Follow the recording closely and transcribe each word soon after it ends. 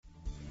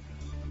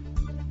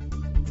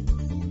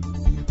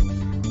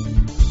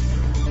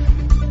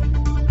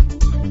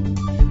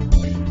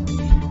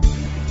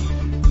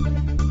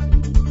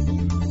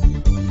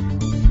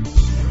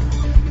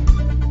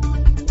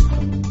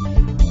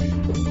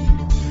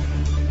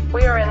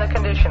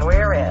civilization we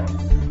are in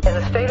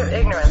the state of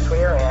ignorance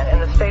we are in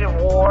the state of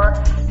war,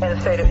 in the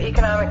state of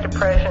economic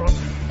depression,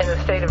 in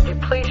the state of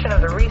depletion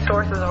of the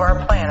resources of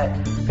our planet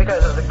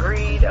because of the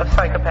greed of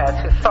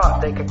psychopaths who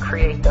thought they could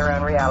create their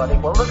own reality.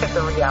 Well, look at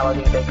the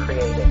reality they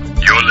created.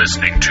 You're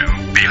listening to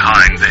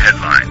Behind the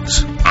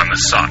Headlines on the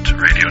SOT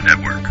Radio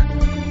Network.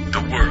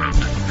 The world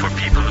for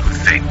people who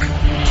think.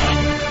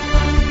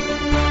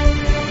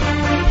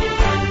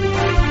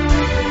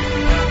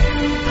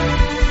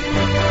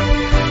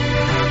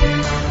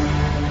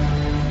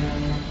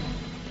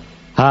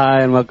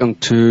 Hi, and welcome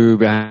to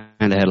Behind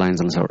the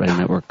Headlines on the SOT Radio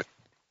Network.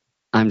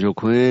 I'm Joe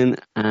Quinn,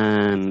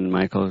 and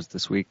my co-hosts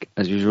this week,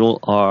 as usual,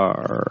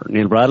 are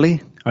Neil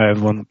Bradley. Hi,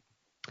 everyone.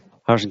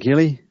 Harrison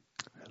Keeley.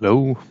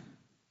 Hello.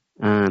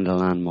 And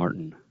Alan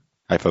Martin.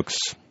 Hi, folks.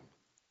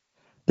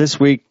 This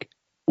week,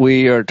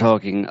 we are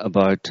talking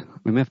about,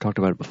 we may have talked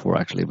about it before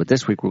actually, but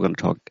this week we're going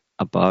to talk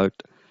about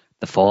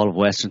the fall of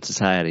Western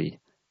society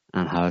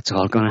and how it's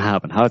all going to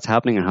happen, how it's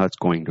happening and how it's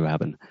going to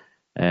happen.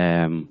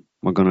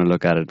 We're going to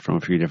look at it from a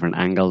few different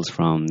angles,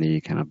 from the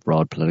kind of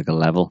broad political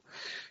level,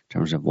 in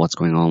terms of what's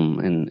going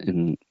on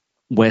in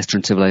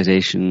Western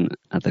civilization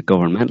at the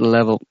governmental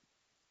level,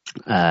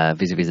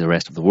 vis-a-vis the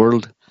rest of the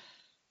world,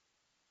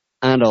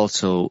 and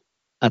also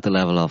at the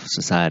level of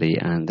society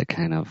and the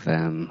kind of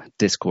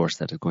discourse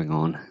that is going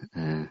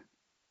on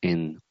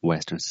in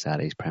Western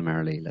societies,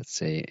 primarily, let's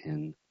say,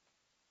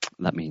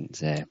 that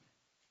means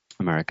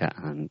America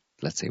and,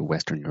 let's say,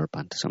 Western Europe,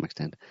 and to some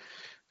extent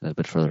a little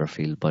bit further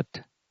afield, but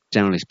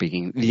generally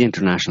speaking, the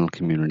international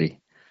community,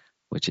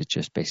 which is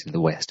just basically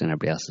the West, and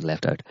everybody else is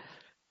left out.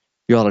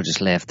 You all are just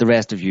left. The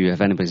rest of you,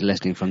 if anybody's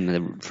listening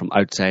from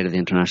outside of the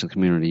international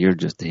community, you're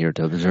just here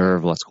to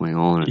observe what's going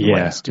on in the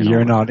West.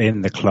 You're not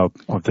in the club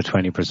of the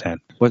 20%.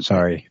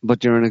 Sorry.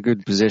 But you're in a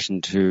good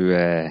position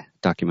to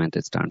document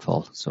its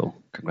downfall, so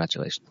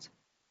congratulations.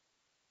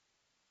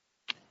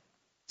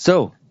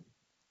 So,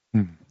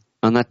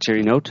 on that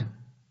cheery note,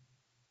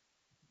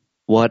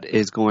 what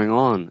is going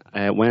on?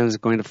 When is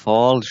it going to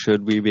fall?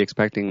 Should we be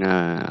expecting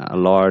a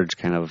large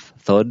kind of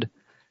thud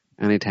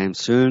anytime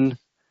soon?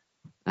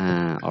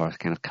 Or a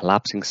kind of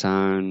collapsing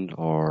sound?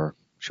 Or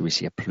should we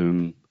see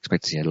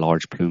expect to see a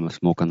large plume of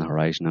smoke on the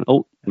horizon? And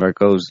there it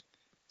goes.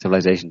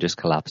 Civilization just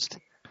collapsed.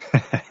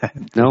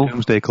 No? The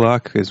doomsday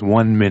clock is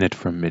 1 minute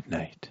from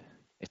midnight.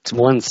 It's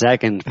 1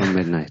 second from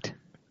midnight.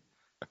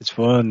 It's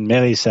 1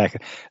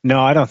 millisecond.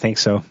 No, I don't think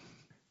so.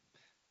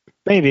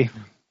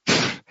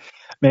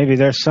 Maybe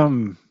there's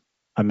some,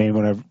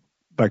 when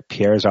like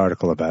Pierre's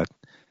article about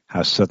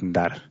how sudden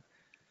that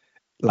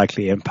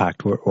likely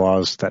impact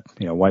was that,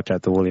 wiped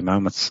out the woolly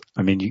mammoths.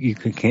 You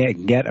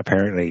can get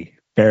apparently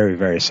very,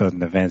 very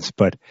sudden events,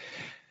 but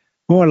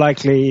more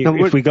likely,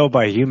 if we go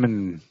by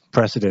human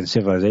precedence,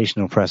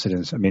 civilizational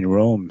precedence,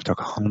 Rome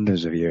took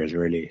hundreds of years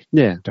really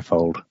to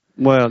fold.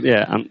 Well,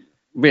 yeah,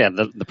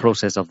 the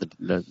process of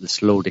the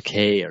slow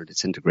decay or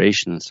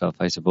disintegration and stuff,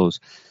 I suppose.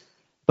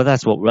 But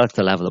that's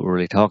the level that we're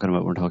really talking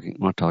about. We're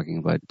not talking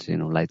about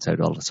lights out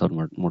all of a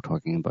sudden. We're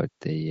talking about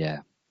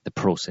the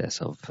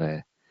process of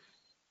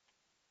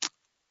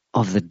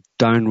the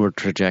downward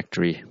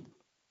trajectory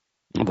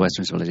of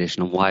Western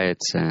civilization, and why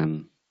it's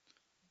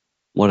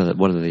what are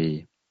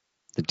the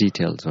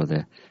details or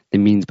the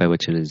means by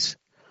which it is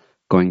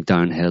going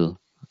downhill,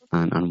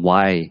 and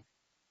why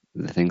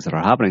the things that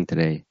are happening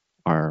today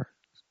are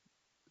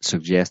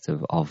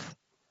suggestive of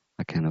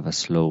a kind of a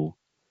slow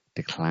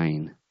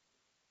decline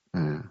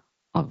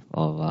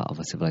of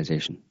a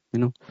civilization.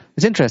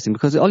 It's interesting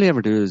because all you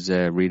ever do is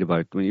read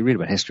about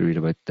history,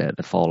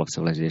 the fall of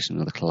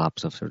civilization or the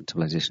collapse of certain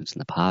civilizations in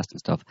the past and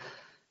stuff,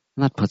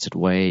 and that puts it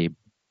way,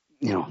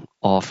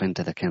 off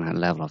into the kind of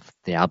level of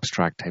the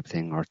abstract type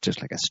thing, or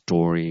just like a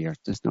story, or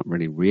it's not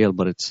really real.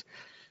 But it's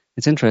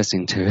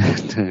interesting to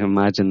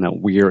imagine that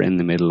we're in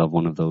the middle of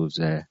one of those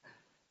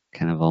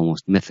kind of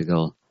almost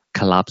mythical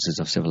collapses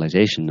of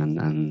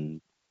civilization,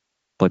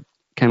 but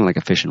kind of like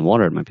a fish in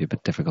water. It might be a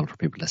bit difficult for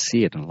people to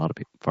see it, and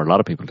for a lot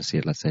of people to see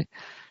it, let's say,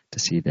 to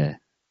see it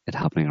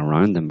happening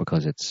around them,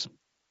 because it's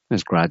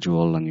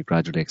gradual, and you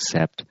gradually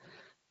accept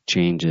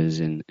changes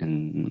in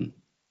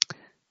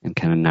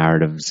kind of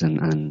narratives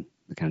and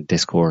the kind of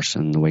discourse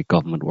and the way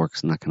government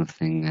works and that kind of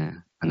thing,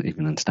 and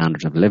even in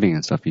standards of living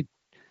and stuff. It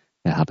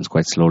happens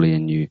quite slowly,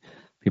 and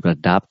people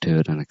adapt to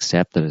it and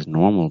accept it as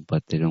normal,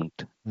 but they don't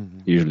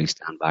usually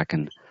stand back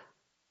and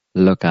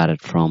look at it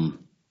from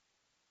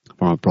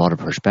a broader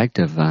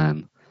perspective.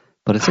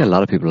 But I'd say a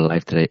lot of people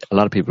alive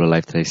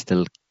today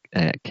still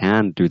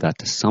can do that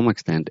to some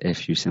extent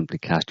if you simply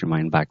cast your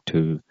mind back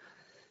to,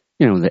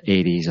 the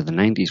 80s or the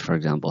 90s, for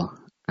example,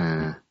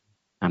 and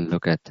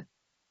look at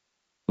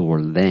the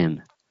world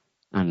then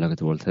and look at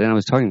the world today. And I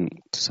was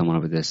talking to someone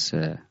about this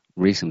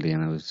recently,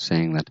 and I was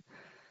saying that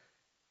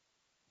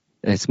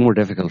it's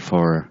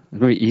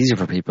very easier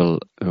for people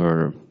who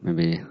are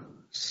maybe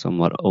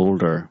somewhat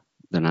older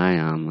than I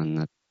am,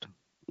 and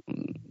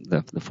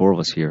that the four of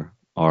us here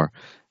are,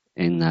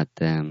 in that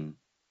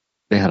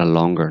they had a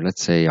longer,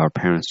 let's say our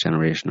parents'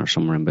 generation or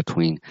somewhere in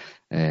between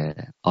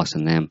us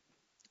and them,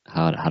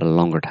 had a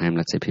longer time.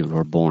 Let's say people who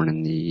were born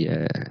in the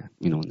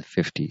in the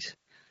 50s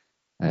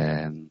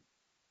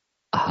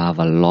have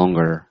a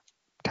longer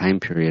time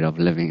period of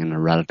living in a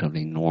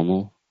relatively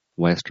normal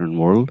Western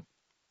world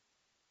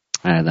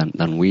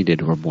than we did,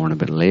 who were born a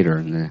bit later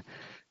in the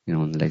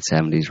in the late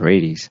 70s or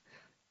 80s.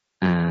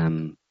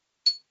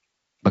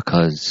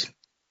 Because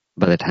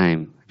by the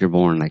time, if you're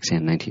born, like say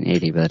in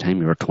 1980, by the time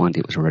you were 20,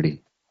 it was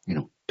already,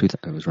 it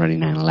was already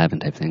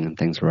 9/11 type thing, and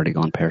things were already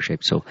gone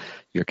pear-shaped. So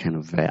your kind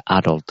of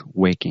adult,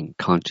 waking,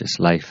 conscious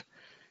life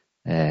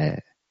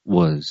has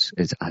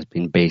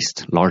been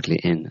based largely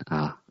in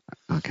a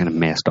kind of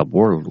messed up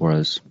world,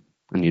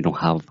 and you don't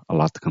have a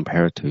lot to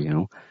compare it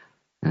to,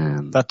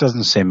 That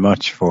doesn't say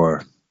much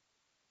for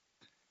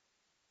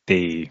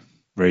the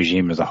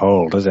regime as a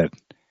whole, does it?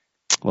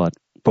 What?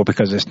 But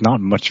because it's not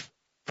much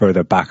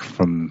further back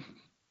from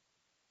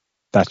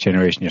that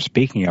generation you're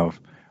speaking of,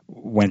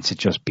 whence it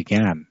just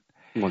began.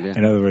 Well, yeah.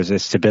 In other words,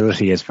 its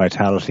stability, its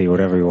vitality,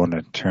 whatever you want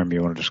to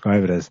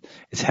describe it as,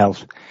 its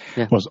health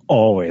was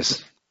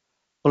always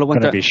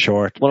going to be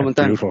short and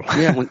brutal.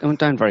 It went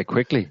down very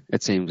quickly,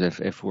 it seems,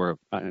 if we're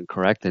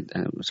corrected,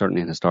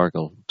 certainly in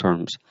historical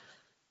terms.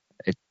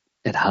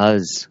 It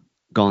has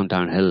gone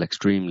downhill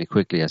extremely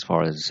quickly as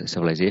far as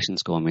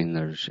civilizations go. I mean,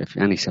 if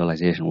any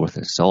civilization worth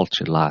its salt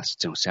should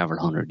last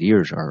several hundred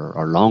years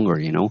or longer,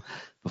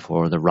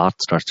 before the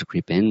rot starts to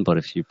creep in. But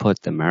if you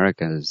put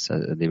America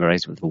the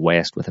rise of the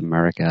West with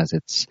America as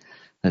its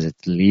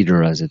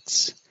leader,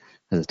 as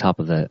the top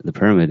of the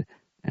pyramid,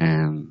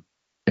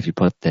 if you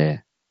put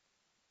the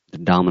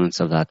dominance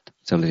of that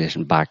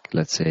civilization back,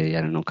 let's say,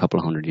 I don't know, a couple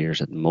of hundred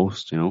years at the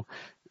most,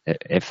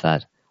 if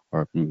that,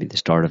 or maybe the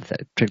start of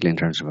that, particularly in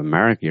terms of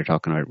America, you're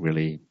talking about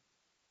really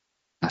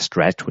a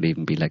stretch would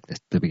even be like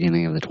the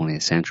beginning of the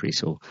 20th century.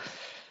 So,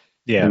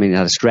 I mean,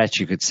 at a stretch,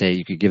 you could say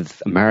you could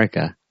give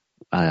America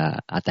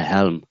at the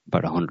helm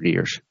about 100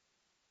 years,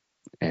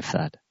 if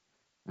that.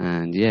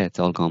 And it's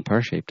all gone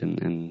pear-shaped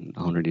in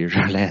 100 years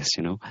or less,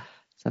 So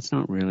that's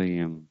not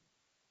really...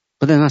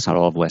 But then that's not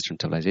all of Western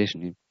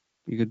civilization.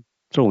 You could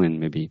throw in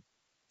maybe,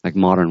 like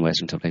modern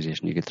Western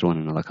civilization, you could throw in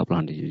another couple of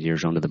hundred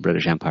years under the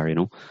British Empire,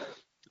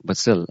 But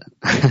still,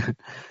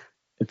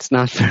 it's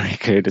not very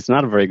good. It's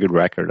not a very good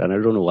record, and I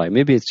don't know why.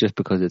 Maybe it's just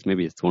because it's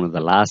one of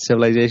the last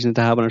civilizations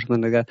to happen or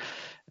something like that.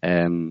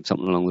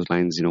 Something along those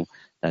lines,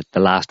 that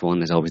the last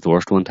one is always the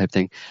worst one type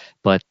thing.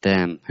 But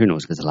who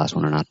knows if it's the last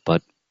one or not.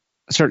 But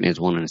certainly it's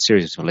one in a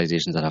series of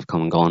civilizations that have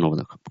come and gone over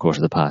the course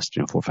of the past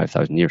 4,000 or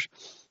 5,000 years.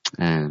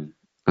 And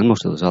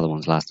most of those other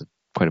ones lasted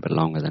quite a bit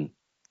longer than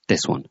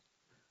this one,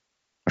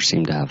 or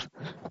seem to have.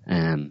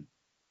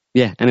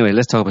 Anyway,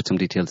 let's talk about some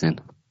details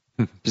then.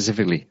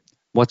 Specifically,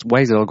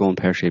 why is it all going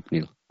pear-shaped,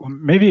 Neil? Well,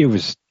 maybe it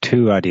was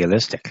too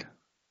idealistic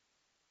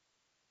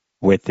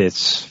with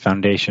its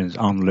foundations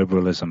on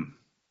liberalism.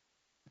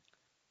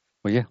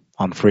 Well, yeah.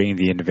 On freeing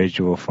the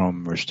individual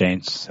from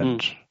restraints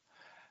and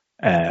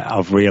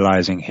of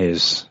realizing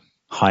his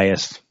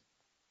highest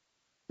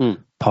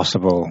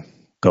possible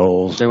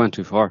goals. They went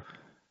too far.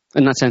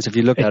 In that sense, if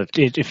you look at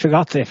it... It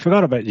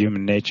forgot about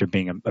human nature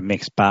being a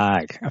mixed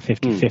bag, a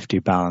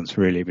 50-50 balance,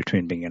 really,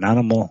 between being an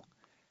animal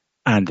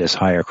and this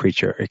higher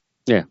creature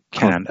it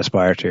can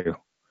aspire to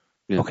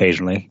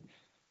occasionally.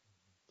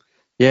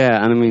 Yeah,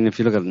 and I mean, if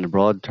you look at it in the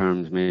broad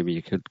terms, maybe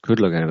you could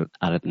look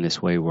at it in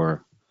this way,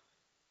 where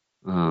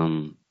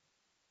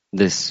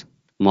this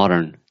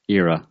modern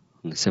era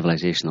and the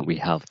civilization that we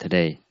have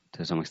today,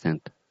 to some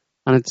extent,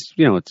 and it's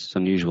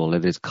unusual.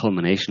 It is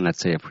culmination, let's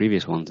say, of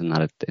previous ones, in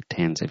that it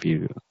tends, if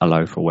you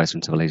allow for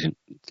Western civilization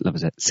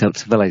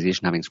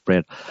having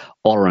spread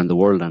all around the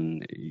world,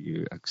 and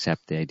you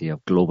accept the idea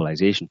of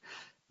globalization,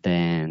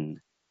 then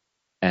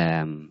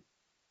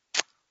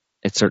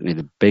it's certainly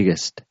the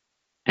biggest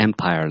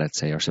empire, let's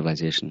say, or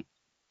civilization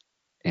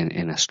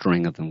in a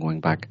string of them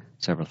going back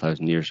several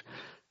thousand years.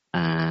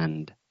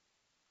 And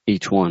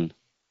each one,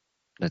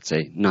 let's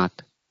say,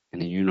 not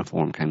in a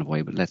uniform kind of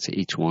way, but let's say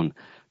each one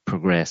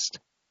progressed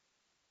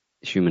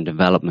human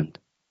development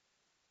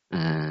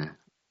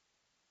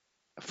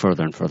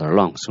further and further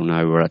along. So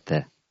now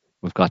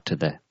we've got to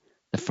the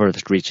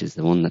furthest reaches,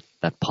 the one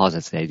that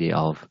posits the idea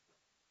of,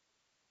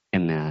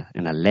 in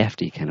a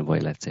lefty kind of way,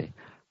 let's say,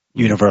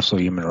 universal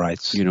human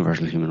rights, and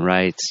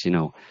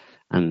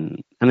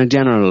in a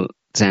general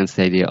sense,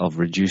 the idea of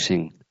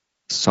reducing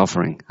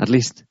suffering. At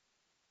least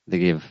they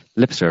give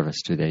lip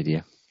service to the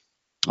idea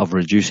of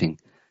reducing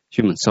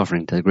human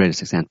suffering to the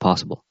greatest extent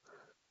possible.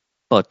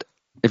 But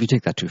if you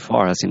take that too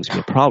far, that seems to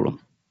be a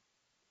problem,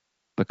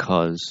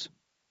 because,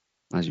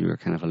 as you were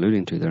kind of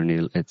alluding to there,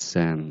 Neil, it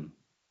seems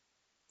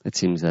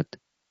that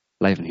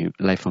life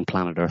on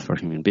planet Earth for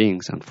human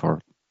beings and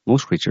for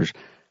most creatures,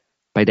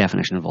 by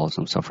definition, involves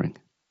some suffering.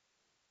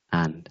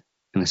 And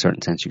in a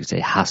certain sense, you could say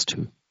has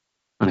to.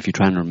 And if you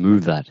try and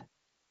remove that,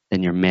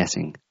 then you're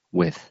messing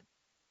with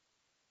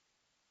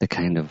the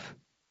kind of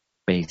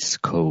base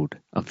code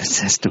of the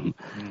system.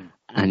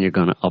 And you're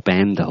going to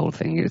upend the whole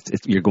thing.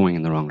 You're going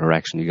in the wrong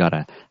direction. You got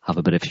to have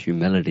a bit of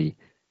humility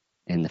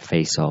in the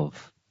face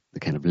of the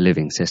kind of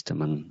living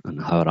system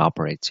and how it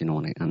operates,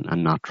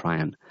 and not try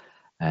and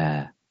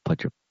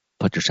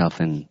put yourself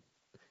in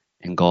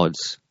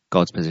God's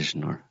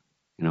position, or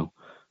in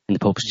the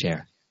Pope's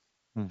chair.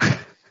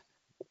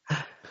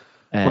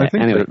 Well, I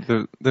think anyway,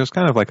 there's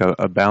kind of like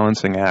a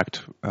balancing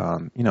act.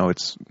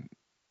 It's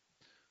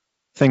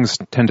things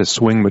tend to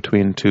swing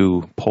between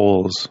two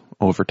poles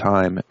over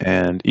time,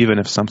 and even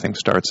if something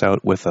starts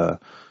out with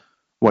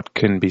what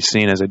can be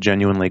seen as a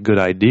genuinely good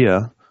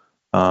idea,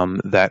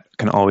 that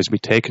can always be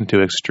taken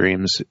to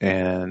extremes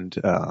and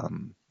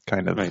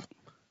kind of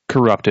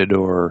corrupted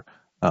or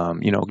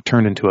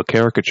turned into a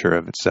caricature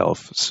of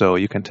itself. So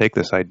you can take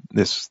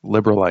this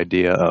liberal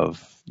idea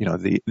of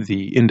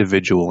the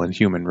individual and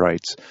human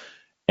rights,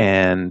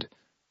 and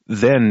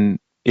then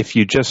if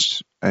you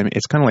just,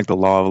 it's kind of like the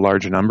law of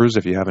large numbers.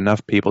 If you have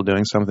enough people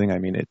doing something,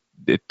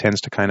 it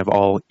tends to kind of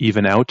all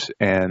even out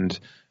and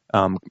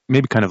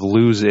maybe kind of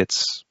lose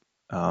its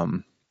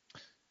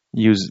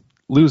lose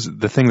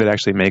the thing that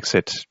actually makes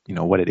it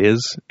what it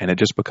is, and it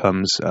just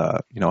becomes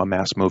a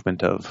mass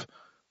movement of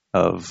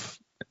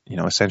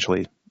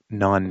essentially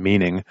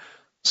non-meaning.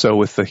 So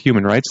with the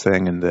human rights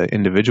thing and the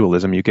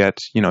individualism, you get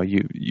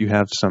you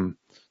have some,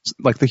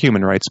 like the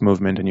human rights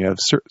movement, and you have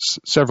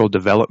several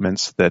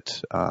developments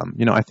that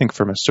I think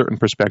from a certain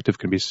perspective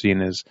can be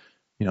seen as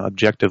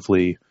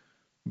objectively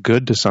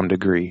good to some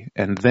degree,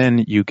 and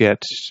then you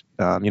get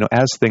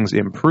as things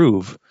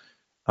improve,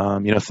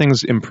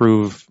 things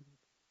improve.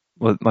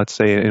 Let's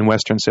say in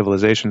Western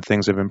civilization,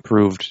 things have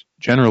improved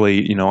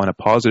generally, on a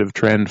positive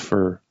trend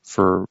for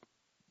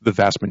the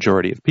vast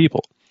majority of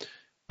people.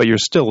 But you're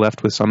still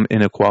left with some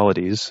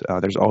inequalities.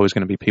 There's always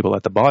going to be people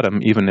at the bottom,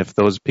 even if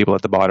those people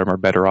at the bottom are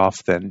better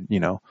off than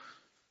a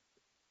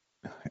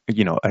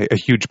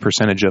huge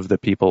percentage of the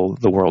people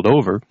the world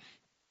over.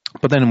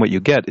 But then what you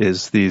get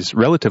is these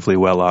relatively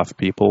well-off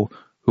people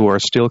who are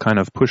still kind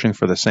of pushing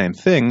for the same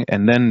thing,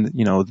 and then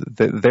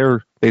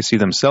they see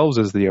themselves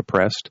as the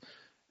oppressed,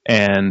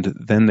 and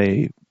then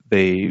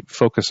they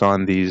focus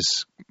on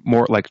these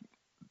more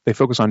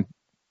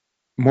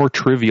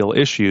trivial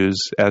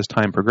issues as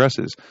time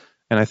progresses.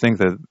 And I think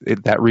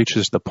that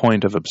reaches the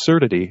point of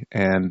absurdity.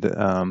 And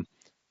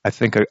I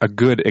think a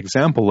good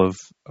example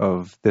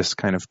of this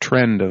kind of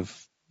trend of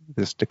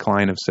this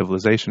decline of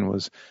civilization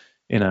was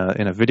in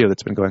a video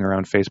that's been going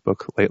around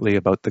Facebook lately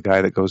about the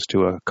guy that goes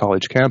to a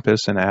college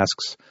campus and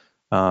asks,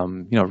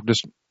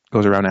 just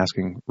goes around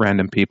asking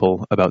random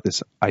people about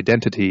this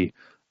identity,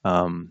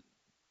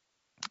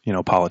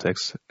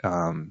 politics,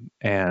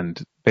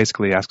 and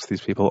basically asks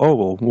these people, oh,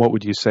 well, what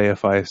would you say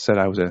if I said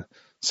I was a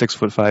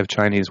 6'5"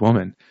 Chinese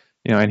woman?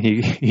 And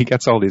he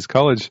gets all these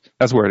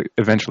that's where it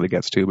eventually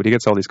gets to, but he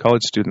gets all these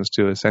college students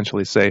to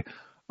essentially say,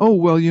 oh,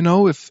 well,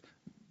 if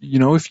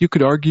you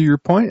could argue your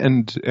point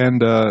and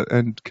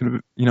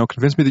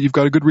convince me that you've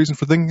got a good reason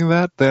for thinking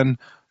that, then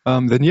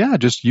yeah,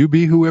 just you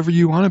be whoever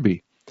you want to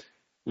be.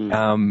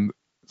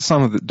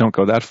 Some of it don't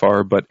go that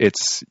far, but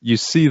you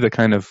see the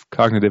kind of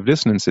cognitive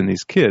dissonance in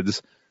these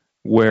kids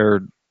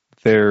where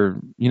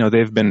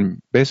they've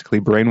been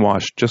basically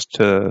brainwashed just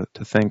to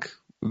think,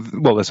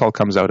 well, this all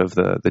comes out of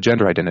the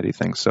gender identity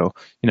thing. So,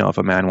 if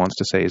a man wants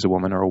to say he's a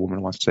woman or a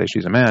woman wants to say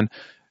she's a man,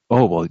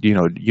 oh, well,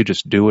 you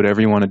just do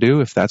whatever you want to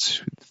do. If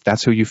that's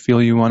who you feel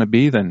you want to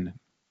be, then,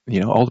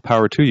 all the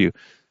power to you.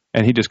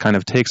 And he just kind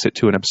of takes it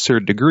to an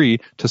absurd degree,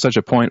 to such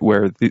a point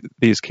where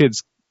these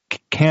kids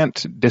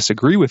can't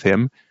disagree with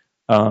him,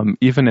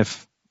 even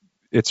if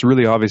it's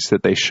really obvious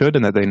that they should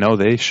and that they know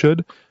they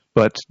should,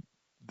 but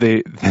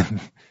they're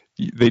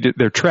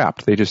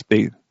trapped. They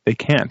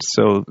can't.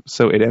 So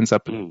it ends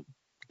up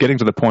getting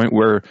to the point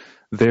where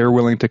they're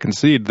willing to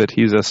concede that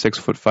he's a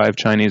 6'5"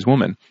 Chinese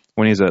woman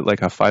when he's a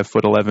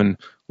 5'11"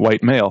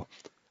 white male.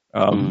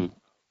 And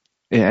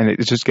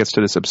it just gets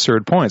to this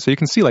absurd point. So you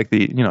can see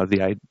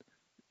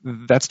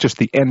that's just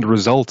the end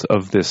result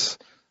of this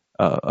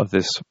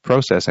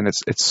process. And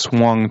it's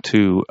swung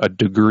to a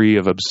degree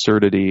of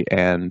absurdity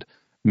and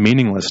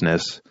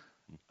meaninglessness,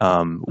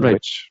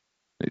 which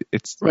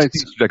it's right.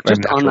 Like a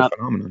natural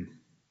phenomenon.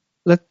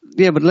 But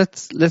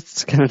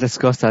let's kind of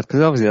discuss that, because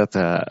obviously that's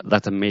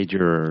a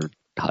major,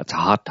 it's a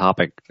hot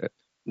topic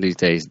these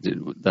days.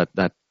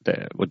 That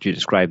what you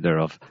described there,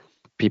 of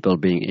people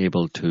being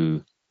able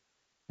to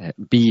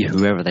be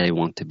whoever they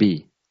want to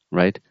be,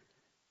 right?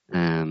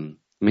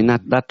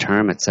 That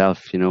term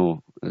itself,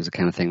 is the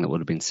kind of thing that would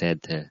have been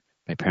said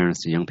by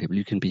parents to young people.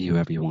 You can be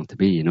whoever you want to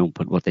be,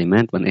 But what they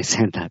meant when they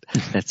said that,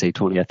 let's say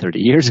 20 or 30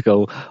 years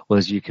ago,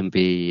 was you can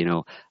be,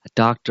 a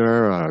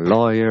doctor or a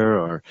lawyer,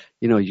 or,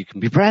 you can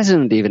be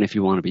president even if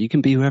you want to be. You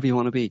can be whoever you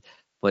want to be.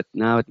 But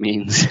now it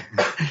means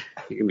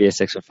you can be a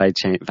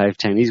 6'5"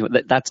 Chinese.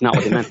 That's not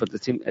what they meant, but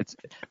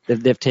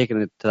they've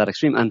taken it to that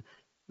extreme. And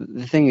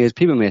the thing is,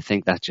 people may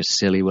think that's just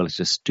silly. Well, it's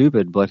just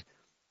stupid, but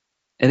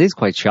it is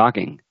quite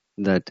shocking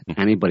that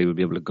anybody would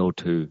be able to go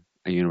to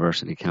a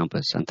university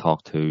campus and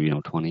talk to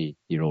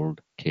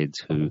 20-year-old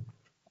kids who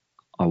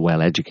are well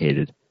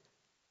educated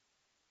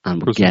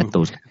and would get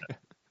those,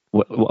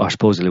 are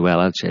supposedly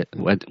well educated.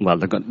 Well,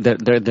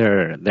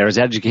 they're as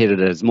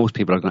educated as most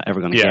people are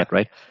ever going to get,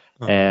 right?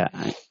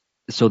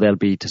 so they'll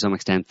be to some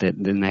extent the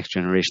next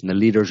generation, the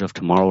leaders of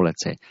tomorrow,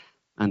 let's say,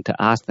 and to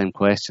ask them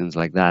questions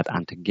like that,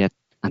 and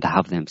to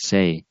have them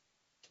say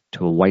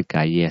to a white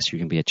guy, yes, you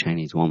can be a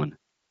Chinese woman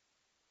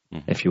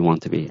if you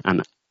want to be,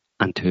 and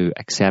to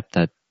accept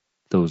that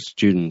those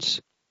students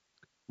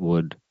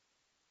would,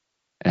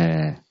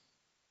 or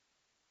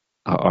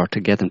to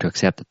get them to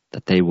accept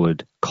that they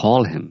would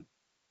call him,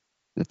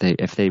 that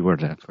if they were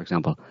to, for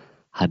example,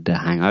 had to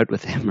hang out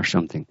with him or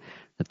something,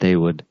 that they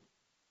would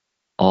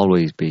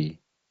always be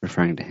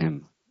referring to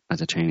him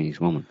as a Chinese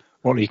woman.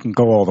 Well, you can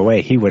go all the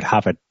way. He would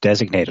have it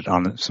designated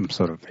on some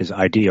sort of his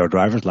ID or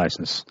driver's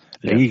license.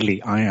 Yeah.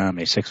 Legally, I am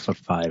a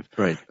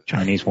 6'5"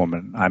 Chinese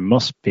woman. I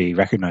must be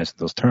recognized in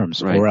those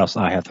terms, or else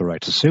I have the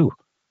right to sue.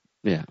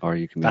 Yeah, or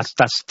you can.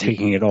 That's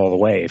taking it all the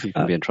way. You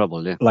can be in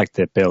trouble. Yeah, like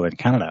the bill in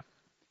Canada.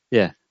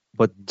 Yeah,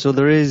 but so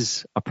there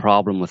is a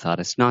problem with that.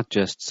 It's not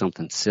just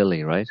something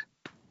silly, right?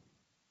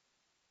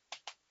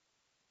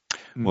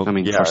 Well, I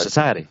mean, for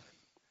society,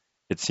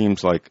 it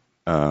seems like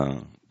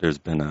there's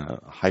been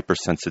a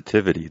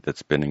hypersensitivity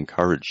that's been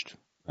encouraged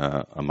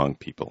among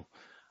people.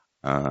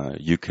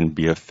 You can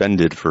be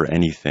offended for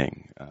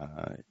anything.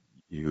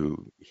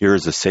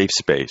 Here's a safe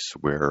space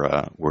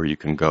where you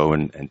can go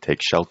and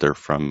take shelter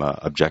from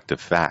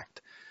objective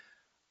fact.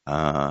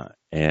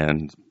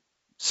 And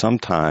some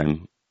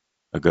time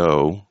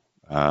ago,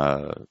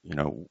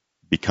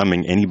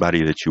 becoming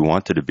anybody that you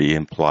wanted to be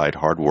implied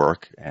hard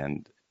work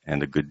and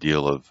a good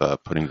deal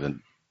of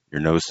putting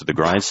your nose to the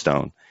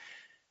grindstone.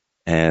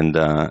 And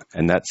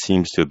that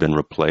seems to have been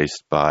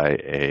replaced by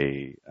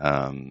a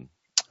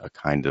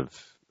kind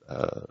of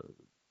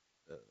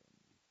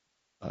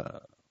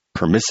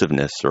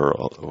permissiveness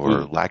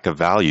or lack of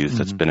values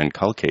that's been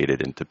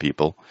inculcated into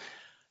people,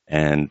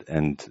 and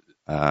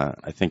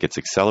I think it's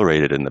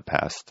accelerated in the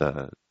past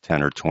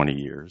 10 or 20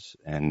 years,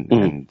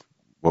 and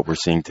what we're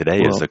seeing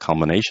today is a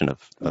culmination of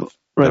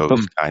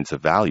those kinds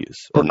of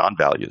values or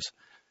non-values.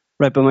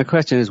 Right, but my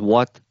question is,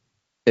 what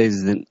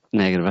is the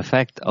negative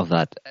effect of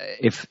that,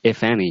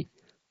 if any,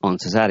 on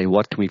society?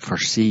 What can we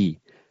foresee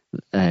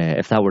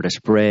if that were to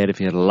spread? If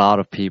you had a lot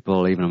of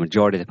people, even a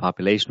majority of the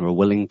population, were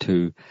willing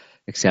to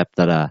accept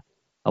that a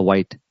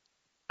white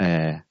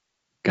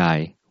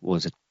guy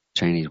was a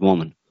Chinese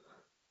woman,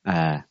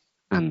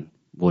 and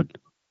would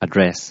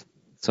address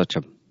such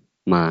a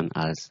man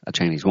as a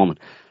Chinese woman.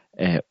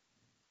 If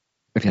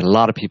you had a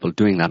lot of people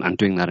doing that, and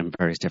doing that in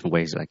various different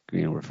ways, like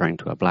referring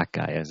to a black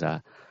guy as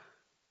a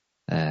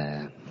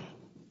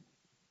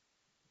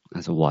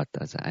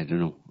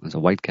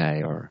white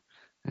guy or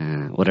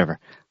whatever.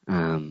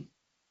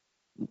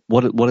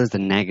 What are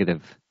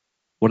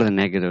the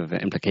negative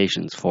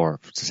implications for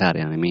society?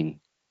 And I mean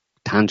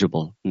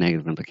tangible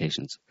negative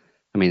implications.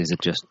 I mean, is it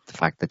just the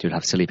fact that you'd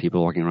have silly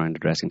people walking around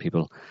addressing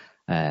people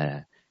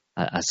as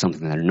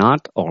something they're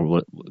not, or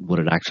would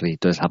it actually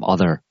does have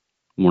other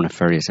more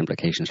nefarious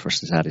implications for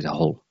society as a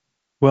whole?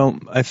 Well,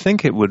 I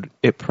think it would.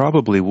 It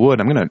probably would.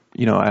 I'm gonna,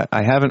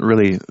 I haven't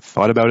really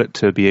thought about it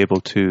to be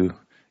able to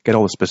get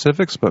all the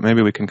specifics, but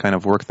maybe we can kind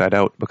of work that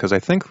out, because I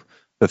think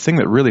the thing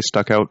that really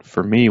stuck out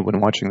for me when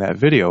watching that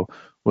video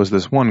was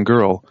this one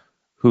girl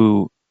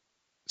who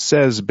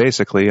says,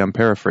 basically, I'm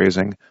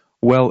paraphrasing,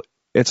 well,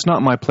 it's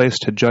not my place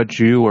to judge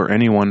you or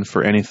anyone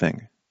for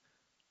anything.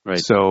 Right.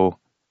 So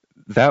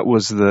that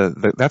was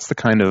that's the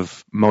kind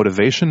of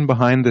motivation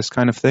behind this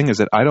kind of thing, is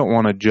that I don't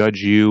want to judge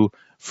you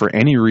for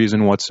any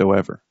reason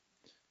whatsoever.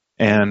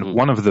 And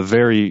one of the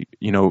very,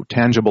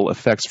 tangible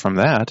effects from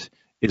that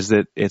is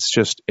that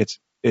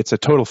it's a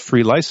total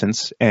free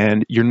license,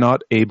 and you're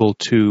not able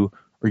to,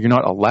 or you're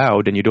not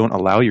allowed, and you don't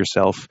allow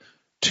yourself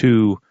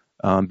to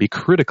be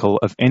critical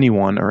of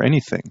anyone or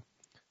anything.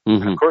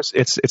 Mm-hmm. And of course,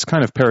 it's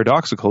kind of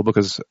paradoxical,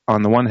 because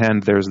on the one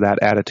hand, there's that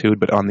attitude,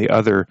 but on the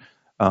other,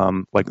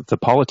 like the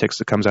politics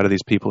that comes out of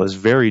these people is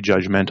very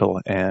judgmental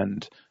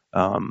and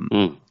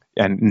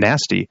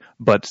nasty.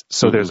 But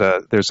so there's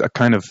a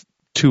kind of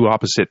two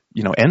opposite,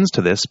 ends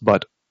to this.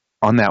 But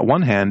on that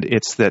one hand,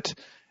 it's that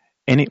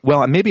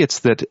maybe it's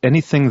that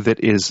anything that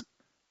is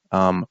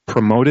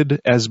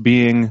promoted as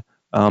being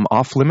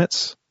off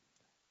limits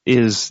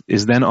is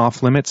then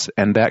off limits,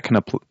 and that can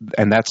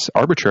and that's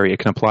arbitrary. It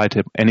can apply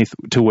to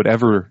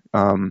whatever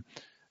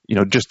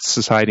just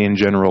society in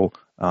general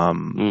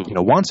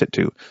wants it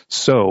to.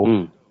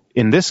 So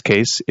in this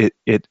case, it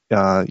in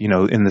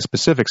the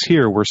specifics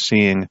here, we're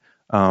seeing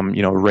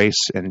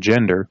race and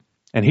gender,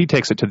 and he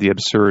takes it to the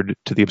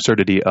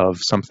absurdity of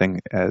something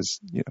as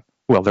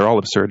well, they're all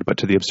absurd, but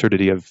to the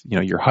absurdity of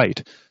your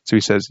height. So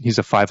he says he's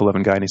a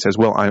 5'11" guy, and he says,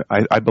 well,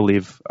 I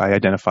believe I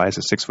identify as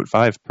a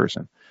 6'5"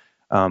 person,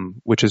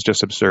 which is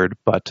just absurd.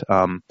 But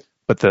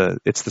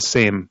it's the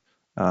same.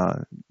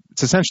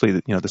 It's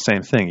essentially the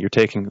same thing. You're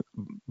taking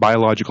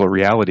biological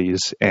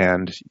realities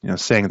and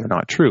saying they're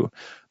not true.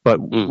 But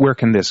where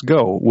can this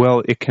go?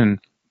 Well, it can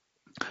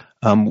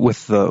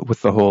with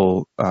the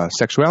whole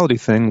sexuality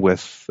thing,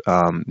 with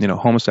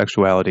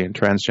homosexuality and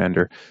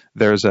transgender.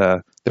 There's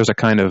a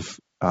kind of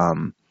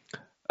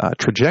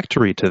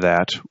trajectory to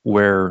that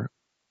where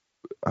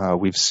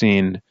we've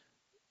seen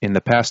in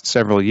the past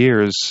several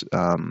years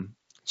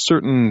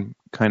certain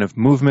kind of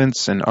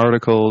movements and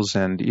articles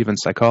and even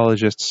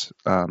psychologists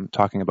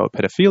talking about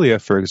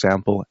pedophilia, for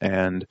example,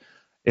 and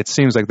it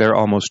seems like they're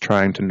almost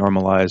trying to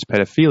normalize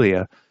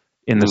pedophilia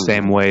in the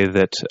same way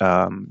that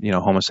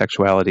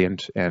homosexuality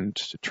and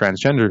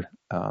transgender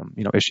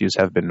issues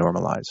have been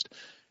normalized.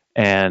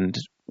 And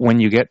when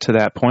you get to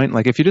that point,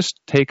 like if you just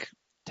take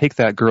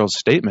that girl's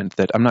statement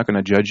that I'm not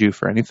going to judge you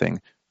for anything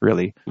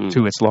really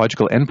to its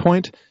logical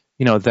endpoint,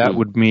 that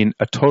would mean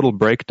a total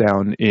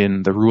breakdown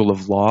in the rule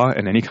of law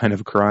and any kind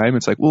of crime.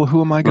 It's like, well,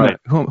 who am I going to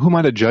who am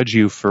I to judge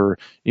you for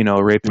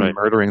raping and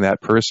murdering that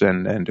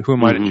person, and who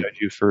am I to judge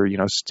you for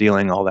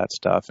stealing all that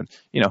stuff? And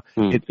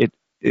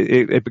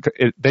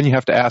then you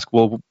have to ask,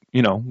 well,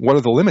 what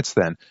are the limits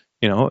then?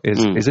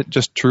 Is it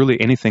just truly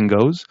anything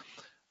goes?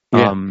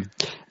 Yeah.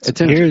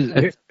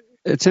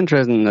 It's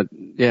interesting that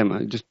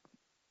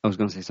I was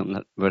going to say something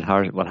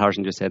about what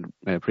Harrison just said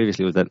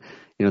previously, was that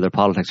their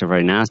politics are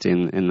very nasty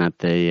in that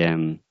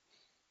they're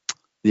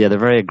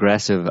very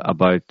aggressive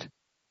about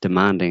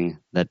demanding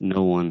that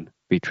no one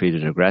be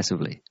treated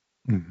aggressively.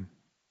 So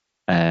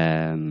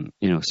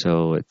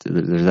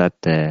there's that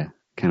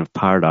kind of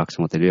paradox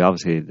in what they do.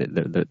 Obviously,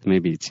 they may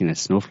be seen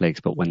as snowflakes,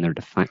 but when they're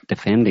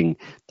defending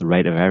the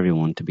right of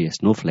everyone to be a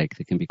snowflake,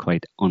 they can be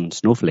quite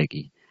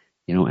unsnowflakey,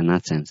 in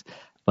that sense.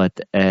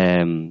 But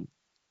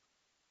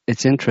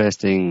it's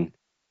interesting.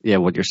 Yeah,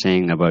 what you're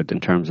saying about in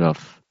terms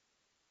of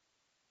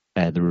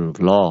the rule of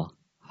law,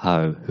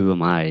 who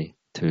am I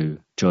to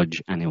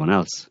judge anyone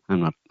else?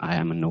 I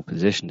am in no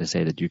position to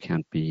say that you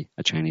can't be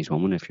a Chinese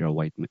woman if you're a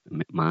white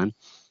man,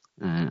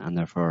 and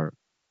therefore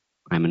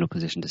I'm in no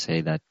position to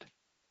say that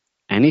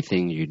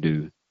anything you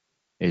do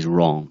is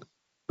wrong,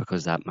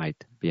 because that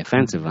might be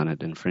offensive and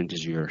it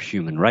infringes your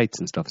human rights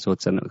and stuff. So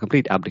it's a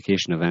complete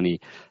abdication of any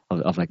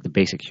of like the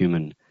basic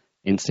human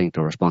instinct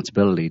or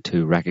responsibility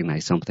to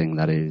recognize something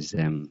that is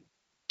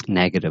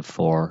negative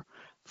for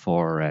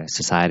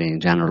society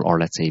in general, or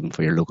let's say even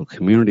for your local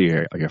community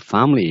or your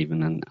family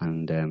even,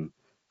 and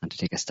to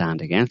take a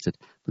stand against it.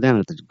 But then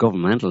at the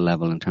governmental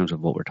level, in terms of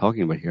what we're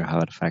talking about here, how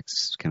it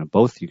affects kind of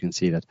both, you can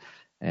see that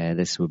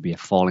this would be a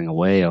falling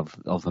away of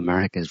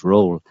America's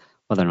role,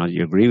 whether or not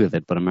you agree with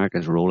it, but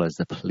America's role as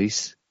the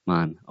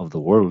policeman of the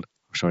world,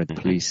 the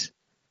police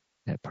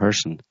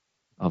person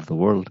of the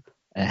world.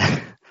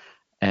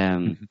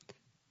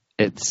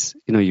 It's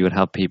you would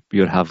have people,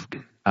 you would have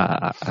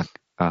a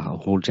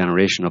whole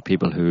generation of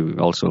people who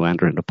also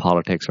enter into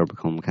politics or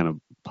become kind of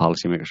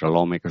policymakers or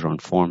lawmakers or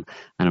inform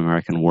an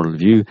American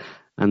worldview,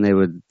 and they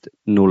would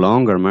no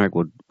longer, America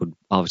would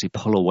obviously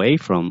pull away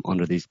from,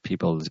 under these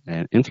people's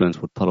influence,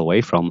 would pull away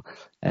from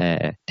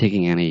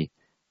taking any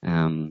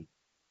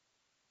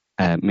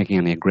making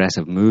any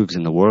aggressive moves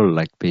in the world,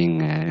 like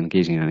being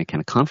engaging in any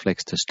kind of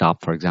conflicts to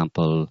stop, for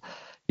example,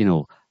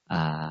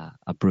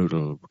 a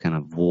brutal kind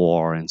of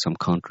war in some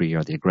country,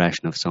 or the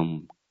aggression of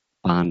some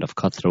band of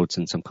cutthroats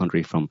in some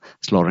country from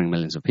slaughtering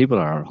millions of people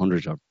or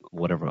hundreds or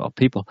whatever of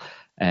people.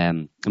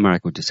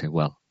 America would just say,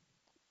 well,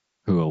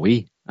 who are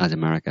we as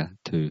America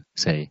to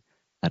say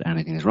that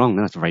anything is wrong?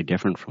 And that's very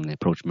different from the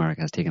approach America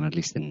has taken, at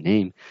least in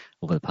name,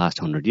 over the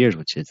past 100 years,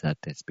 which is that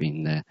it's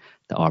been the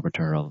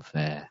arbiter of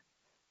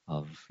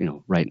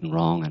right and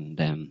wrong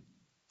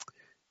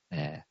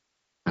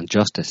and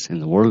justice in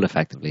the world,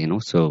 effectively.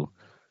 So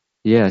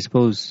yeah, I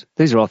suppose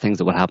these are all things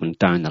that would happen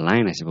down the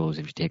line, I suppose,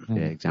 if you take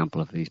the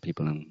example of these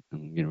people in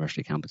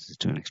university campuses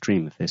to an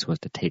extreme, if this was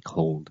to take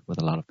hold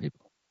with a lot of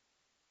people.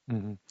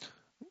 Mm-hmm.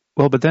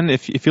 Well, but then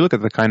if you look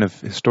at the kind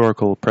of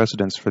historical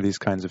precedents for these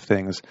kinds of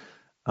things,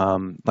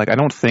 I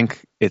don't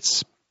think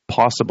it's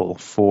possible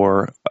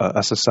for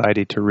a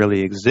society to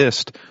really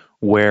exist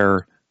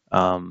where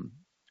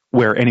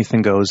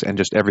anything goes and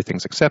just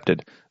everything's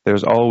accepted.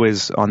 There's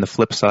always, on the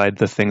flip side,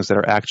 the things that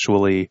are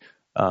actually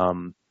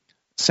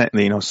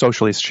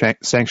socially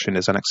sanctioned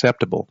as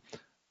unacceptable.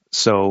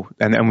 So,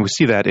 and we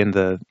see that in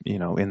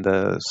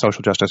the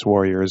social justice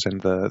warriors and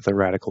the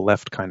radical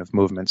left kind of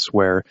movements,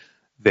 where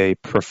they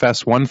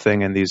profess one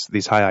thing and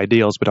these high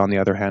ideals, but on the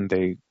other hand,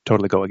 they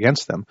totally go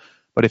against them.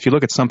 But if you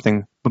look at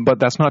something, but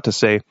that's not to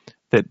say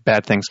that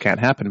bad things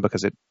can't happen,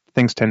 because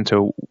things tend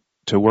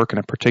to work in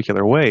a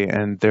particular way.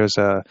 And there's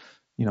an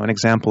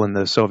example in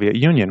the Soviet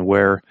Union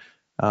where,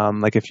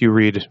 if you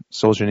read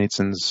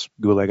Solzhenitsyn's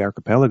Gulag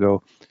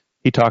Archipelago,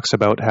 he talks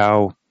about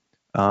how,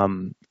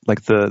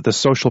 the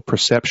social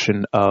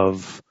perception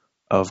of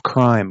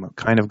crime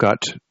kind of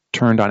got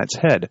turned on its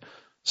head.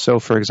 So,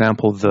 for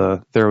example,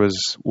 there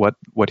was what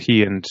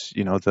he and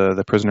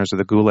the prisoners of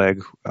the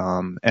Gulag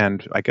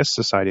and I guess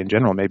society in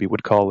general maybe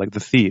would call like the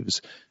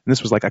thieves. And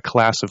this was like a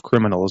class of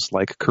criminals,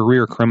 like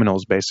career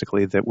criminals,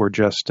 basically, that were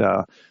just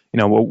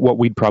what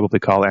we'd probably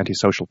call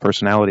antisocial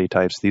personality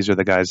types. These are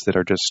the guys that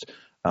are just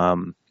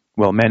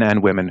men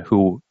and women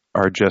who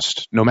are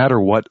just, no matter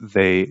what,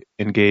 they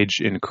engage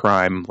in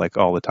crime like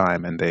all the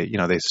time, and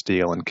they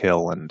steal and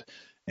kill,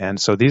 and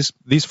so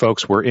these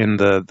folks were in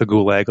the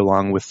Gulag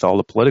along with all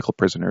the political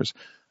prisoners.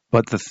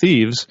 But the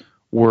thieves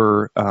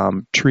were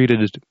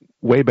treated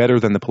way better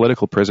than the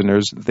political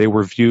prisoners. They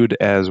were viewed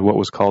as what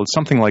was called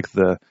something like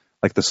the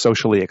like the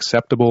socially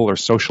acceptable or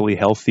socially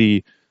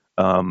healthy,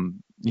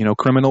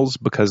 criminals,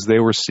 because they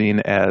were seen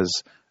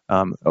as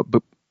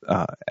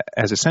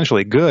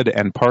essentially good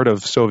and part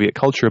of Soviet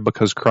culture,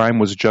 because crime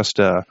was just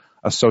a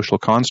social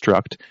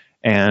construct.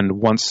 And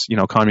once,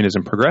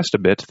 communism progressed a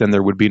bit, then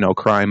there would be no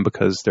crime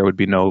because there would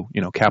be no,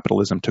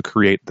 capitalism to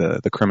create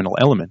the criminal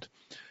element.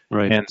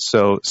 Right. And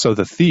so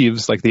the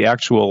thieves, like the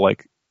actual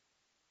like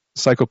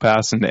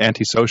psychopaths and the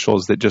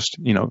antisocials that just,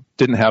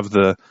 didn't have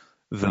the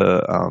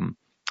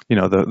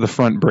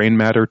front brain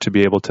matter to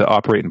be able to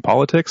operate in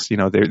politics.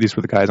 These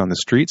were the guys on the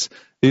streets.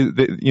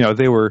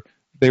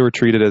 They were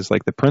treated as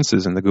like the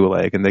princes in the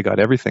Gulag, and they got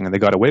everything, and they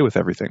got away with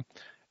everything.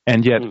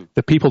 And yet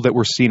the people that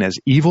were seen as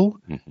evil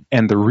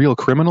and the real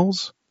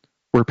criminals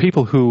were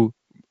people who,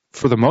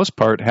 for the most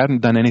part,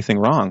 hadn't done anything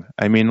wrong.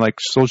 I mean, like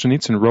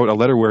Solzhenitsyn wrote a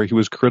letter where he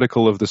was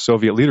critical of the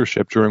Soviet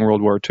leadership during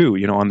World War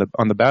II, on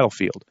the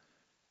battlefield,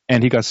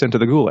 and he got sent to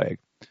the Gulag.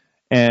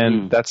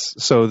 And that's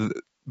so.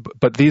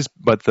 But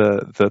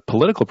the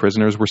political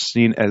prisoners were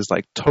seen as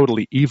like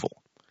totally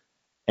evil,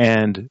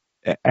 and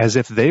as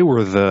if they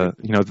were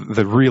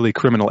the really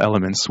criminal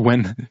elements,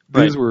 when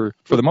these were,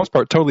 for the most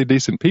part, totally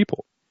decent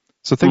people.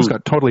 So things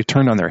got totally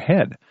turned on their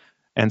head.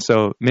 And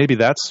so maybe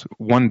that's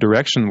one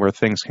direction where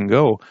things can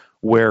go,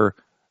 where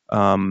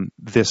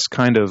this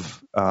kind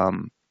of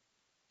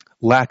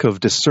lack of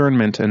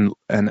discernment and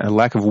a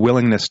lack of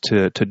willingness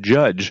to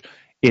judge,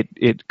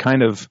 it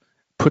kind of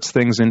puts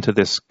things into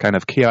this kind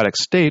of chaotic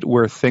state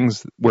where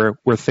things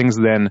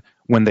then,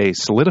 when they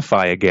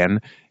solidify again,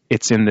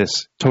 it's in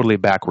this totally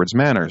backwards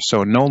manner.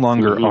 So no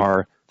longer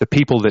are the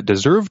people that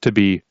deserve to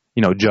be,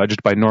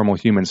 judged by normal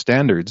human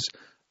standards,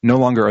 no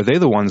longer are they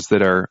the ones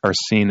that are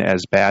seen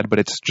as bad, but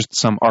it's just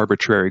some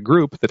arbitrary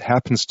group that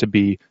happens to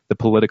be the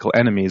political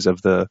enemies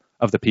of the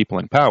people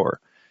in power.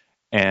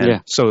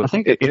 And so I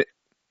think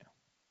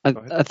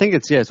I think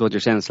it's what you're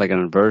saying. It's like an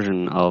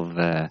inversion of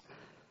the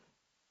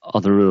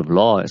rule of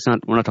law. It's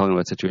not. We're not talking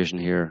about a situation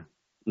here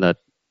where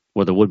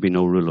there would be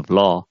no rule of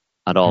law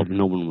at all.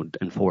 No one would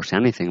enforce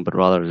anything, but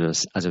rather,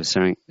 as I was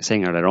saying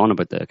earlier on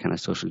about the kind of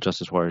social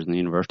justice warriors in the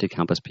university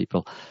campus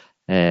people,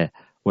 where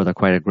they're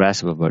quite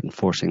aggressive about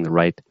enforcing the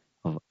right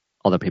of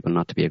other people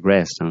not to be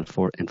aggressed, and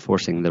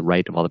enforcing the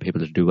right of other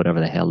people to do whatever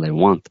the hell they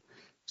want.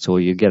 So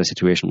you get a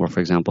situation where, for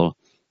example,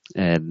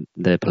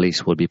 the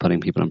police will be putting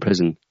people in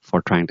prison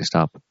for trying to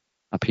stop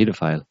a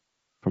paedophile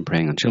from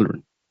preying on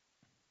children.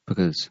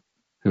 Because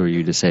who are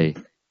you to say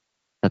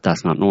that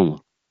that's not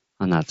normal?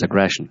 And that's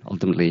aggression.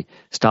 Ultimately,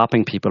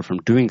 stopping people from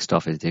doing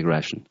stuff is the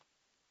aggression.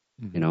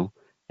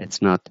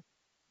 It's not,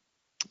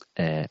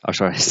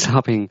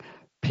 stopping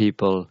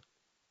people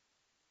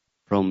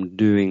from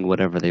doing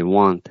whatever they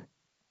want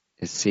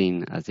is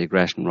seen as the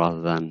aggression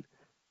rather than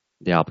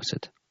the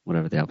opposite,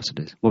 whatever the opposite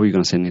is. What were you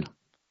going to say, Neil?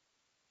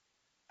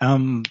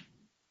 I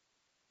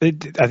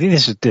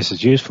think this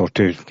is useful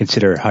to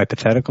consider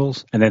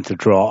hypotheticals and then to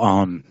draw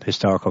on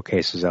historical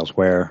cases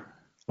elsewhere,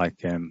 like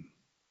the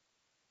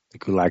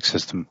Gulag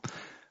system.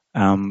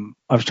 I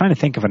was trying to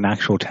think of an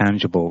actual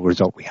tangible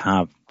result we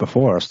have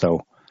before us,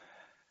 though.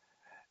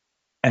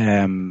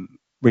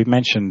 We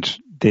mentioned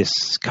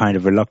this kind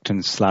of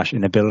reluctance /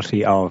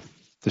 inability of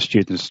the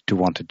students to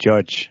want to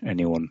judge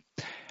anyone.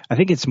 I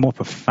think it's more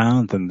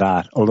profound than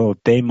that, although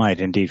they might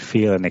indeed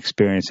feel and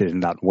experience it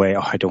in that way.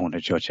 I don't want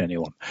to judge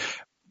anyone.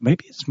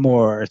 Maybe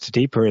it's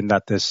deeper in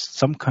that there's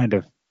some kind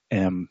of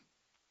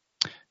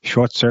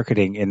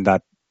short-circuiting in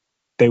that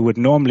they would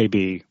normally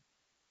be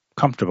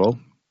comfortable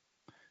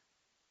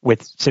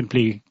with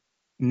simply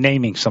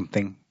naming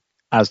something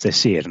as they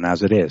see it and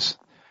as it is.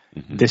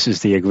 This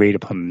is the agreed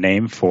upon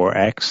name for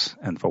X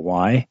and for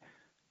Y,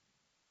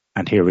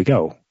 and here we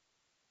go.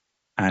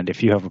 And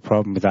if you have a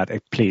problem with that,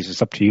 please,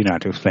 it's up to you now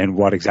to explain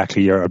what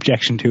exactly your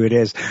objection to it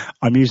is.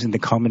 I'm using the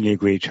commonly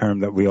agreed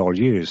term that we all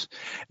use.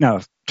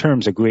 Now,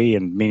 terms agree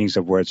and meanings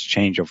of words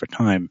change over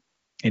time,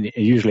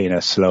 usually in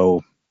a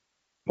slow,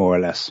 more or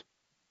less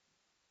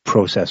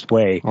processed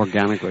way.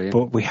 Organically. Yeah.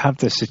 But we have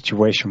this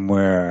situation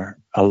where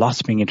a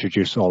lot's being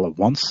introduced all at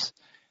once,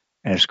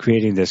 and it's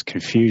creating this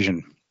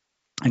confusion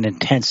and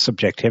intense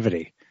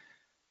subjectivity.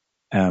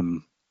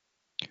 And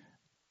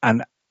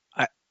I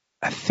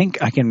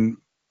think I can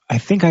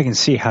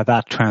see how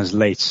that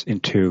translates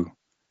into,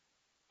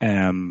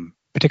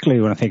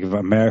 particularly when I think of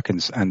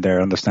Americans and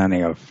their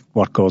understanding of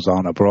what goes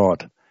on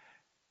abroad,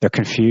 their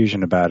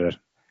confusion about it,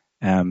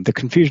 the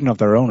confusion of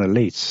their own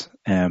elites.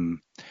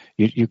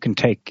 You can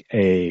take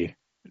a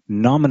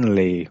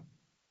nominally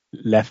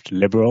left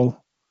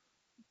liberal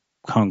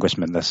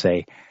congressman, let's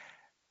say,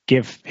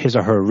 give his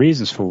or her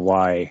reasons for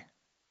why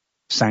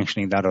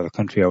sanctioning that other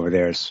country over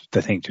there is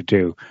the thing to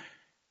do,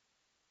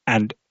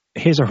 and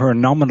his or her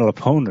nominal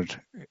opponent,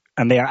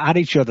 and they are at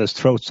each other's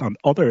throats on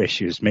other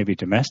issues, maybe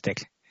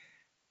domestic,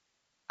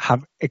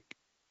 have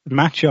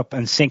match up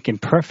and sync in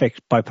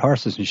perfect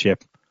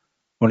bipartisanship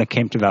when it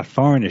came to that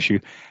foreign issue.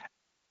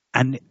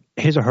 And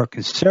his or her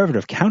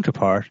conservative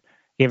counterpart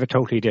gave a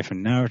totally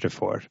different narrative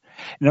for it.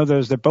 In other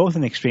words, they're both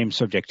in extreme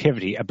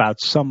subjectivity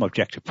about some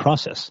objective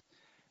process.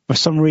 For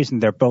some reason,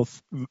 they're both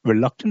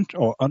reluctant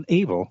or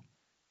unable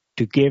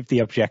to give the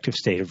objective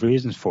state of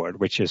reasons for it,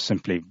 which is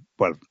simply,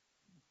 well,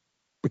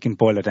 we can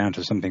boil it down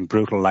to something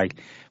brutal like,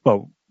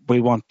 well, we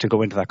want to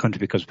go into that country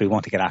because we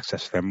want to get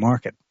access to their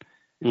market.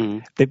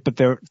 Mm.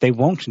 They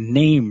won't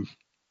name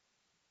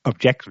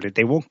objectively.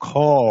 They won't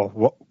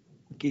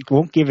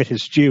won't give it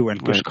its due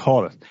and just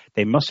call it.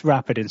 They must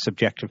wrap it in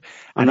subjective.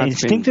 And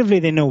instinctively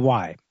they know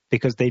why,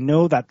 because they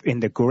know that in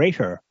the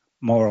greater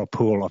moral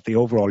pool of the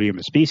overall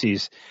human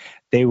species,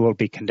 they will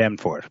be condemned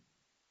for it.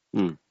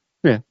 Mm.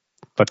 Yeah.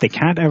 But they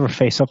can't ever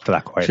face up to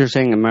that quite. So you're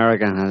saying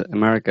America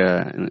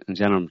in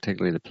general,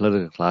 particularly the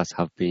political class,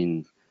 have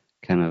been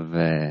kind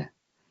of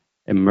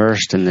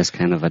immersed in this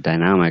kind of a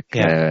dynamic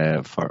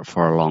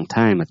for a long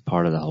time. It's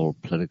part of the whole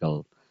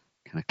political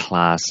kind of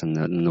class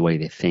and the way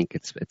they think.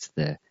 It's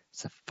the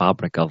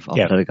fabric of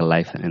political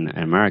life in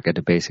America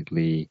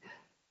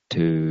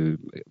to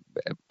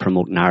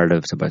promote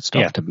narratives about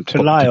stuff,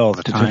 to lie all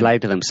the time, to lie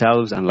to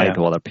themselves and lie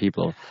to other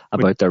people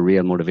about their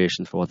real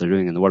motivations for what they're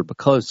doing in the world.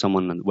 Because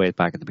someone way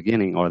back at the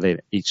beginning, or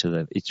each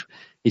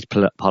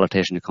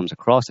politician who comes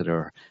across it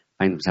or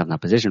finds himself in that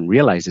position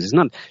realizes it's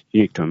not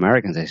unique to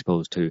Americans, I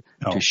suppose, to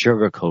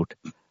sugarcoat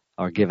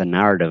or give a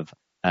narrative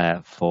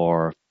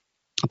for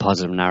a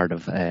positive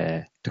narrative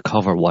to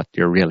cover what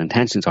your real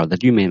intentions are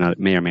that you may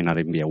or may not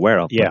even be aware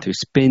of, but to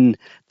spin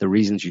the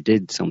reasons you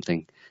did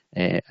something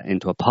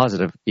into a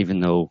positive, even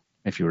though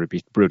if you were to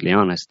be brutally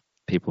honest,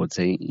 people would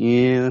say,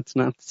 yeah, that's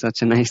not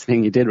such a nice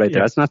thing you did right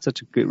there. That's not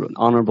such a good,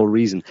 honourable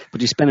reason.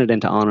 But you spin it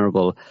into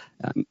honourable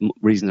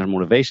reasons or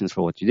motivations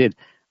for what you did.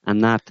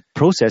 And that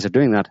process of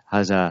doing that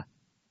has an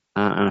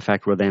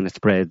effect where then it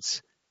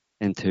spreads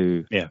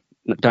into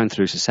down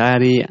through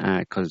society,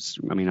 because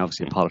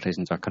obviously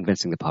politicians are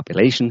convincing the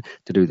population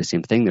to do the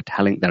same thing.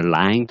 They're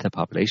lying to the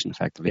population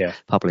effectively. The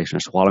population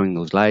are swallowing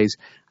those lies,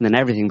 and then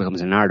everything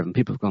becomes a narrative, and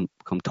people become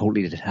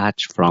totally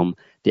detached from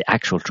the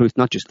actual truth,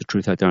 not just the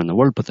truth out there in the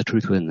world, but the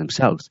truth within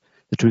themselves,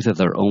 the truth of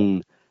their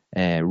own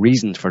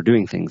reasons for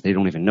doing things. They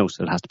don't even know,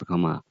 so it has to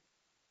become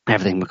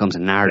everything becomes a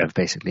narrative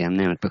basically, and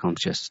then it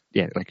becomes just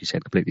like you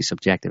said, completely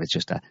subjective. It's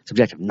just a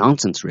subjective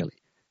nonsense, really.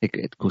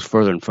 It goes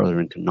further and further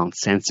into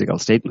nonsensical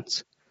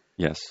statements.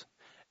 Yes,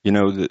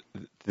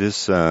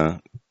 this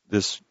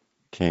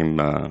came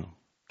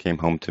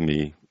home to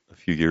me a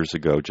few years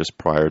ago, just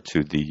prior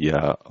to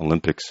the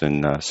Olympics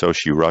in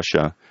Sochi,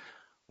 Russia,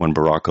 when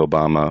Barack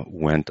Obama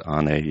went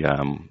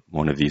on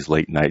one of these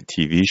late night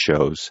TV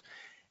shows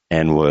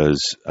and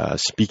was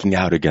speaking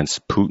out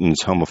against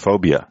Putin's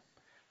homophobia.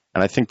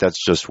 And I think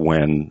that's just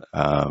when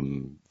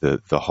the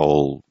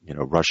whole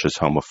Russia's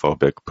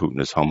homophobic, Putin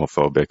is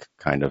homophobic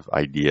kind of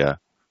idea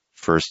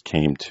first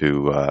came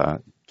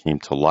to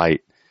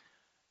light,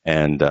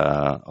 and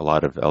a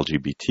lot of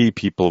LGBT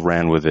people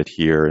ran with it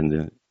here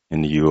in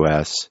the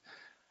U.S.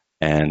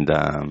 And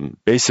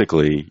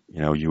basically,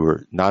 you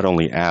were not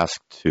only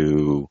asked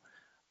to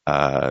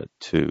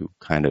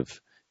kind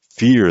of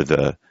fear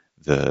the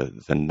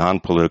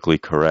non-politically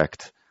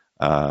correct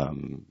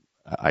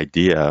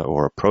idea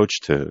or approach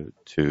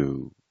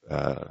to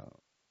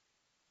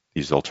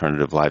these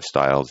alternative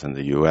lifestyles in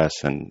the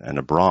U.S. and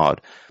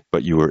abroad,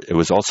 but it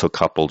was also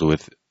coupled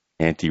with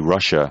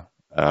anti-Russia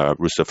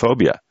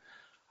Russophobia.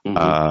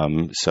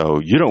 Mm-hmm. So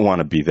you don't want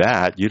to be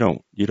that. You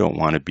don't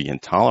want to be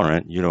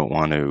intolerant. You don't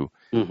want to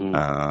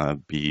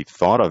be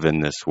thought of in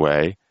this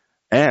way.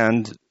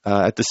 And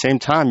at the same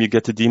time, you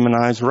get to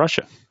demonize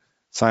Russia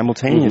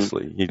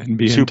simultaneously. And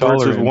be two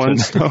birds with one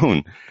intolerant.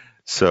 stone.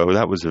 So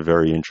that was a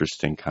very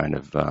interesting kind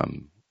of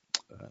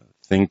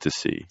thing to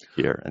see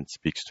here, and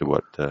speaks to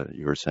what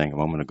you were saying a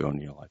moment ago,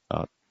 Neil, I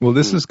thought. Well,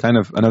 this is kind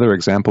of another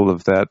example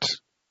of that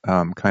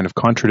kind of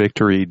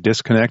contradictory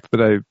disconnect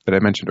that I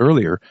mentioned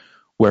earlier,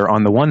 where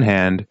on the one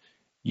hand,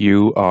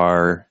 you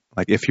are,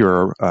 like, if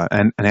you're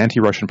an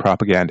anti-Russian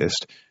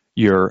propagandist,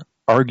 you're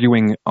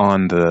arguing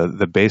on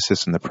the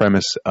basis and the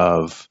premise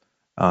of,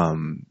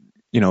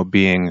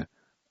 being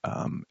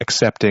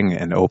accepting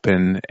and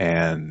open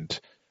and,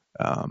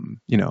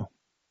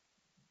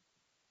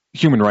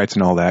 human rights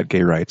and all that,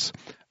 gay rights.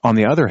 On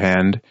the other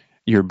hand,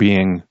 you're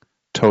being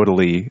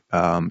totally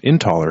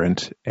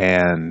intolerant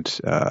and,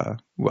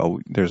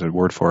 there's a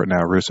word for it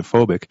now,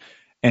 Russophobic.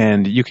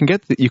 And you can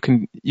get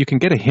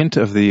a hint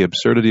of the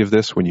absurdity of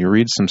this when you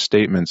read some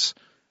statements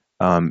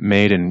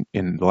made in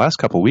the last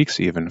couple of weeks,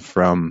 even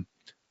from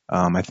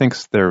I think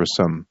there was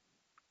some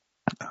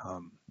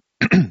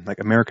like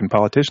American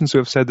politicians who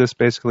have said this.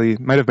 Basically,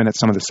 might have been at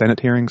some of the Senate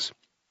hearings.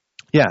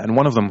 Yeah, and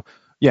one of them,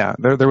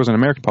 there was an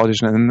American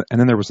politician, and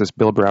then there was this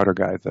Bill Browder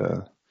guy,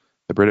 the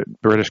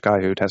British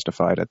guy who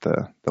testified at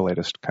the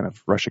latest kind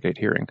of Russiagate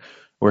hearing,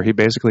 where he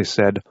basically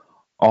said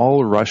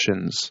all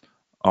Russians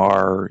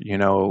are,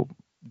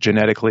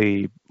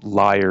 genetically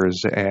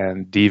liars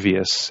and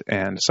devious.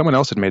 And someone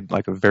else had made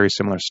like a very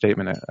similar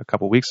statement a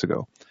couple weeks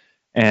ago.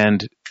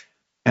 And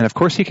of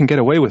course he can get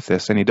away with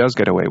this, and he does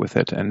get away with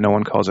it, and no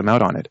one calls him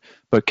out on it.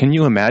 But can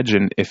you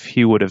imagine if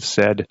he would have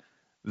said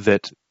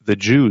that the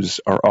Jews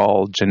are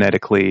all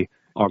genetically,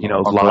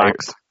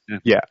 liars?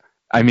 Yeah.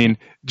 I mean,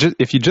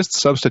 if you just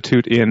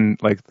substitute in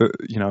like the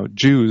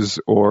Jews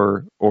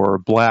or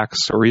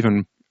blacks or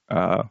even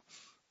any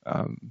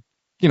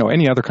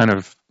other kind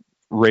of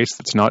race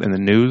that's not in the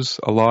news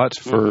a lot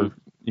for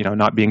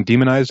not being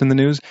demonized in the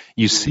news,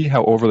 you see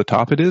how over the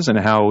top it is and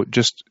how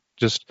just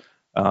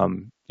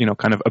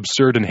kind of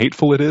absurd and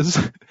hateful it is.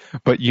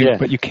 but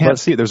you can't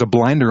see it. There's a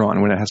blinder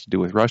on when it has to do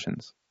with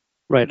Russians.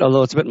 Right,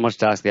 although it's a bit much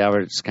to ask the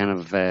average kind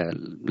of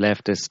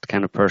leftist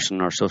kind of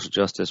person or social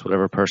justice,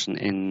 whatever person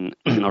in,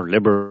 or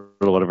liberal,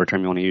 whatever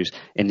term you want to use,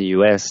 in the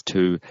US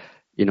to,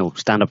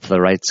 stand up for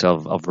the rights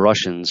of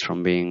Russians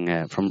from being,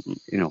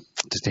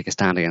 to take a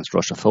stand against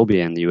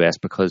Russophobia in the US,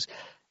 because,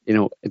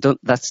 they're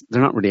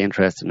not really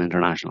interested in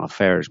international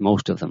affairs,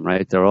 most of them,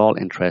 right? They're all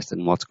interested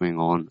in what's going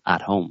on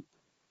at home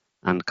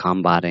and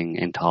combating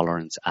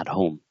intolerance at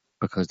home,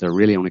 because they're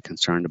really only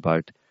concerned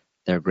about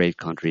their great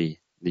country,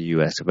 the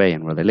US of A,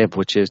 and where they live,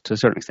 which is to a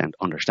certain extent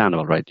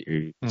understandable, right?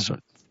 You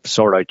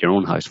sort out your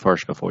own house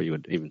first before you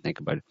would even think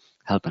about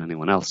helping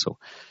anyone else. So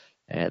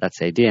that's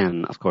the idea,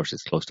 and of course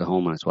it's close to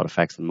home, and it's what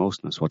affects them most,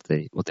 and it's what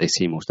they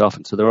see most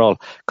often. So they're all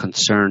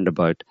concerned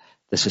about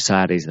the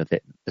society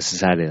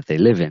that they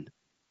live in.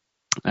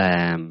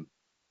 I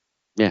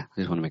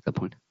just want to make that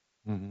point.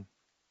 Mm-hmm.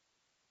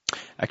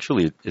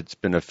 Actually, it's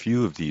been a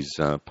few of these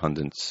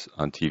pundits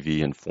on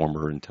TV and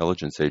former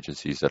intelligence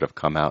agencies that have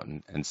come out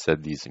and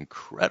said these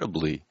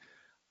incredibly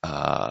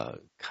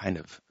kind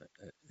of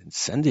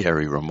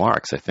incendiary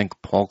remarks. I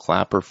think Paul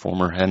Clapper,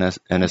 former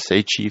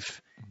NSA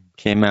chief,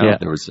 came out. Yeah.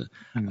 There was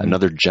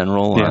another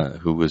general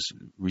who was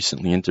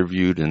recently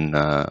interviewed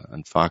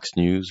on Fox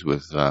News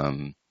with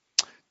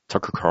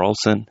Tucker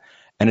Carlson,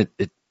 and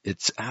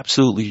it's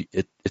absolutely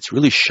it's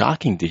really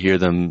shocking to hear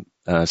them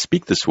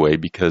speak this way,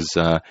 because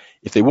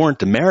if they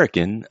weren't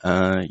American,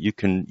 you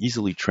can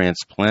easily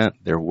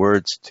transplant their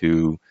words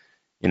to,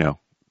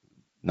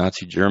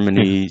 Nazi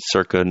Germany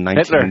circa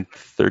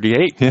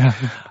 1938. Yeah.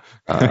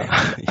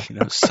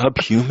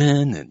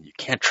 Subhuman, and you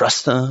can't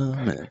trust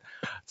them. And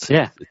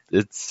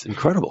it's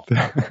incredible.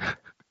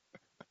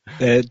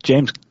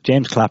 James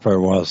Clapper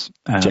was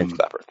James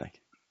Clapper, thank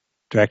you,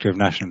 Director of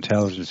National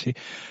Intelligence.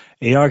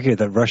 He argued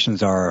that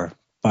Russians are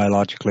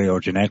biologically or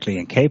genetically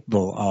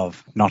incapable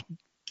of not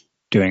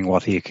doing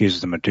what he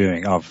accuses them of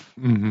doing, of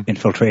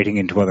infiltrating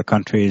into other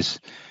countries,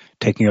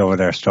 taking over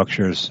their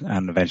structures,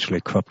 and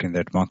eventually corrupting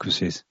their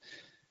democracies.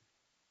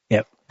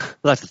 Yep. Well,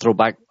 that's a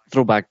throwback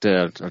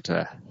to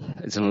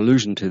it's an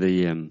allusion to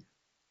the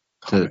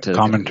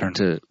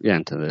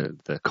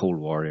the Cold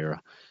War era,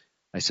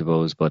 I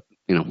suppose. But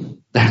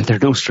they're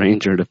no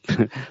stranger to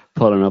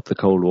pulling up the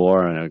Cold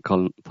War and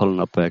pulling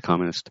up the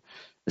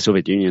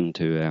Soviet Union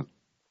to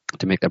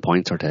make their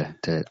points, or to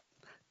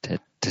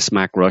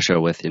smack Russia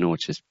with,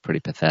 which is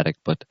pretty pathetic.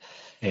 But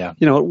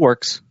it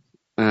works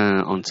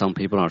on some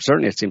people, or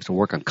certainly it seems to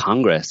work on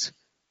Congress,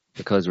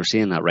 because we're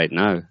seeing that right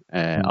now,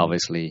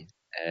 obviously,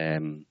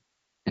 in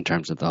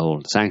terms of the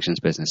whole sanctions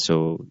business.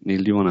 So,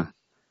 Neil, do you want to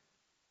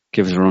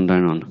give us a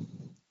rundown on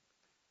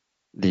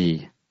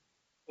the?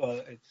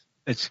 Well,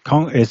 it's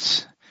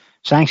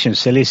sanctions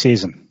silly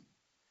season.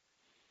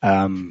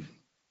 The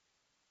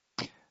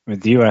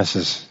US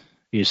has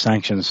used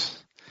sanctions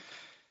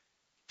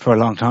for a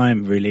long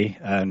time, really,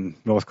 and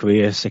North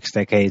Korea 6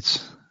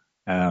 decades,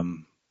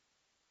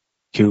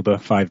 Cuba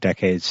 5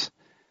 decades,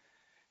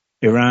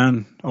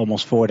 Iran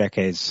almost 4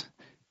 decades,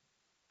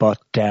 but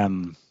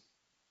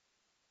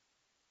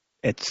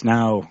it's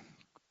now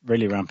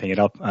really ramping it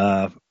up.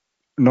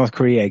 North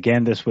Korea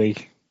again this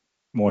week,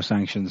 more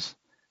sanctions.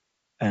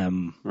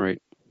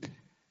 Right.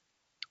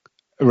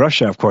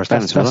 Russia, of course,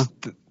 Venezuela.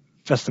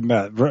 That's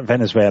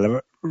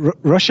Venezuela.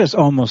 Russia's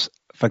almost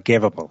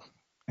forgivable.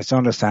 It's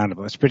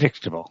understandable. It's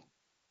predictable.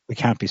 We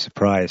can't be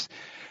surprised.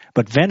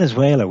 But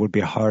Venezuela would be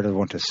a harder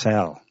one to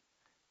sell,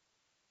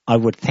 I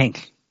would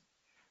think,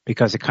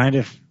 because it kind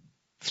of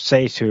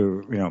say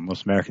to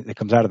most Americans, it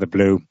comes out of the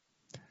blue.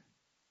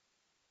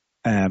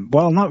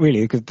 Well, not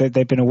really, because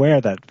they've been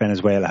aware that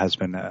Venezuela has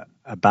been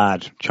a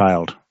bad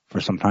child for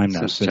some time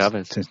now, since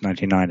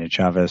 1999 in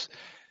Chavez.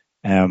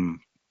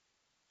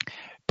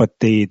 But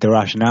the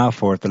rationale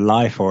for it, the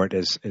lie for it,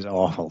 is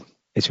awful.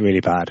 It's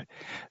really bad.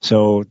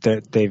 So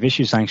they've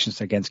issued sanctions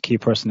against key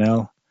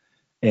personnel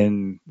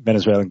in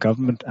Venezuelan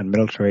government and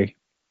military,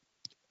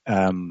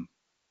 and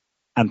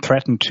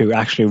threatened to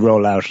actually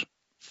roll out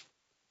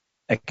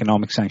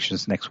economic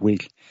sanctions next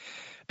week,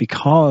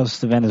 because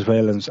the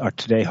Venezuelans are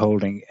today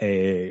holding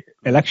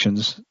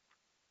elections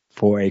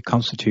for a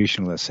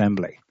constitutional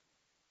assembly.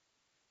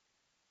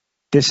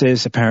 This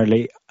is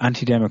apparently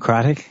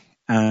anti-democratic,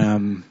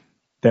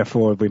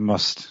 therefore we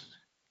must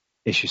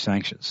issue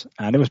sanctions.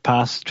 And it was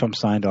passed. Trump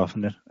signed off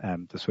on it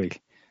this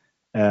week.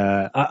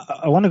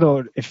 I want to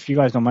go, if you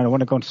guys don't mind, I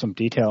want to go into some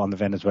detail on the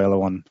Venezuela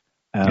one,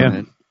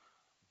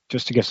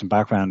 just to give some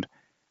background.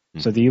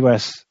 So the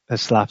U.S.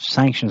 has slapped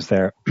sanctions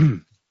there.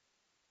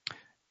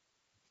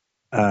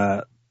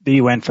 The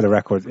UN, for the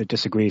record, it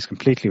disagrees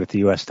completely with the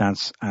U.S.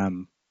 stance,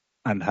 and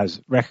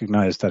has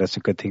recognized that it's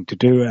a good thing to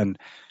do, and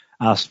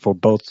asked for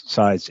both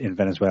sides in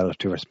Venezuela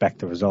to respect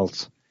the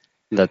results.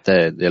 That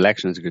the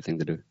election is a good thing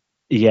to do.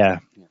 Yeah.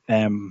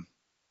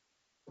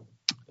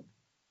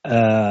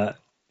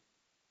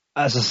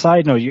 As a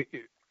side note,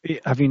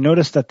 have you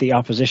noticed that the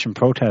opposition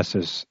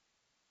protesters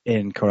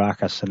in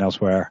Caracas and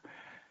elsewhere,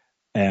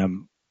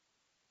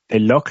 they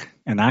look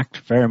and act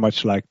very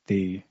much like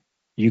the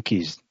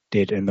Yukis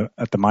did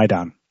at the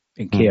Maidan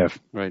in Kiev.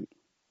 Right.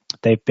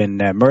 They've been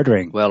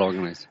murdering. Well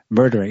organized.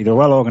 They're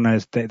well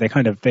organized. They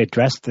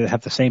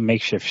have the same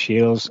makeshift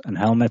shields and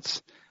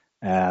helmets,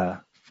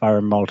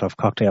 firing Molotov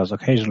cocktails,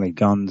 occasionally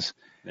guns.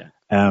 Yeah.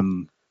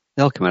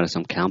 They all come out of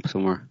some camp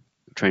somewhere,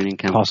 training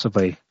camp.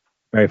 Possibly,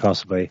 very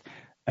possibly.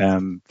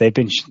 They've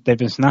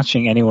been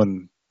snatching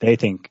anyone they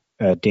think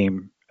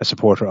deem a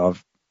supporter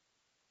of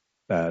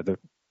the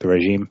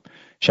regime,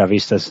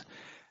 Chavistas.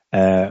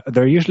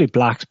 They're usually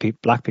black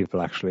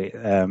people, actually.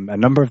 A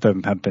number of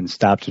them have been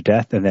stabbed to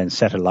death and then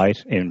set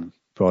alight in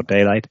broad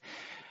daylight.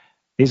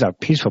 These are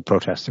peaceful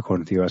protests,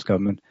 according to the U.S.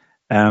 government.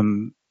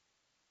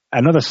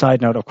 Another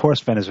side note, of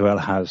course,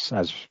 Venezuela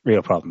has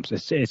real problems.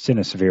 It's in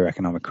a severe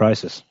economic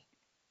crisis.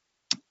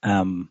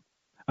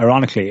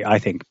 Ironically, I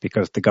think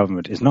because the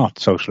government is not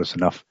socialist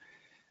enough,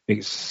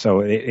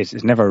 so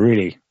it's never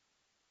really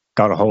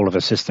got a hold of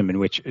a system in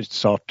which it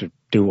sought to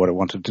do what it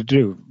wanted to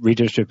do,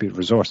 redistribute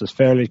resources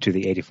fairly to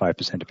the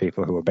 85% of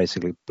people who are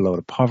basically below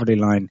the poverty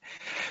line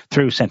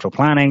through central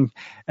planning.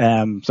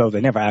 So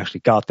they never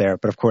actually got there.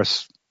 But of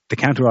course, the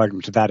counter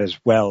argument to that is,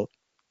 well,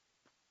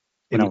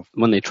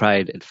 when they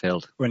tried, it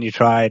failed. When you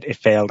tried, it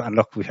failed. And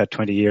look, we've had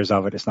 20 years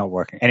of it. It's not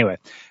working. Anyway,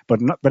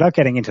 but without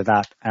getting into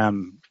that,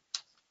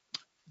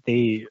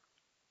 the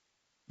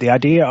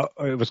idea,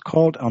 it was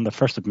called on the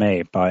 1st of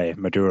May by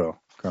Maduro,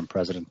 current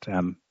president.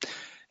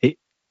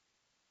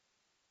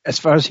 As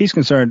far as he's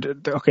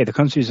concerned, okay, the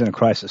country's in a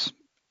crisis.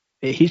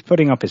 He's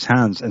putting up his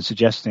hands and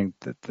suggesting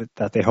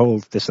that they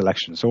hold this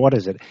election. So what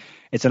is it?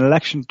 It's an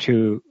election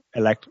to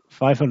elect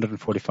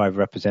 545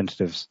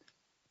 representatives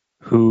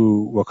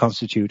who will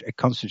constitute a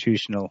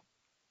constitutional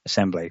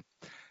assembly,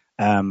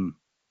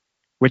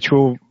 which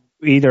will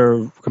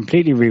either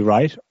completely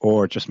rewrite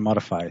or just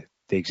modify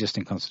the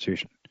existing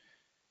constitution.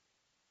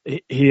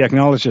 He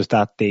acknowledges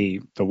that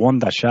the one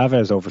that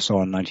Chavez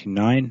oversaw in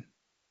 1999,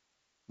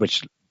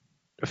 which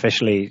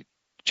officially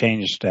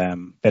changed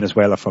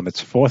Venezuela from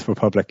its fourth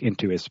republic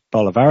into its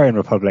Bolivarian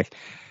republic,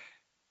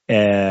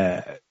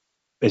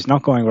 is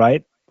not going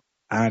right,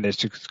 and it's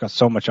just got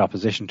so much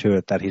opposition to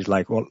it that he's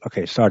like, well,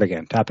 okay, start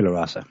again, tabula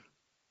rasa.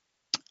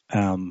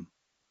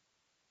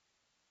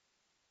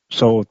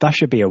 So that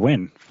should be a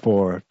win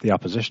for the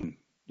opposition,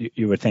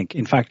 you would think.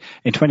 In fact,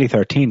 in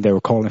 2013, they were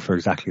calling for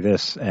exactly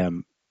this.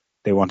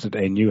 They wanted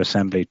a new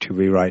assembly to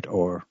rewrite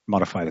or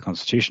modify the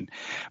constitution,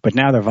 but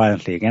now they're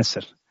violently against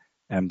it.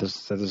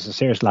 There's a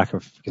serious lack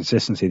of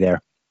consistency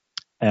there.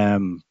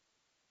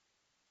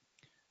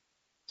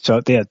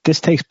 So this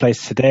takes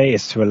place today.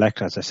 Is to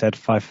elect, as I said,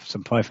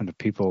 some 500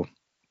 people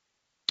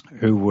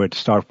who would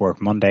start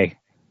work Monday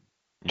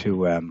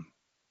to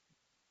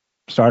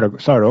start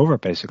over,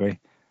 basically.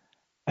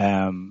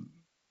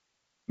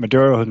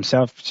 Maduro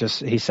himself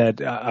he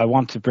said, I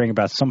want to bring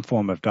about some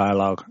form of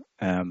dialogue.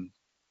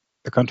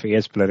 The country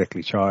is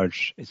politically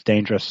charged. It's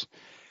dangerous.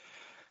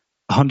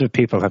 100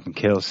 people have been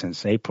killed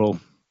since April.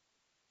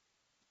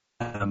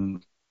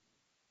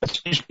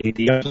 Essentially,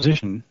 the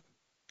opposition,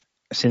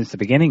 since the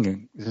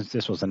beginning, since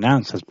this was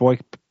announced, has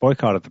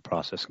boycotted the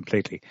process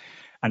completely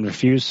and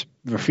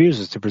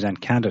refuses to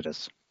present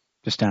candidates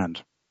to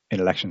stand in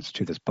elections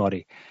to this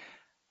body,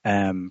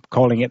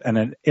 calling it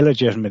an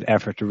illegitimate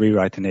effort to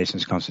rewrite the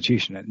nation's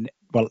constitution. And,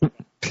 well,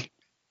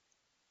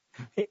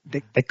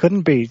 they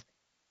couldn't be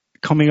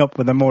coming up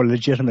with a more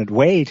legitimate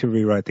way to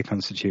rewrite the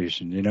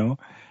constitution, you know?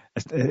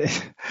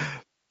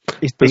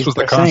 This was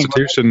the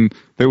constitution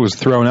that was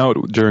thrown out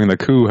during the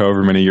coup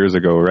however many years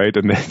ago, right?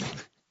 And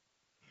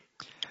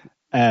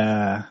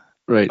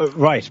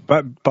right.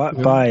 But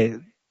by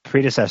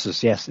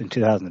predecessors, yes, in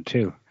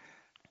 2002.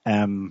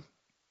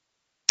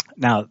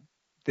 Now,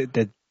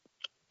 the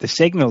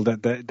signal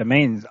that the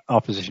main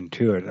opposition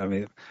to it, I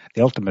mean,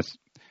 the ultimate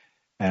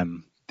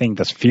thing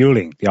that's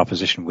fueling the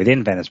opposition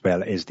within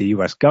Venezuela is the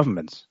U.S.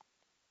 government's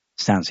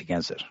stance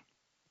against it.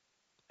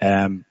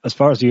 As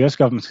far as the U.S.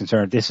 government is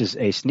concerned, this is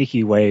a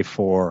sneaky way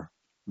for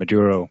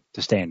Maduro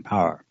to stay in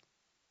power.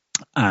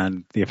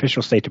 And the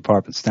official State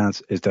Department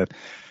stance is that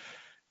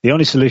the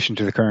only solution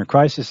to the current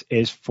crisis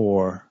is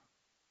for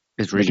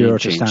Maduro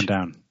to stand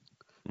down.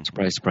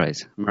 Surprise,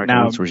 surprise.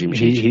 Now,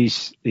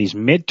 he's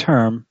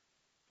midterm,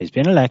 he's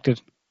been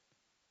elected,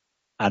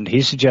 and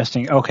he's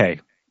suggesting, okay,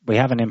 we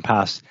have an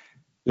impasse.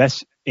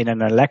 Let's, in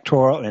an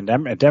electoral, in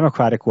a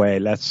democratic way,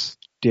 let's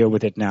deal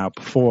with it now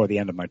before the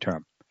end of my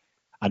term.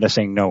 And they're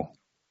saying no,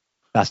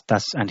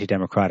 that's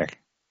anti-democratic.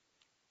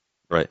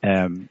 Right.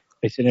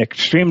 It's an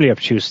extremely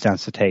obtuse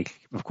stance to take.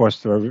 Of course,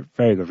 there are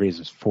very good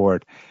reasons for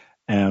it,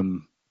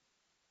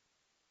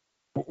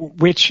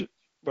 which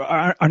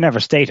are never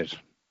stated.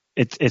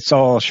 It's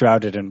all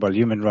shrouded in, well,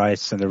 human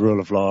rights and the rule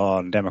of law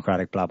and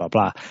democratic blah, blah,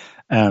 blah,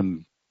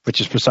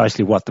 which is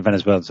precisely what the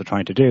Venezuelans are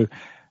trying to do.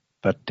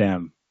 But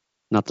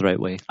Not the right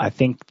way. I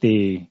think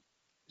the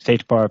State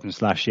Department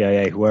 /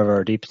 CIA,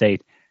 whoever, deep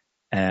state,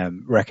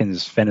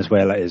 reckons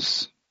Venezuela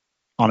is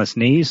on its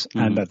knees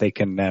and that they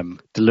can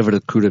deliver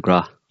the coup de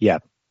grace. Yeah,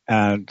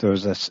 and there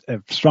was a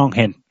strong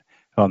hint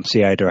from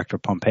CIA Director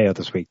Pompeo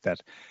this week that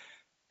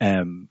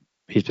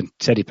he's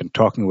been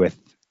talking with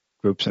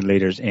groups and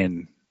leaders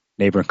in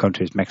neighboring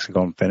countries,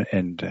 Mexico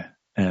and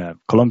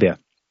Colombia,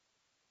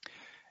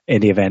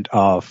 in the event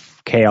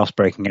of chaos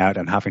breaking out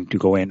and having to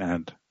go in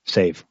and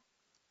save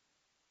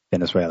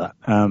Venezuela.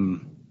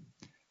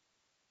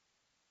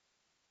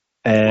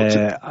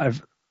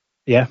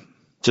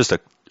 Just a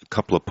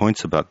couple of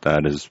points about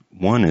that is,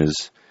 one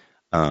is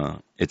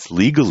it's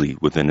legally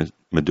within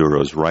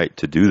Maduro's right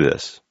to do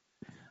this.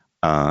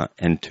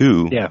 And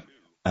two,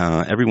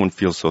 everyone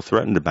feels so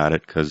threatened about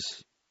it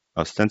because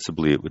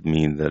ostensibly it would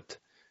mean that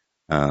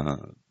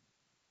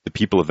the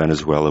people of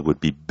Venezuela would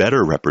be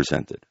better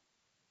represented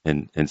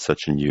in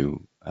such a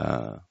new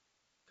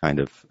kind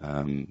of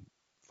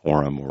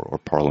forum or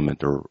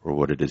parliament or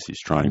what it is he's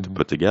trying to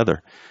put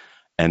together.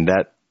 And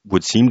that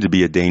would seem to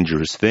be a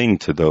dangerous thing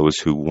to those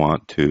who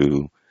want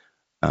to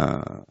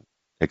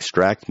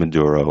extract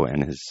Maduro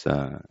and his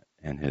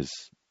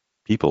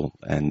people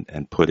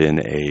and put in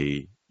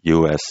a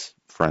U.S.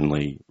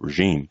 friendly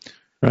regime.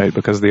 Right,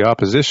 because the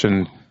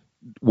opposition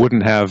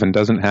wouldn't have and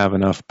doesn't have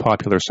enough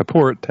popular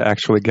support to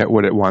actually get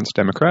what it wants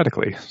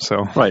democratically.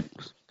 So right,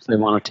 so they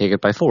want to take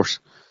it by force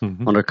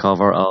under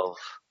cover of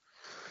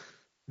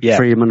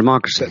freedom and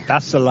democracy.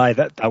 That's the lie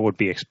that would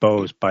be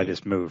exposed by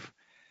this move.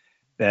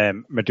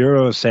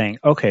 Maduro is saying,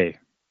 okay,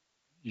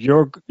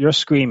 you're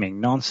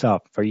screaming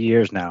nonstop for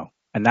years now,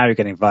 and now you're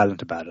getting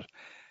violent about it,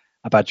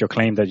 about your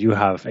claim that you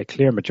have a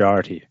clear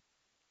majority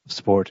of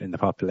support in the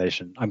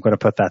population. I'm going to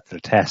put that to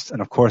the test.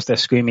 And of course, they're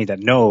screaming that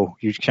no,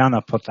 you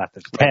cannot put that to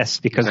the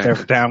test because they're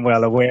damn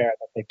well aware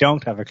that they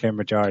don't have a clear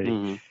majority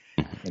in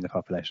the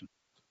population.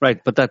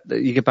 Right, but that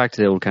you get back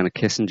to the old kind of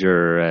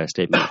Kissinger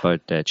statement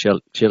about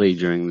Chile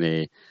during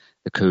the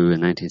coup in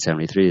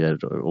 1973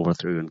 that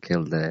overthrew and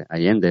killed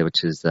Allende,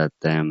 which is that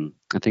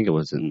I think it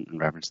was in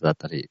reference to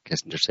that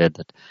Kissinger said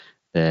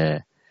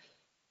that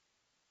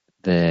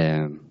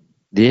the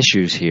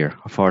issues here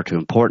are far too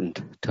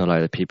important to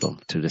allow the people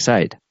to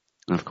decide.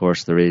 And of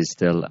course, there is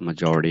still a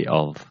majority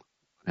of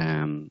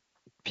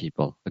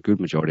people, a good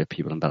majority of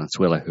people in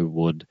Venezuela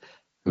who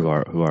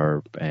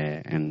are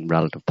in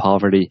relative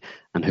poverty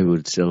and who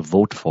would still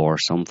vote for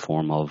some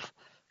form of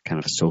kind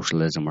of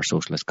socialism or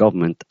socialist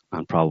government,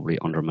 and probably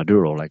under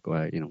Maduro, like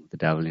the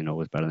devil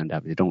is better than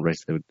devil. They don't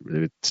race; they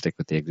would stick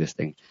with the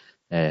existing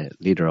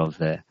leader of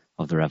the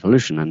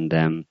revolution, and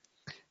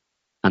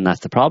that's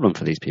the problem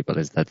for these people,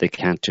 is that they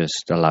can't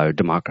just allow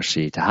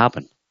democracy to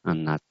happen,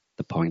 and that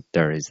the point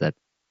there is that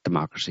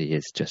democracy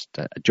is just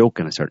a joke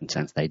in a certain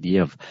sense. The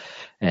idea of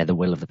the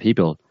will of the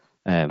people.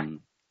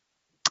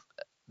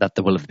 That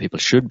the will of the people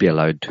should be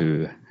allowed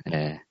to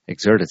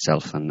exert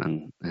itself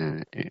and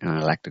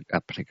elect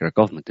a particular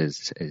government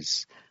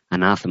is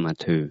anathema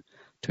to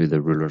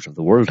the rulers of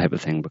the world type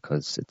of thing,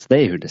 because it's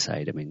they who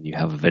decide. I mean, you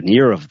have a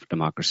veneer of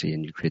democracy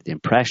and you create the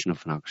impression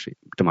of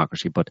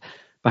democracy, but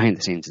behind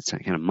the scenes it's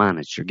kind of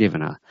managed. You're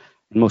given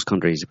in most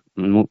countries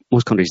in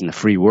the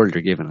free world,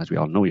 you're given, as we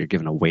all know, you're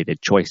given a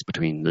weighted choice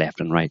between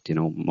left and right,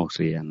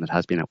 mostly, and it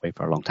has been that way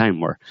for a long time,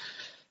 where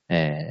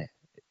there's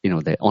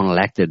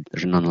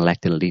an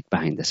unelected elite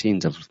behind the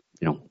scenes of,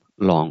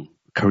 long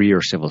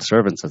career civil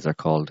servants, as they're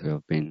called, who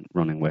have been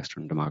running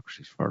Western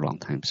democracies for a long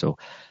time. So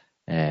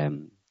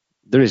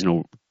there is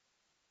no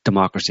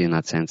democracy in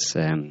that sense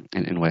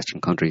in Western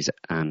countries.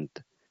 And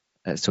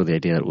so the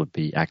idea that it would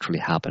be actually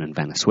happen in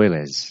Venezuela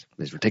is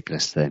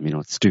ridiculous.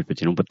 It's stupid,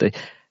 but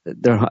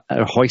they're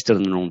hoisted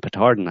on their own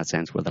petard in that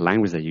sense, where the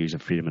language they use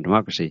of freedom and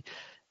democracy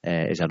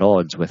is at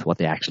odds with what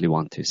they actually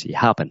want to see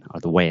happen,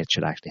 or the way it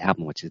should actually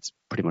happen, which is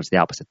pretty much the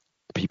opposite.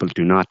 People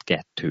do not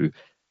get to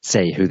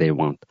say who they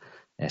want,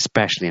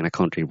 especially in a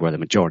country where the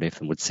majority of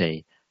them would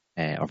say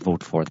or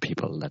vote for the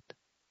people that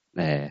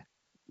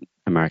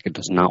America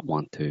does not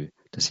want to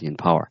see in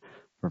power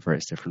for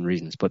various different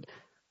reasons. But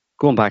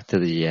going back to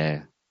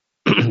the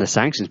the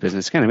sanctions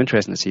business, it's kind of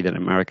interesting to see that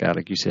America,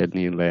 like you said,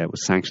 Neil,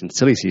 was sanctioned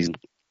silly season.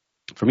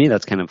 For me,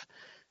 that's kind of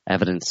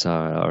evidence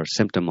or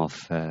symptom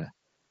of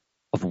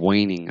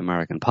waning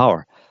American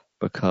power,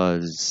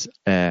 because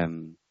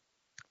in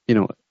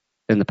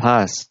the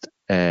past,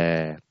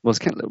 we're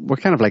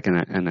kind of like in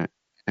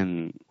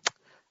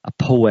a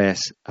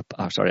post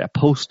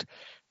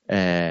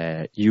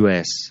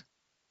U.S.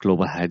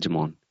 global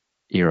hegemon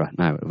era.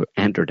 Now we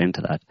entered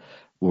into that,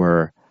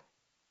 where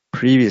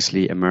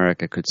previously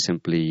America could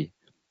simply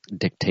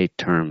dictate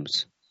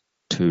terms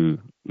to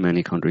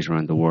many countries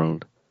around the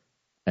world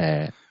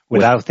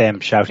without them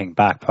shouting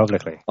back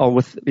publicly,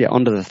 or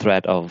under the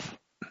threat of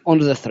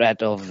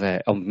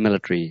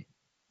military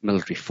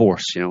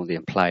force. The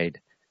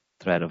implied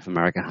threat of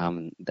America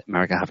having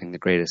the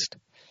greatest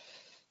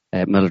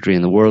military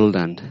in the world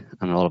and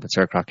all of its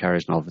aircraft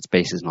carriers and all of its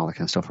bases and all that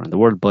kind of stuff around the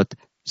world. But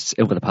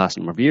over the past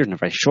number of years, in a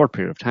very short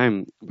period of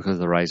time, because of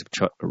the rise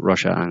of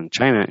Russia and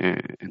China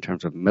in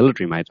terms of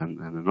military might and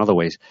in other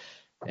ways,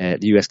 the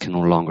US can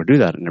no longer do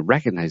that, and it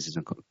recognizes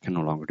it can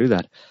no longer do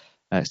that.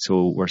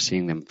 So we're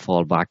seeing them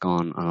fall back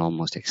on an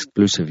almost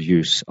exclusive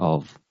use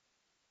of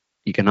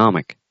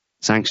economic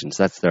sanctions.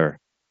 That's their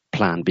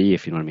plan B,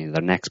 if you know what I mean,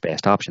 their next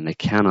best option. They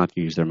cannot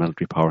use their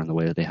military power in the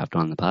way that they have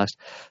done in the past.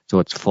 So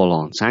it's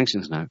full-on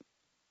sanctions now.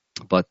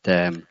 But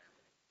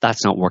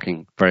that's not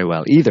working very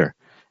well either.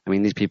 I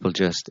mean, these people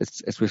just,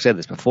 we've said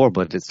this before,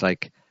 but it's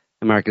like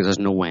America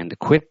doesn't know when to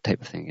quit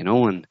type of thing, you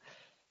know, and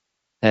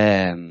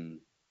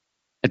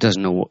it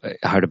doesn't know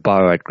how to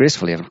bow out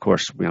gracefully. And of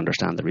course, we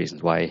understand the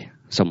reasons why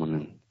someone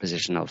in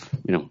position of,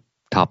 you know,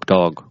 top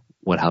dog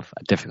would have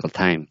a difficult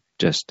time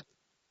just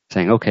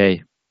saying,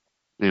 okay,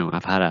 you know,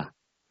 I've had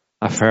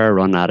a fair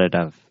run at it.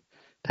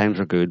 Times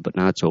were good, but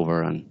now it's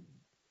over, and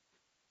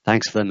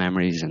thanks for the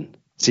memories and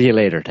see you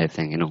later type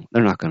thing. You know,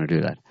 they're not going to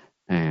do that.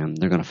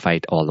 They're going to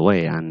fight all the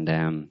way, and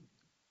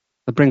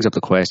it brings up the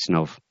question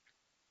of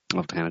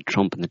kind of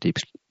Trump and the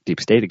deep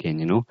state again.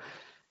 You know,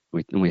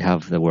 we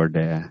have the word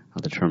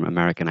the term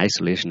American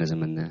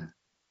isolationism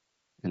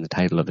in the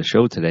title of the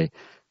show today,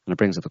 and it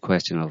brings up the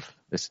question of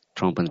this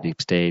Trump and the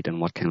deep state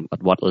and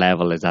at what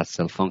level is that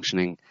still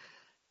functioning,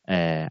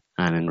 and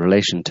in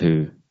relation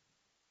to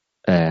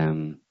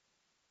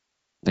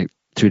like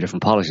two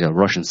different policies of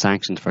Russian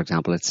sanctions, for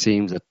example. It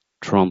seems that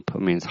Trump, I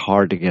mean, it's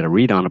hard to get a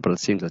read on it, but it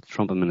seems that the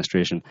Trump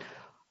administration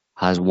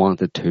has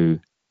wanted to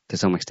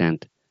some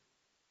extent,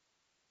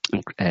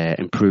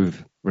 improve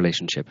the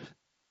relationship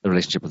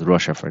with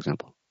Russia, for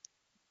example.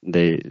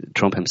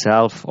 Trump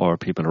himself or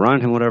people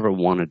around him, whatever,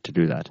 wanted to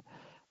do that.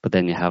 But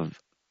then you have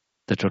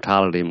the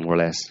totality, more or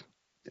less,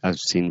 as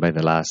seen by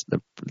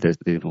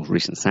the most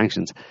recent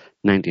sanctions,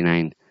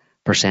 99%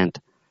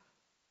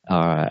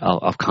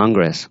 of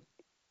Congress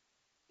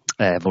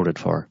voted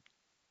for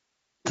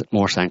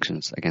more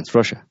sanctions against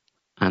Russia,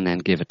 and then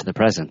give it to the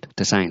president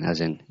to sign,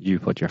 as in you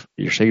put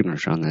your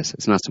signature on this.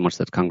 It's not so much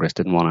that Congress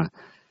didn't want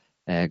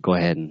to go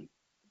ahead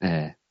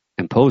and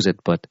impose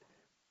it, but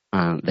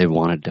they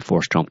wanted to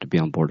force Trump to be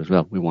on board as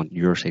well. We want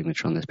your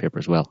signature on this paper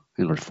as well,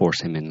 in order to force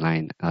him in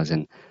line, as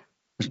in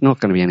there's not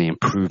going to be any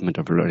improvement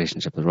of the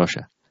relationship with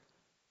Russia.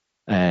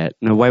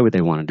 Now, why would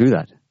they want to do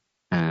that?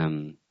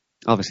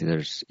 Obviously,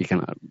 there's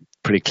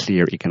pretty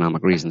clear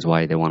economic reasons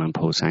why they want to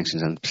impose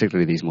sanctions, and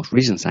particularly these most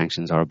recent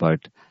sanctions are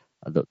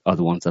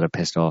the ones that have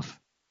pissed off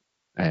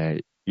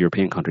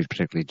European countries,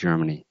 particularly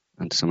Germany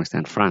and to some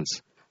extent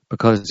France,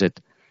 because it,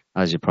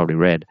 as you probably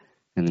read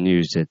in the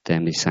news, that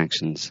these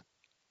sanctions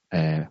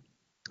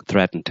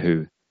threaten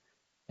to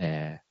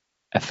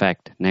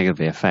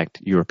negatively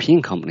affect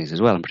European companies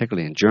as well, and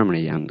particularly in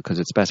Germany, and because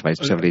it specifies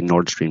specifically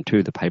Nord Stream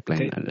 2, the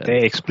pipeline.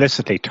 They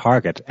explicitly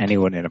target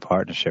anyone in a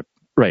partnership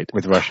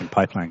with Russian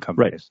pipeline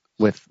companies.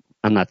 Right,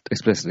 and that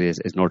explicitly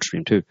is Nord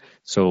Stream 2.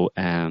 So,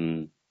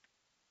 and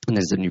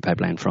there's a new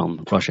pipeline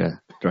from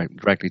Russia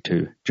directly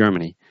to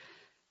Germany.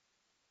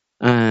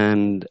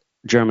 And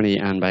Germany,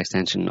 and by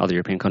extension other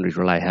European countries,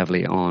 rely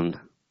heavily on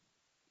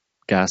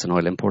gas and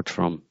oil imports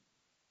from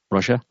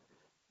Russia,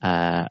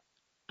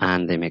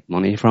 and they make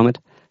money from it.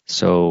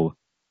 So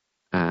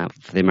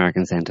for the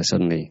Americans then to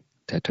suddenly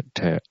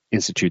to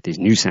institute these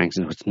new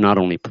sanctions, which not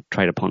only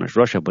try to punish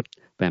Russia, but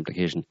by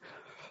implication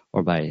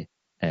or by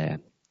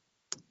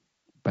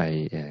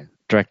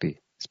directly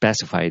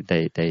specified,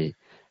 they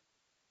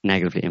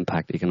negatively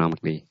impact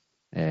economically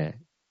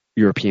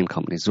European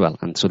companies as well.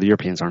 And so the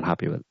Europeans aren't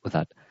happy with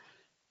that.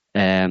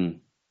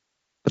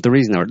 But the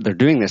reason they're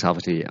doing this,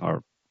 obviously,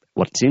 or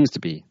what seems to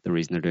be the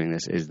reason they're doing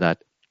this, is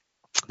that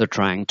they're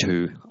trying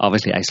to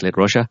obviously isolate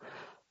Russia,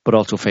 but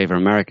also favor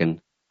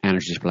American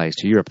energy supplies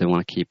to Europe. They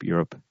want to keep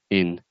Europe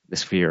in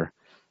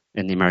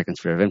the American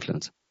sphere of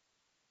influence.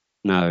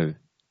 Now,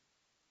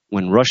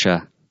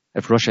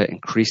 if Russia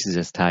increases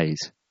its ties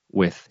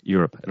with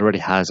Europe, it already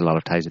has a lot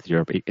of ties with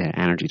Europe,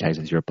 energy ties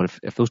with Europe, but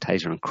if those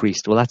ties are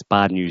increased, well, that's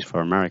bad news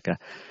for America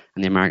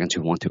and the Americans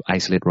who want to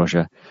isolate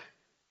Russia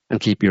and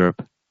keep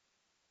Europe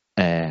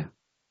under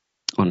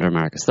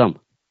America's thumb.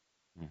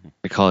 Mm-hmm.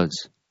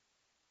 Because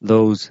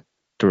those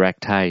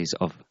direct ties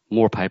of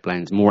more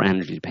pipelines, more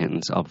energy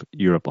dependence of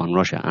Europe on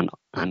Russia,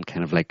 and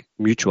kind of like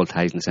mutual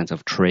ties in the sense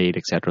of trade,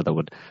 etc., that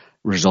would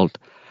result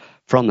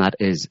from that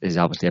is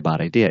obviously a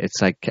bad idea. It's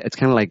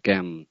kind of like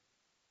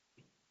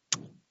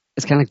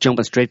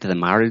jumping straight to the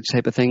marriage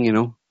type of thing, you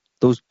know.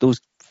 Those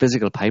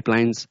physical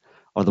pipelines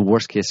are the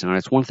worst case scenario.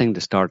 It's one thing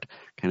to start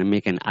kind of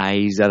making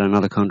eyes at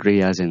another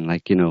country, as in,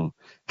 like, you know,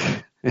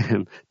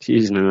 to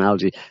use an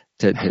analogy,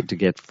 to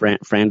get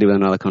friendly with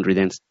another country,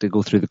 then to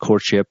go through the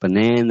courtship, and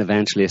then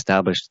eventually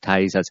establish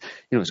ties. As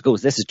you know, it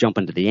goes. This is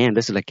jumping to the end.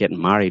 This is like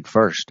getting married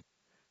first.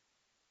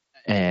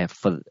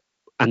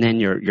 And then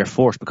you're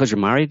forced, because you're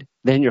married,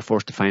 then you're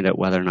forced to find out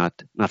whether or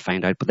not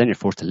find out, but then you're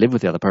forced to live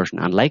with the other person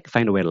and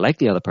find a way to like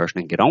the other person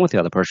and get on with the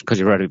other person, because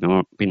you've already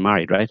been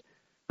married, right?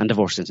 And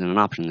divorce isn't an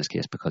option in this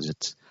case, because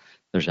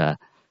there's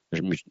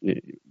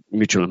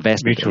mutual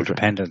investment,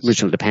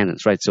 mutual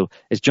dependence, right? So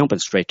it's jumping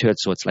straight to it.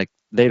 So it's like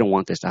they don't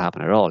want this to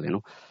happen at all, you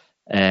know.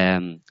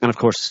 And of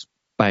course,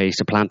 by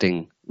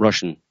supplanting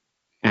Russian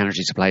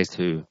energy supplies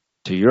to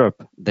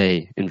Europe,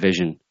 they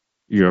envision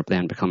Europe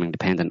then becoming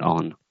dependent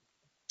on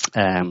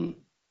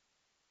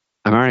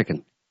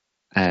American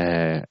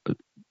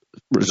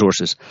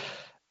resources,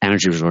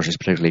 energy resources,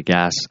 particularly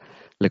gas,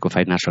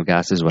 liquefied natural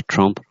gas, is what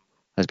Trump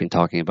has been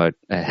talking about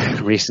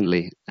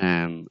recently,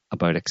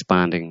 about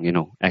expanding,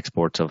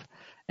 exports of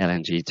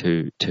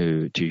LNG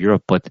to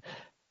Europe. But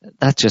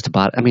that's just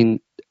about. I mean,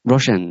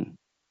 Russia and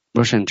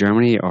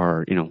Germany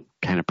are,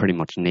 kind of pretty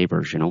much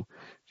neighbors. A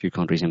few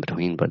countries in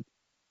between,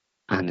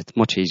 and it's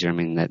much easier. I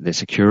mean, the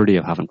security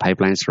of having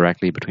pipelines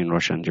directly between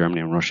Russia and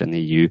Germany and Russia and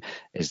the EU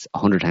is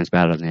 100 times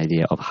better than the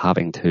idea of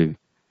having to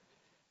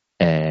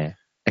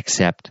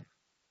accept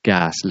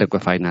gas,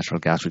 liquefied natural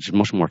gas, which is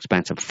much more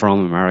expensive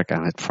from America,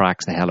 and it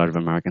fracks the hell out of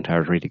American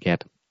territory to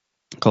get,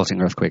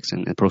 causing earthquakes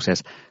in the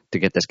process, to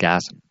get this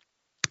gas,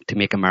 to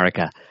make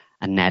America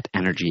a net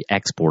energy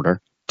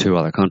exporter to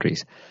other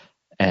countries.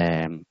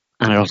 And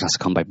it also has to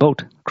come by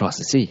boat across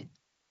the sea.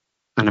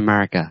 And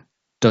America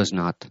does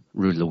not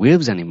rule the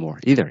waves anymore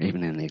either,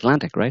 even in the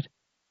Atlantic, right?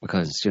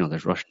 Because,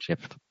 there's Russian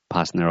ships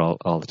passing there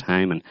all the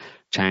time, and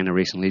China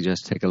recently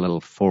just took a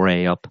little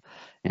foray up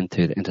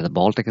into the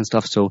Baltic and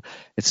stuff. So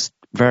it's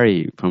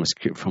very, from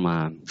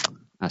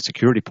a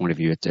security point of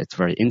view, it's a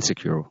very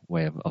insecure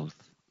way of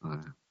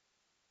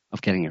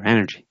getting your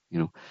energy,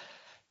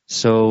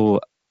 So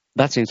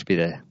that seems to be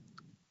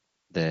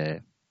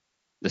the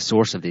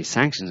source of these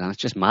sanctions, and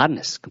it's just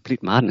madness,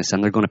 complete madness,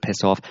 and they're going to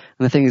piss off.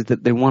 And the thing is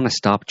that they want to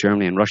stop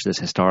Germany and Russia, this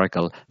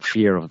historical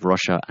fear of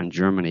Russia and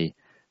Germany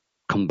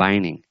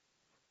combining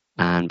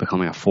and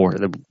becoming a force,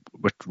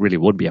 which really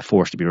would be a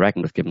force to be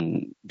reckoned with,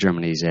 given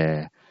Germany's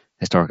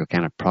historical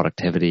kind of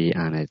productivity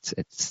and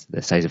it's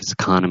the size of its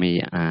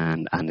economy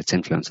and its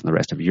influence on the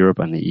rest of Europe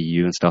and the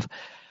EU and stuff.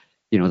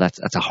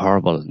 That's a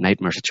horrible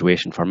nightmare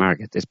situation for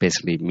America. This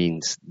basically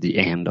means the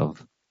end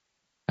of,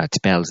 it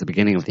spells the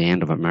beginning of the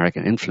end of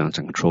American influence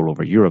and control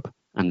over Europe,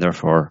 and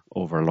therefore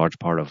over a large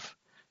part of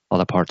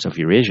other parts of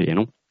Eurasia,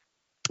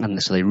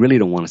 And so they really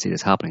don't want to see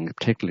this happening,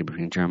 particularly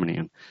between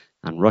Germany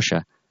and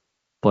Russia.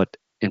 But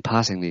in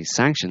passing these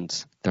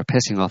sanctions, they're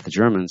pissing off the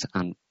Germans,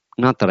 and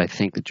not that I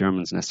think the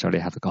Germans necessarily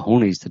have the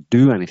cojones to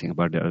do anything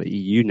about it, or the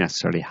EU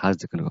necessarily has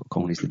the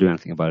cojones to do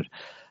anything about it,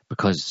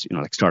 because,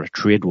 start a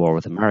trade war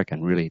with America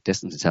and really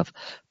distance itself.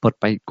 But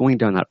by going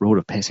down that road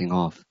of pissing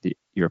off the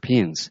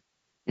Europeans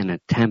in an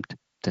attempt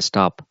to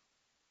stop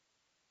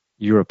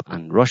Europe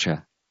and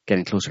Russia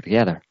getting closer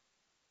together,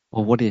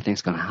 well, what do you think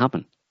is going to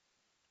happen?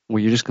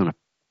 Well, you're just going to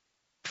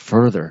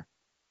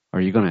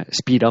you're going to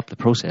speed up the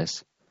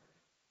process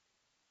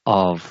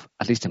of,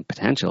 at least in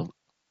potential,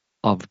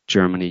 of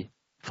Germany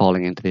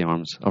falling into the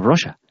arms of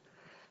Russia.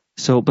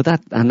 So,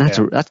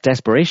 that's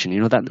desperation.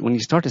 That when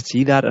you start to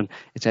see that, and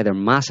it's either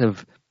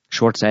massive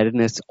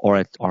short-sightedness or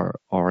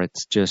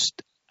it's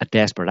just a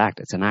desperate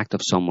act. It's an act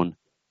of someone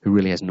who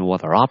really has no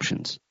other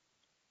options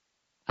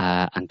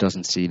and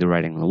doesn't see the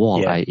writing on the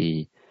wall,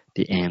 i.e.,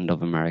 the end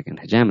of American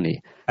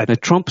hegemony. Now,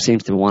 Trump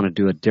seems to want to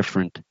do it a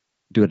different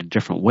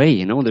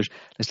way. There's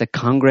like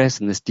Congress,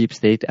 and this deep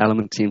state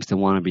element seems to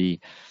want to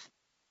be.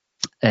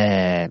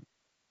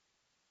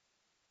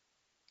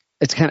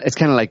 It's kind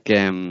of like.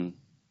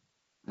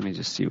 Let me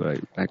just see what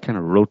I kind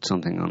of wrote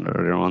something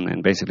earlier on,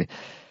 and basically,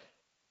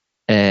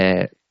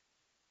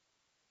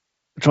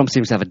 Trump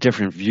seems to have a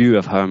different view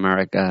of how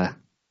America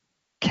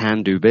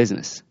can do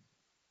business.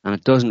 And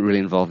it doesn't really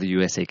involve the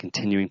USA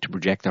continuing to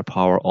project their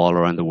power all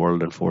around the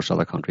world and force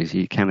other countries.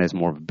 He kind of is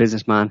more of a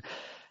businessman,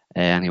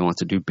 and he wants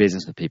to do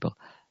business with people.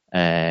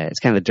 It's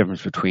kind of the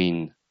difference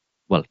between,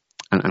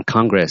 and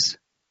Congress,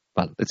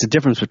 it's a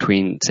difference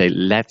between, say,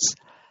 let's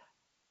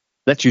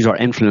use our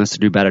influence to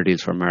do better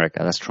deals for America.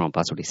 That's Trump.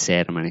 That's what he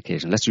said on many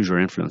occasions. Let's use our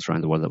influence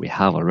around the world that we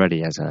have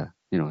already as a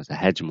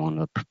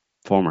hegemon, a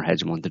former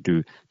hegemon, to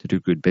do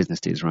good business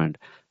deals around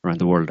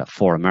the world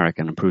for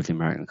America and improve the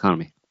American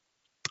economy.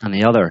 And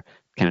the other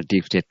kind of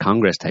deep state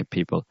Congress type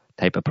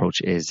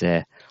approach is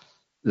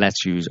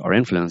let's use our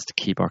influence to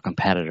keep our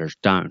competitors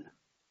down.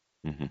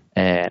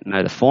 Mm-hmm.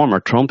 Now, the former,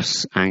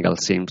 Trump's angle,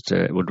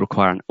 would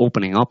require an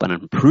opening up and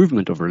an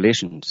improvement of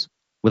relations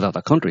with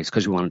other countries,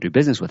 because you want to do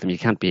business with them. You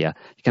can't be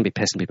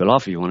pissing people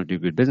off if you want to do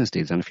good business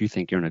deals. And if you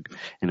think you're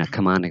in a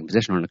commanding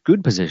position or in a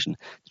good position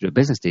to do a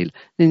business deal,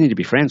 then you need to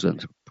be friends with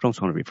them. Trump's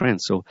want to be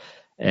friends. So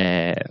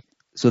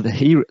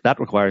that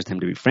requires him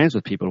to be friends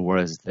with people,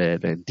 whereas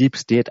the deep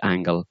state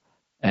angle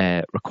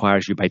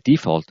requires you by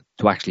default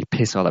to actually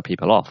piss other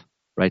people off,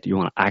 right? You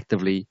want to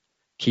actively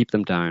keep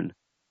them down,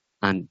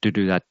 and to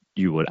do that,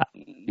 you would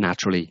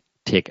naturally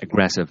make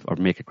aggressive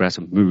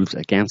moves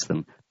against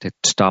them to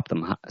stop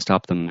them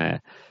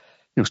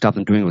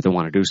doing what they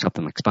want to do, stop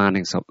them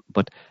expanding.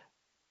 But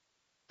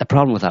the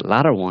problem with that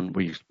latter one,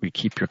 where you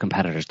keep your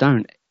competitors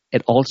down,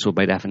 it also,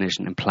 by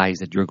definition, implies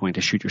that you're going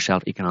to shoot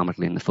yourself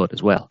economically in the foot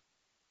as well.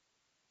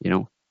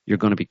 You're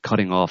going to be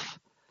cutting off.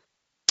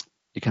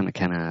 You kind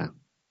of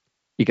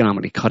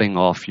economically cutting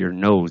off your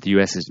nose, the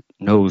US's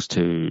nose,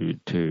 to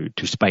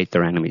spite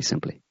their enemies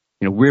simply.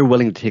 We're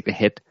willing to take the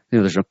hit.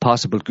 There's a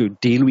possible good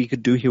deal we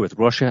could do here with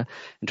Russia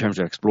in terms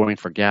of exploring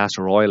for gas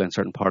or oil in a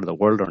certain part of the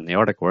world or in the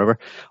Arctic, wherever,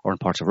 or in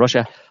parts of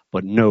Russia.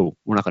 But no,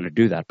 we're not going to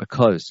do that,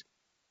 because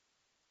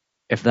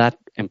if that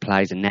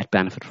implies a net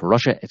benefit for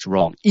Russia, it's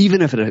wrong.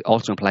 Even if it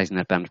also implies a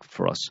net benefit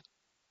for us,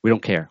 we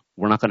don't care.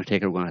 We're not going to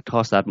take it. We're going to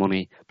toss that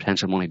money,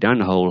 potential money, down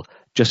the hole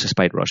just to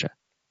spite Russia.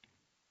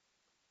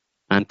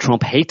 And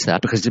Trump hates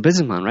that because he's a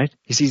businessman, right?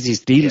 He sees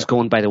these deals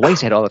going by the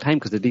wayside all the time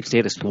because the deep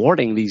state is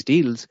thwarting these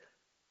deals.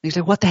 And he's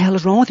like, what the hell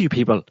is wrong with you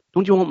people?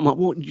 Don't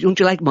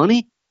you like money?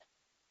 And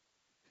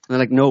they're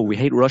like, no, we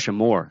hate Russia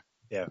more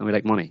than we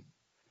like money.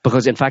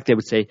 Because in fact, they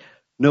would say,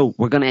 no,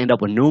 we're going to end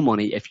up with no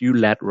money if you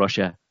let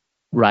Russia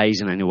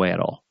rise in any way at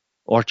all,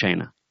 or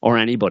China, or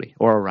anybody,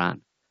 or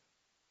Iran.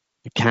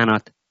 You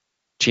cannot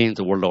change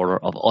the world order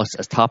of us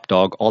as top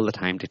dog all the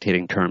time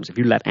dictating terms. If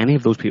you let any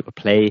of those people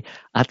play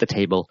at the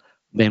table,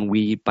 then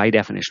we, by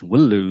definition,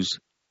 will lose,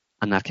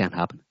 and that can't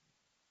happen.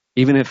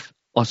 Even if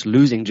us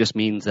losing just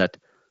means that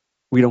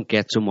we don't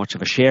get so much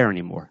of a share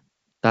anymore.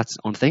 That's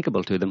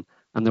unthinkable to them,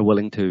 and they're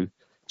willing to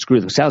screw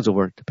themselves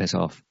over to piss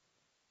off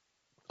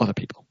other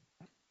people.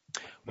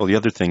 Well, the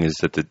other thing is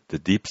that the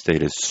deep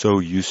state is so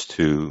used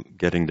to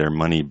getting their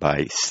money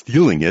by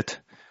stealing it.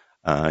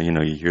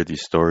 You hear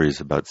these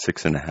stories about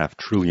 $6.5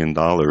 trillion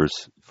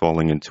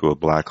falling into a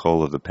black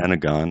hole of the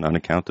Pentagon,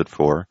 unaccounted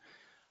for,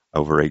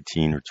 over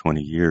 18 or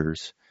 20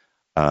 years.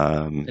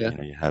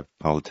 You have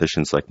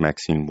politicians like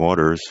Maxine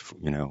Waters,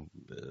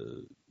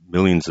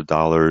 millions of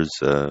dollars,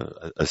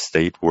 a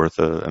state worth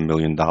 $1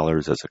 million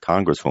as a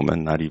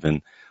congresswoman, not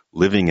even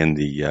living in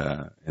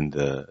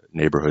the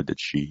neighborhood that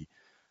she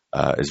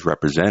is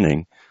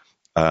representing.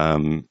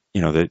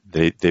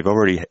 They've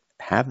already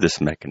have this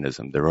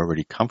mechanism. They're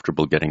already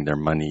comfortable getting their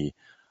money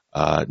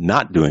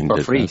not doing for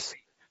business. Free.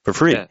 For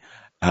free.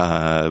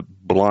 Yeah.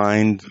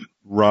 Blind,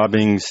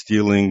 robbing,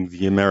 stealing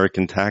the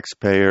American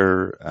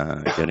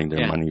taxpayer, getting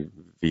their money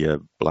via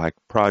black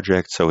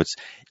projects. So it's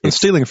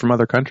stealing from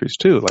other countries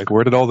too. Like,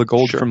 where did all the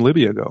gold from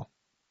Libya go?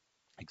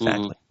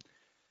 Exactly.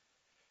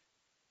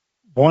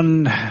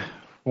 One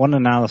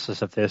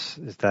analysis of this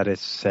is that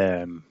it's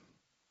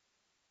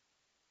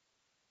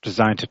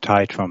designed to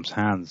tie Trump's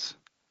hands.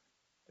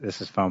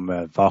 This is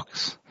from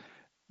Vox.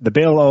 The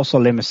bill also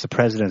limits the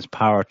president's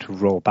power to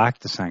roll back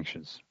the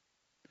sanctions,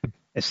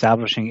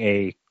 establishing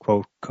a,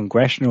 quote,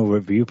 congressional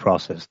review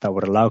process that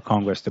would allow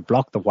Congress to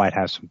block the White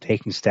House from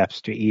taking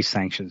steps to ease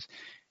sanctions,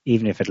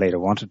 even if it later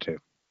wanted to.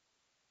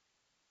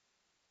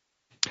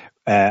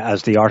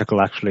 As the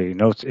article actually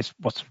notes,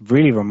 what's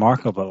really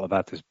remarkable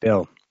about this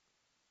bill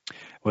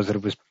was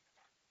that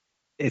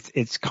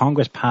it's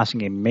Congress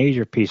passing a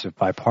major piece of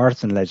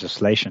bipartisan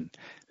legislation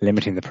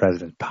limiting the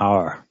president's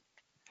power.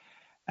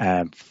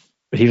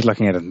 He was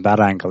looking at it in that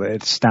angle.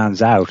 It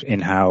stands out in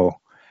how,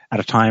 at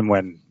a time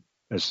when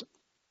there's,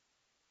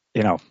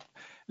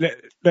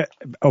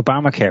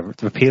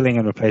 Obamacare, repealing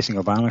and replacing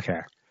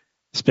Obamacare,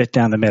 split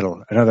down the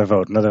middle, another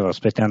vote,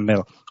 split down the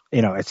middle.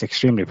 It's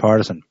extremely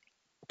partisan.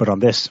 But on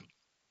this,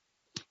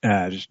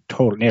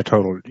 near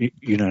total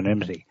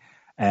unanimity.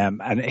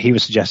 And he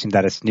was suggesting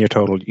that it's near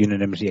total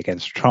unanimity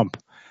against Trump.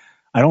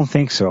 I don't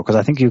think so, because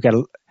I think you get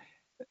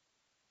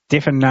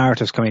different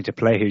narratives coming into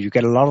play here. You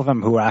get a lot of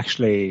them who are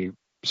actually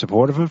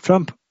supportive of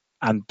Trump,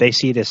 and they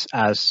see this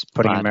as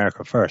putting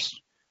America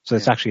first. So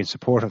it's actually in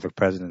support of the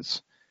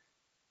president's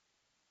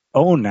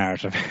own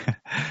narrative.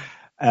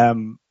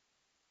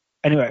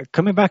 Anyway,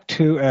 coming back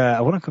to,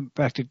 I want to come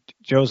back to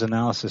Joe's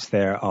analysis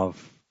there of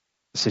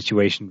the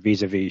situation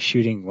vis-a-vis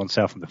shooting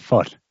oneself in the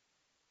foot.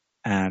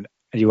 And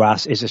you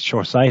ask, is it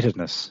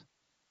short-sightedness?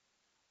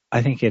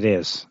 I think it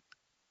is.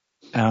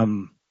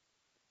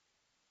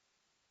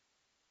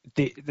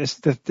 This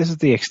is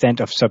the extent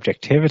of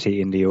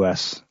subjectivity in the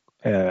US,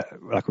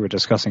 like we were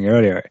discussing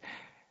earlier.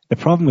 The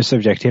problem with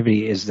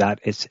subjectivity is that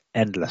it's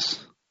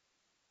endless.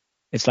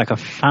 It's like a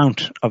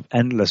fount of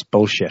endless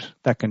bullshit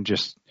that can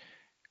just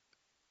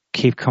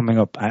keep coming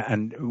up.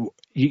 And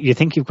you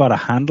think you've got a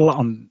handle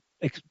on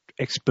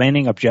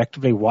explaining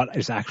objectively what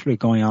is actually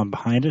going on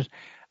behind it,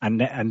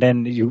 and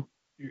then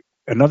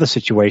another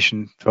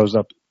situation throws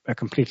up a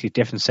completely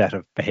different set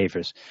of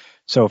behaviors.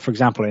 So, for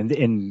example,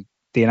 in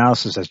the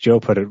analysis, as Joe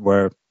put it,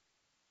 were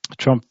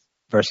Trump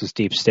versus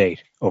deep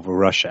state over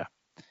Russia.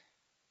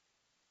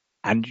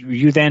 And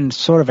you then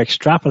sort of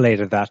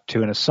extrapolated that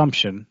to an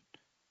assumption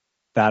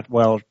that,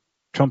 well,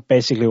 Trump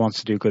basically wants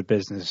to do good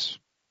business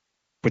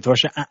with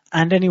Russia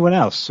and anyone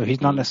else. So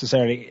he's not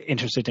necessarily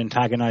interested in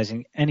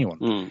antagonizing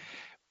anyone.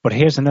 But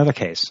here's another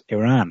case,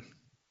 Iran.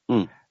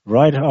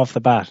 Right off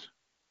the bat,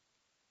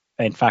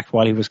 in fact,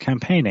 while he was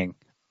campaigning,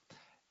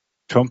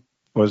 Trump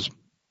was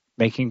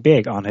making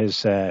big on his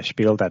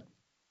spiel that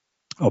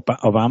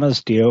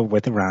Obama's deal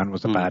with Iran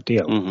was a bad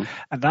deal.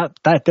 And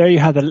that there you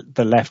have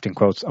the left, in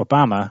quotes,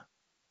 Obama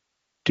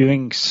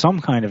doing some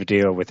kind of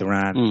deal with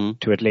Iran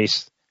to at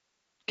least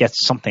get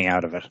something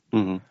out of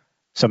it.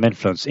 Some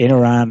influence in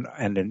Iran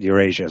and in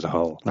Eurasia as a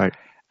whole. Right.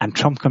 And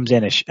Trump comes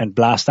in and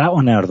blasts that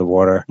one out of the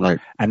water. Right.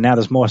 And now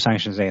there's more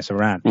sanctions against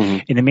Iran.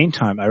 In the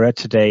meantime, I read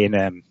today in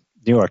New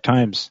York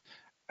Times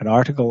an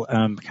article. I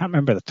can't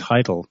remember the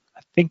title.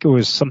 I think it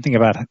was something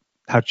about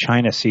how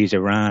China sees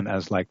Iran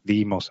as like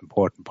the most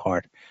important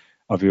part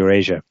of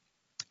Eurasia.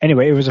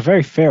 Anyway, it was a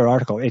very fair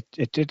article.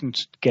 It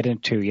didn't get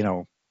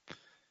into,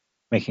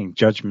 making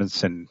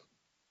judgments and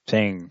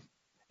saying,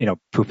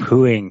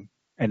 poo-pooing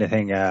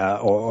anything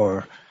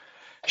or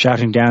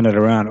shouting down at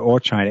Iran or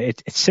China.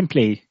 It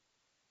simply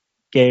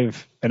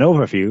gave an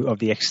overview of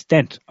the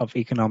extent of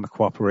economic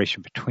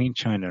cooperation between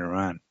China and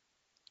Iran,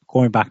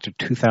 going back to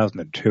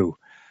 2002,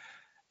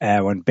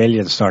 when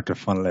billions started to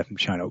funnel in from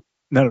China.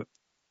 Now,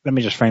 let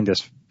me just frame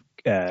this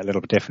a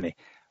little bit differently.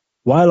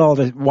 While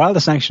the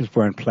sanctions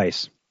were in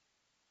place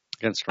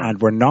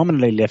and were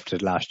nominally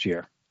lifted last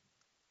year,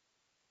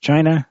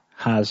 China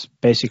has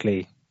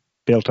basically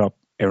built up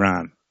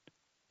Iran.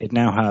 It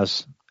now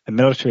has a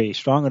military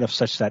strong enough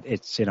such that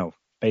it's,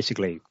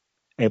 basically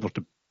able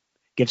to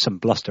give some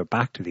bluster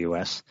back to the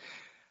US.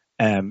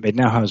 It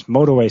now has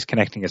motorways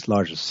connecting its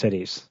largest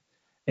cities.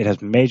 It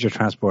has major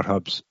transport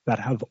hubs that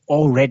have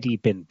already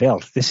been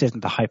built. This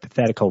isn't a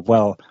hypothetical,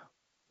 well,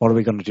 what are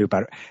we going to do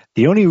about it?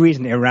 The only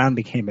reason Iran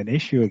became an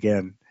issue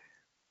again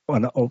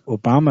when the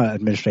Obama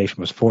administration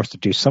was forced to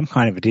do some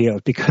kind of a deal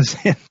because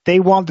they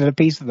wanted a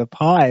piece of the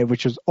pie,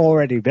 which was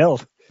already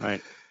built.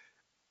 Right.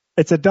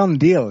 It's a done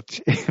deal.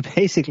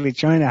 Basically,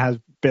 China has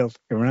built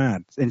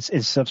Iran in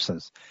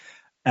substance.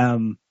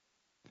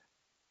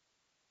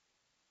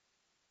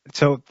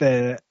 So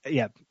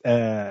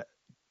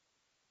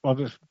I'll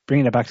just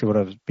bringing it back to what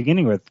I was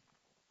beginning with.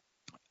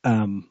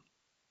 In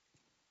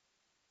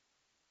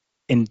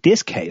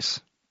this case,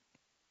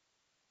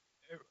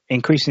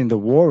 increasing the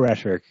war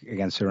rhetoric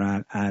against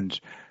Iran and,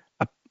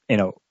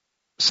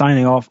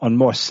 signing off on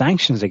more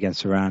sanctions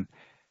against Iran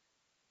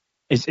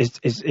is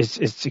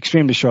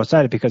extremely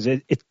short-sighted because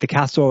the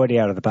cat's already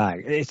out of the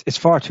bag. It's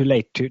far too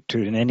late to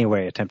in any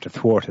way attempt to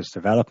thwart its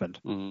development.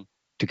 Mm-hmm.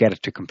 To get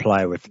it to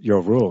comply with your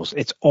rules.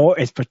 It's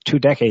for 2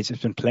 decades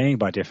it's been playing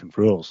by different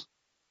rules.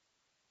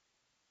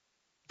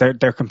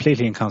 They're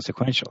completely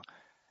inconsequential.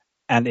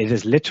 And it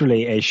is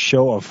literally a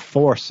show of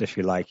force, if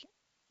you like.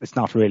 It's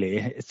not really,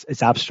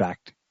 it's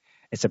abstract.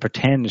 It's a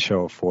pretend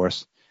show of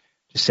force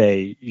to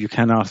say you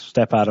cannot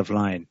step out of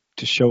line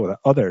to show the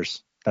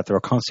others that there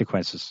are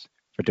consequences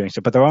for doing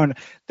so. But there aren't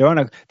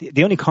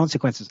the only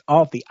consequences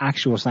of the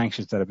actual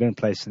sanctions that have been in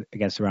place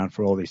against Iran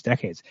for all these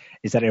decades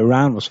is that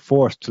Iran was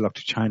forced to look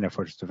to China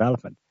for its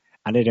development,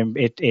 and it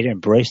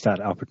embraced that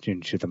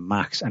opportunity to the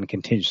max and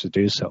continues to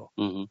do so.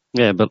 Mm-hmm.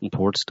 Yeah, building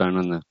ports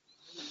down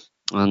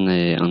on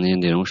the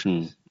Indian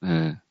Ocean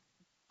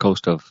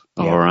coast of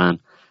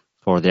Iran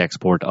for the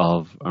export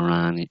of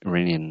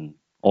Iranian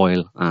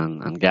oil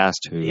and gas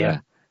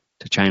to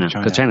China,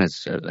 because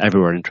China's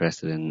everywhere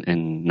interested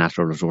in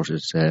natural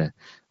resources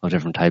of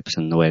different types,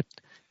 and the way it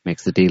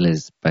makes the deal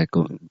is by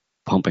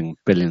pumping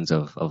billions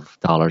of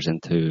dollars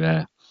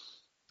into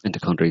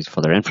countries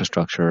for their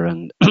infrastructure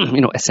and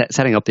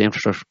setting up the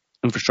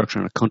infrastructure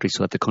in a country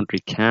so that the country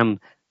can,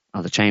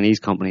 or the Chinese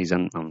companies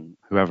and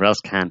whoever else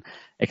can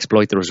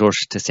exploit the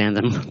resources to send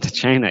them to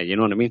China. You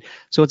know what I mean?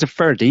 So it's a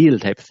fair deal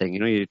type of thing.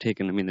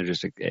 They're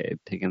just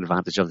taking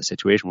advantage of the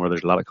situation where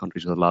there's a lot of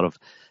countries with a lot of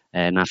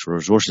natural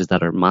resources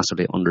that are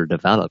massively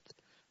underdeveloped,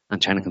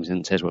 and China comes in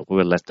and says, well,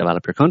 let's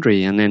develop your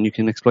country, and then you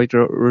can exploit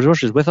your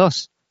resources with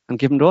us and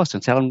give them to us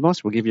and sell them to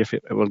us. We'll give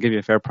you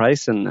a fair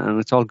price, and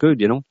it's all good,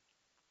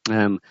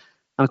 And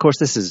of course,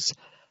 this is,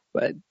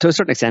 to a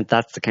certain extent,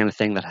 that's the kind of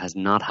thing that has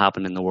not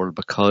happened in the world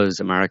because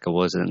America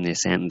was in the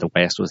ascent and the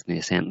West was in the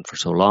ascent for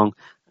so long.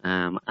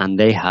 And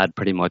they had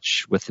pretty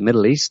much, with the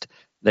Middle East,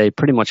 they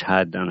pretty much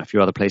had, and a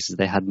few other places,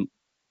 they had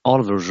all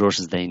of the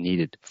resources they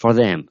needed for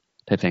them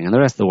type thing. And the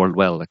rest of the world,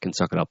 well, it can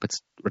suck it up.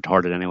 It's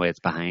retarded anyway. It's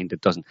behind.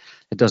 It doesn't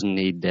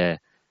need,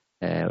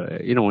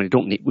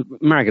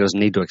 America doesn't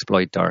need to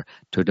exploit or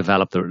to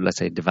develop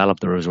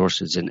the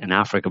resources in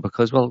Africa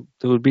because, well,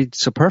 they would be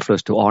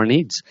superfluous to our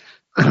needs.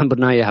 But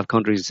now you have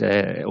countries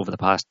over the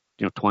past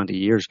 20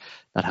 years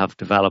that have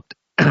developed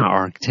or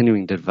are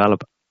continuing to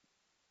develop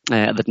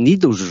that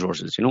need those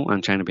resources,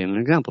 and China being an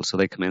example. So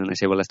they come in and they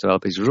say, well, let's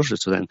develop these resources.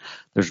 So then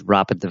there's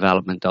rapid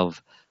development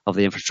of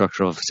the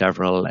infrastructure of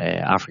several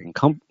African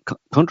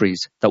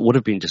countries that would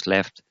have been just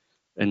left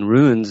in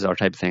ruins or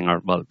type of thing,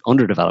 or, well,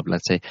 underdeveloped,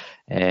 let's say,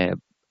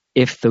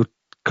 if the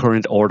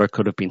current order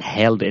could have been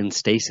held in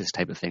stasis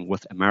type of thing,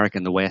 with America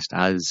and the West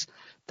as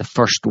the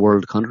first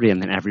world country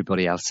and then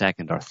everybody else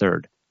second or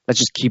third. Let's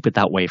just keep it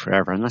that way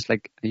forever. And that's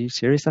like, are you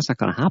serious? That's not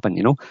going to happen,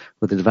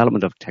 with the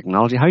development of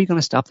technology. How are you going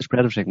to stop the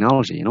spread of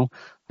technology, How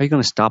are you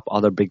going to stop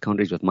other big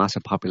countries with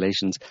massive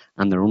populations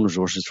and their own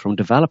resources from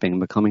developing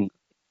and becoming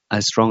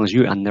as strong as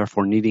you, and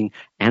therefore needing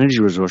energy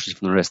resources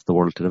from the rest of the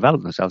world to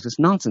develop themselves? It's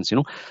nonsense,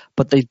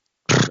 But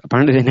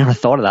apparently they never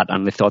thought of that,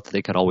 and they thought that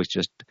they could always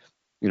just,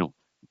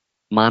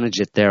 manage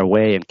it their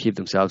way and keep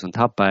themselves on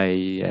top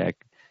by,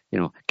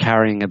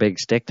 carrying a big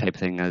stick type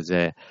thing. As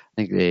I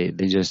think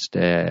they just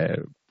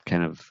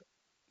kind of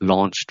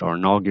launched or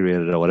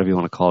inaugurated, or whatever you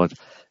want to call it,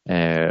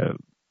 the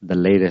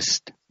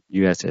latest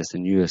USS, the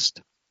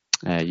newest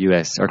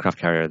U.S. aircraft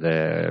carrier,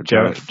 the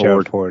Gerald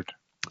Ford.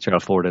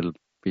 It'll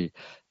be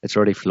it's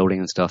already floating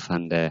and stuff.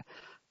 And the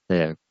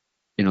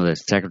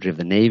Secretary of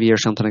the Navy or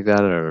something like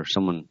that, or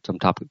some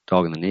top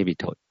dog in the Navy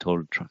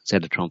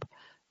said to Trump,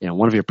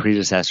 one of your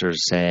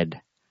predecessors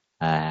said,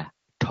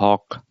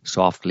 talk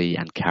softly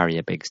and carry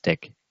a big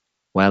stick.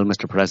 Well,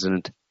 Mr.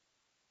 President,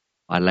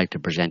 I'd like to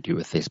present you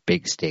with this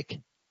big stick,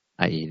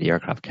 i.e. the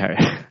aircraft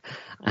carrier.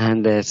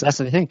 And so that's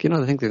what they think. They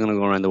think they're going to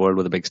go around the world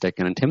with a big stick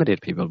and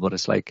intimidate people. But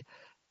it's like,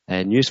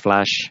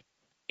 newsflash,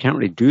 can't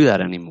really do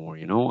that anymore,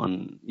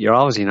 and you're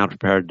obviously not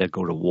prepared to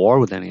go to war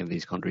with any of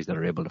these countries that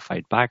are able to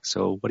fight back.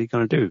 So what are you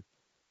going to do?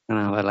 You're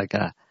going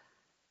to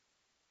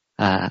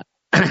have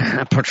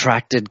a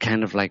protracted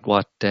kind of like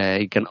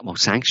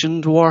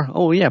sanctions war?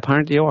 Oh yeah,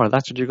 apparently you are.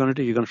 That's what you're going to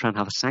do. You're going to try and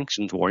have a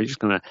sanctions war. You're just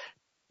going to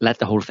let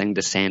the whole thing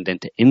descend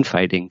into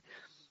infighting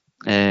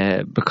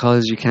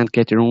because you can't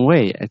get your own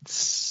way.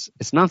 It's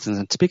nonsense.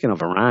 And speaking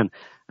of Iran,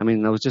 I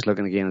mean, I was just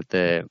looking again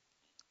at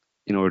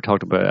we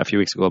talked about a few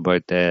weeks ago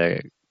about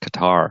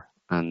Qatar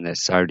and the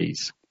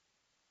Saudis,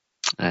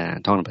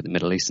 talking about the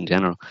Middle East in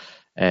general.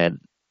 The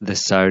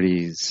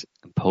Saudis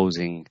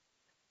imposing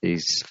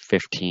these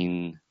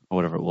 15 or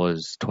whatever it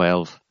was,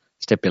 12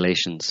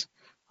 stipulations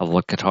of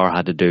what Qatar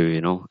had to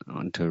do,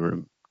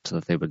 so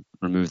that they would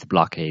remove the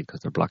blockade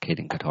because they're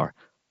blockading Qatar.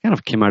 Kind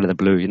of came out of the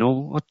blue,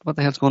 what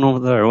the hell's going on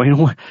over there?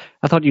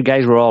 I thought you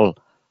guys were all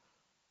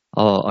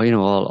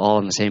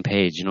on the same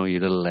page, you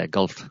little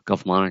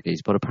Gulf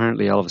monarchies. But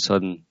apparently, all of a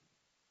sudden,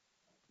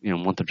 a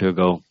month or two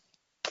ago,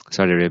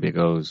 Saudi Arabia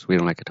goes, we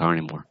don't like Qatar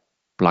anymore.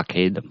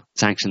 Blockade them,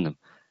 sanction them.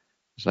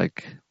 It's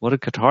like, what did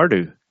Qatar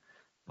do?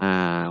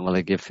 Well,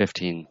 they give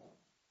 15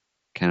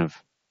 kind of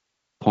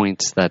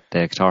points that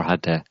Qatar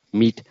had to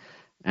meet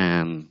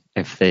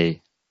if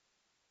they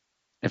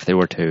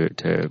were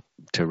to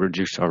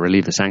reduce or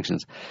relieve the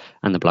sanctions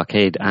and the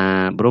blockade.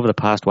 But over the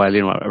past while,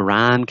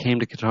 Iran came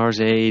to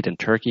Qatar's aid, and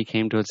Turkey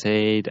came to its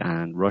aid,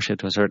 and Russia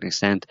to a certain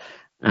extent.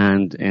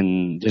 And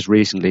in just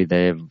recently,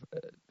 they've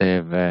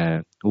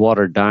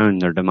watered down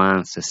their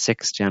demands to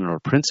 6 general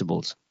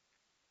principles,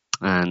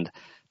 and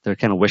they're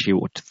kind of wishy.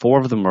 4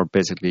 of them are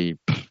basically,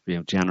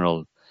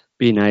 general,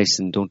 be nice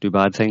and don't do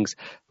bad things.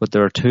 But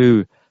there are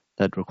 2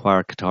 that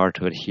require Qatar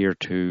to adhere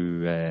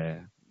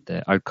to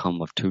the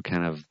outcome of 2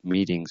 kind of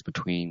meetings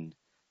between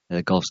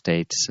the Gulf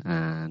states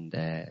and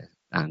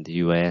the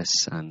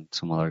US and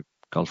some other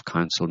Gulf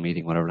Council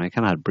meeting, whatever. And I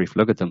kind of had a brief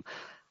look at them,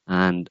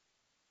 and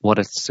what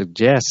it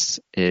suggests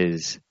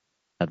is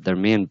that their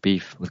main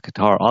beef with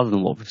Qatar, other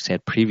than what we've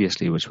said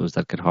previously, which was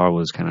that Qatar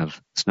was kind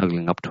of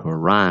snuggling up to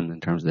Iran in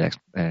terms of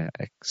the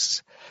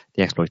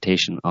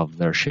exploitation of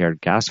their shared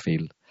gas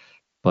field,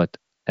 but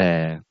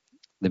the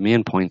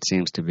main point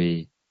seems to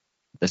be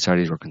the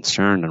Saudis were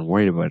concerned and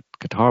worried about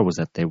Qatar was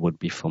that they would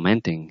be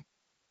fomenting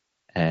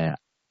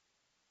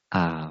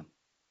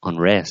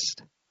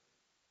unrest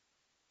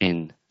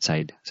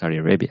inside Saudi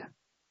Arabia.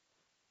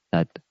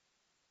 That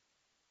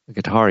the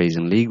Qataris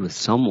in league with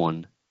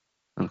someone,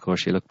 and of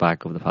course you look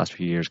back over the past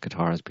few years,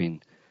 Qatar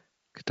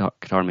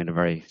made a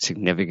very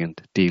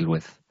significant deal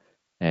with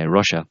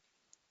Russia,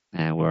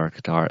 where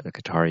the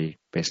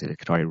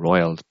Qatari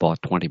royals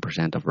bought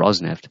 20% of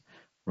Rosneft,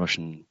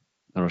 the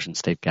Russian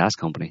state gas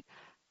company.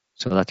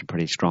 So that's a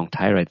pretty strong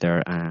tie right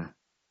there.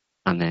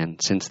 And then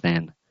since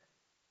then,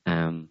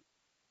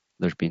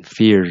 there's been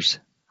fears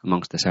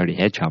amongst the Saudi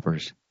head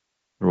choppers,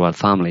 the royal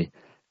family,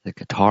 the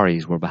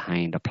Qataris were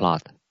behind a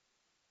plot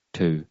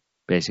to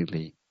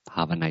basically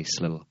have a nice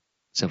little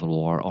civil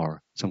war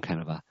or some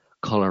kind of a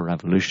colour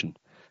revolution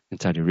in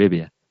Saudi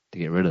Arabia to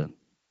get rid of them.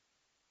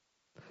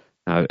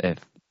 Now,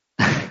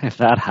 if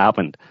that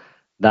happened,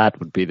 that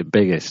would be the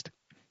biggest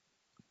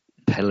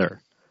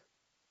pillar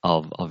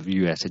of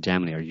US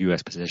hegemony or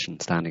US position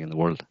standing in the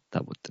world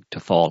that would to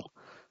fall.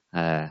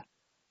 Yeah,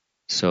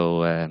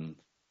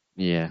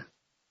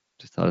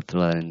 just thought I'd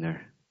throw that in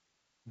there.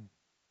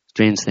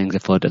 Strange things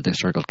afoot at the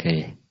Circle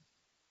K.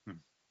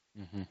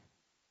 Mm-hmm.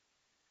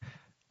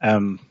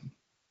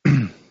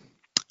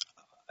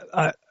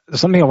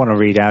 Something I want to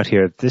read out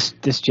here.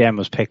 This gem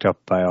was picked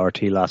up by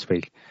RT last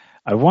week.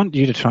 I want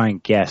you to try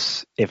and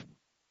guess if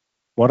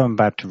what I'm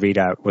about to read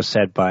out was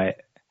said by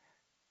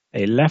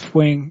a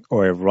left-wing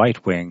or a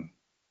right-wing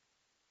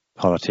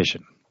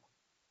politician.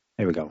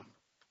 Here we go.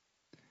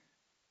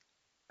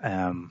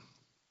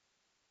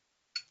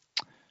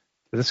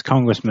 This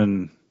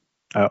congressman,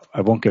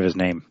 I won't give his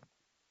name.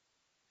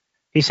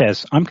 He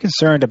says, I'm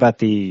concerned about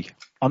the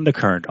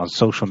undercurrent on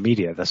social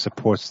media that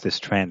supports this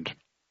trend.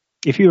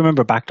 If you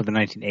remember back to the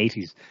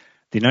 1980s,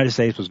 the United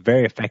States was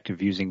very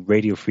effective using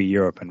Radio Free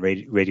Europe and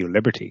Radio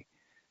Liberty.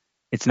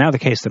 It's now the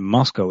case that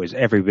Moscow is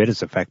every bit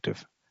as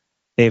effective.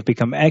 They have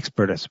become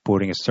expert at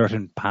supporting a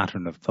certain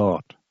pattern of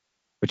thought,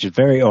 which is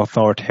very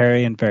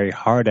authoritarian, very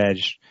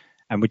hard-edged,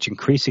 and which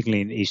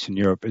increasingly in Eastern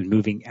Europe is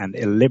moving an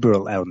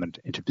illiberal element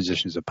into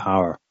positions of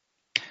power.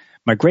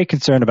 My great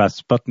concern about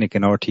Sputnik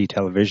and RT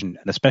television,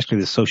 and especially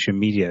the social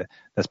media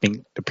that's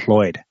being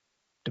deployed,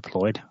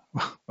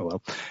 oh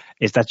well,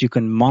 is that you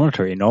can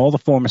monitor in all the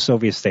former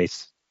Soviet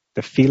states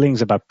the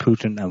feelings about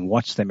Putin and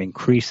watch them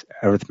increase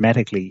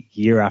arithmetically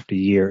year after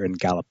year in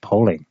Gallup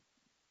polling.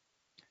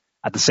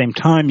 At the same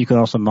time, you can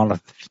also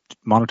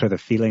monitor the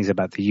feelings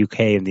about the UK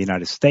and the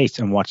United States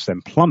and watch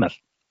them plummet.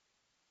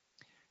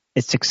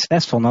 It's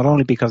successful not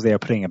only because they are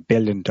putting $1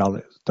 billion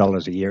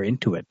a year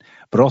into it,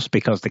 but also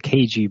because the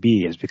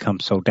KGB has become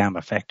so damn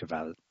effective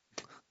at it.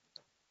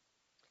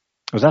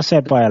 Was that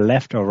said by a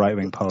left or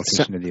right-wing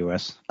politician in the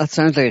US? That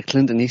sounds like a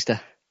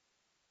Clintonista.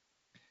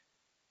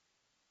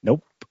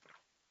 Nope.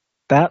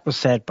 That was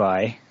said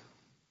by...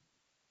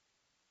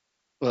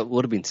 Well, it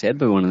would have been said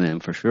by one of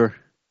them for sure.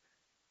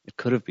 It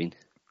could have been.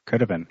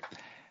 Could have been.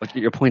 But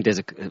your point is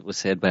it was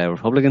said by a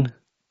Republican?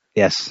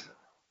 Yes.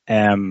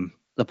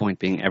 The point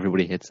being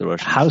everybody hates the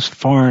Russians. House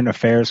Foreign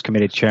Affairs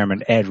Committee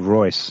Chairman Ed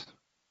Royce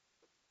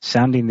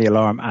sounding the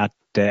alarm at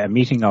a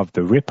meeting of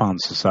the Ripon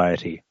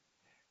Society,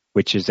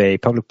 which is a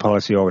public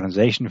policy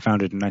organization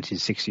founded in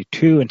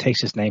 1962 and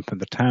takes its name from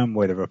the town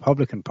where the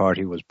Republican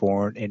Party was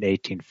born in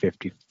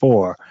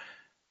 1854,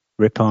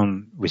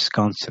 Ripon,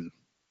 Wisconsin.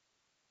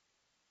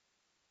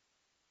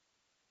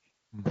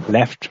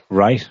 Left,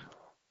 right?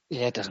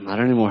 Yeah, it doesn't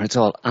matter anymore. It's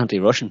all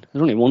anti-Russian.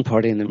 There's only one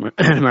party in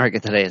America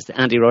today. It's the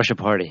anti-Russia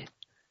party.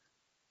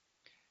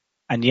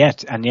 And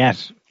yet,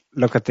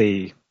 look at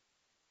the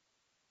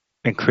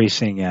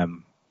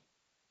increasing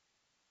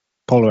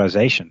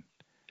polarization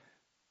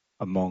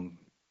among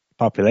the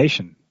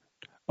population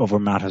over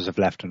matters of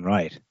left and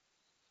right.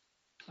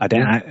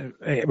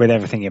 With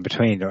everything in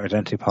between, or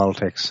identity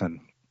politics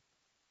and...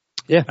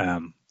 Yeah.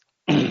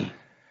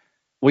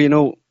 Well, you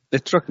know,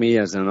 it struck me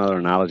as another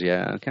analogy.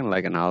 I kind of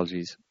like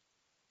analogies.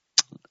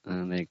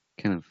 And they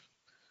kind of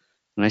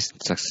nice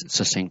and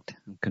succinct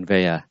and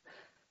convey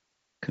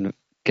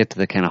get to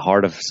the kind of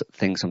heart of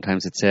things.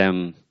 Sometimes it's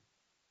that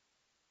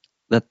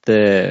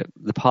the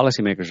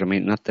policymakers, I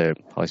mean, not the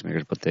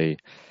policymakers, but the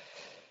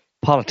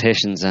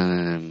politicians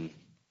and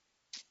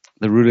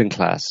the ruling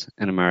class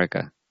in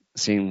America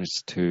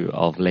seems to,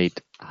 of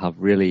late, have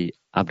really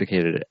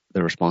abdicated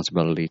the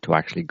responsibility to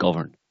actually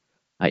govern,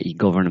 i.e.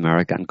 govern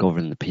America and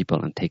govern the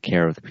people and take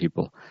care of the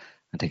people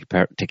and take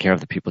care of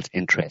the people's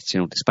interests.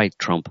 You know, despite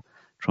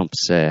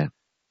Trump's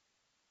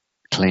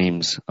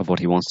claims of what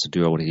he wants to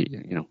do, or what he,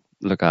 you know,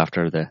 look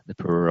after the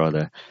poor or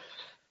the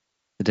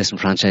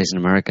disenfranchised in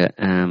America,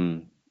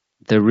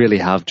 they really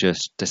have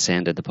just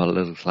descended. The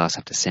political class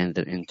have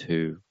descended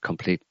into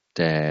complete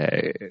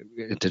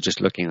into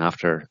just looking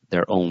after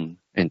their own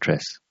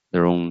interests,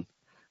 their own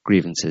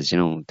grievances. You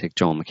know, take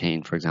John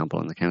McCain for example,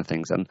 and the kind of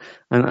things, and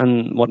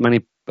what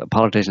many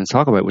politicians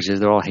talk about, which is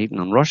they're all hating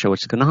on Russia,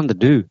 which has got nothing to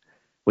do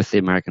with the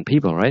American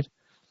people, right?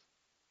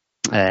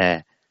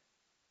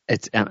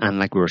 It's and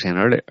like we were saying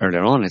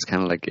earlier on, it's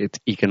kind of like it's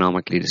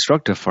economically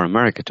destructive for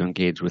America to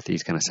engage with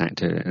these kind of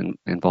to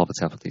involve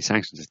itself with these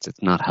sanctions.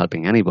 It's not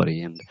helping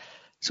anybody, and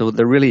so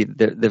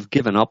they've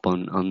given up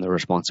on their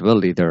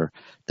responsibility. Their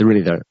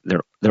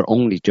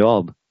only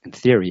job in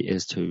theory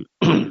is to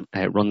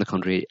run the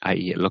country,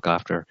 i.e. look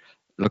out for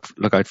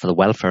the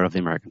welfare of the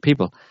American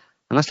people,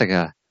 and that's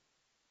like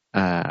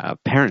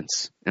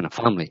parents in a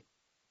family.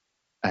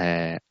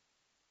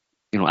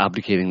 You know,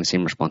 abdicating the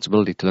same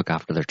responsibility to look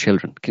after their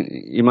children. Can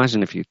you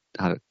imagine if you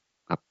had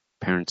a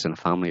parents in a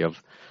family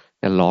of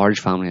a large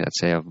family, let's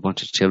say, of a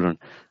bunch of children,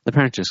 the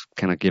parents just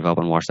kind of give up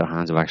and wash their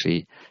hands of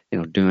actually, you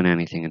know, doing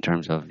anything in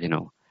terms of, you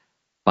know,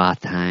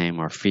 bath time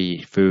or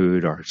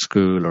food or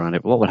school or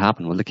anything. What would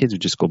happen? Well, the kids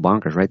would just go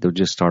bonkers, right? They would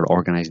just start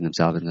organizing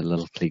themselves into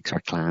little cliques or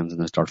clans,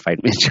 and they'd start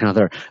fighting each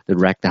other.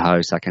 They'd wreck the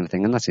house, that kind of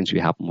thing. And that seems to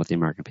be happening with the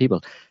American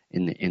people.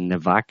 In the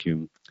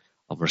vacuum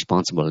of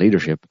responsible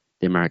leadership,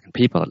 the American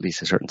people, at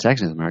least a certain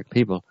section of the American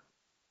people,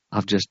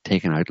 have just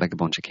taken out like a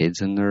bunch of kids,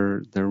 and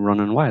they're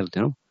running wild,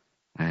 you know,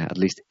 at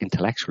least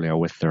intellectually, or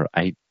with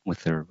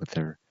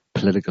their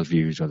political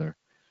views or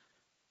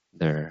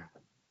their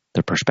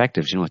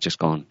perspectives. You know, it's just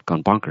gone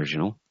bonkers, you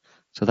know.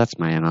 So that's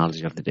my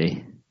analogy of the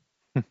day.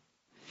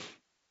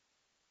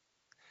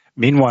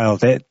 Meanwhile,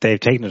 they've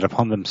taken it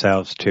upon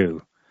themselves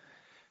to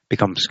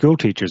become school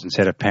teachers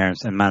instead of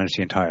parents and manage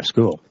the entire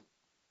school.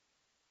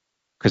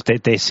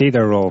 Because they see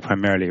their role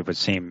primarily, it would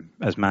seem,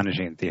 as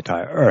managing the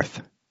entire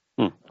earth.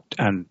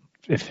 And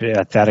if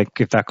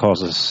that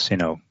causes, you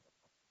know,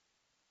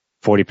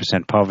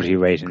 40% poverty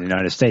rate in the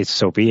United States,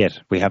 so be it.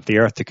 We have the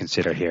earth to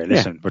consider here.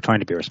 Listen, we're trying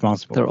to be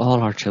responsible. They're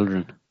all our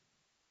children.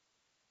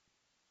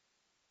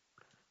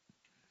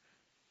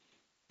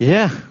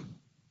 Yeah.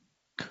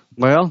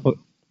 Well,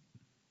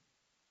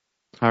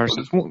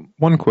 Harrison.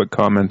 One quick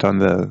comment on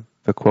the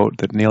quote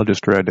that Neil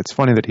just read. It's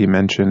funny that he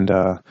mentioned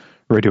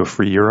Radio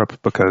Free Europe,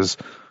 because,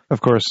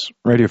 of course,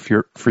 Radio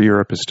Free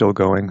Europe is still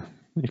going.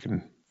 You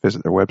can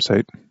visit their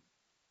website.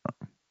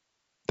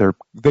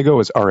 They go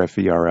as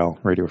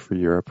RFERL, Radio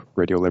Free Europe,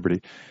 Radio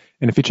Liberty.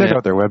 And if you check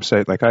out their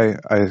website, like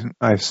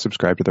I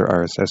subscribe to their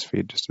RSS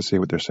feed just to see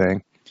what they're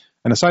saying.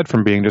 And aside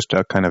from being just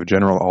a kind of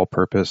general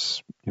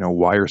all-purpose, you know,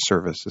 wire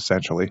service,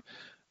 essentially,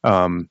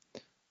 the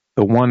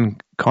one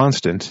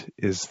constant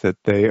is that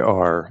they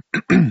are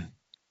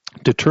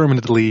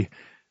determinedly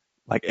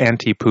like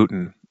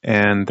anti-Putin.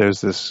 And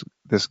there's this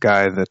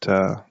guy that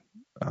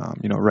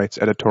you know, writes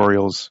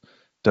editorials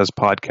does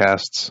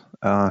podcasts.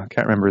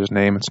 Can't remember his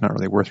name. It's not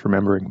really worth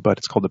remembering, but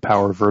it's called The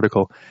Power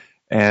Vertical.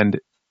 And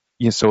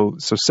so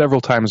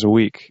several times a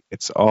week,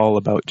 it's all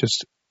about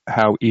just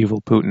how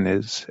evil Putin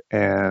is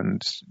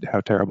and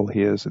how terrible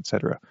he is,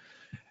 etc.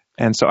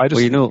 And so I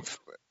just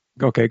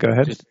okay, go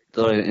ahead. Just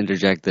thought I'd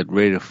interject that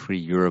Radio Free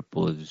Europe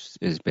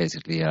is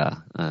basically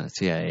a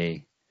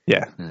CIA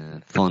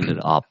funded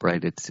op,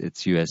 right?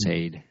 It's US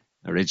aid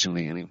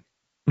originally, anyway.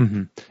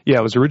 Mm-hmm. Yeah,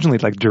 it was originally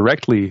like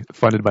directly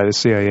funded by the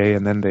CIA,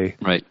 and then they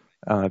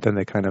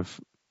kind of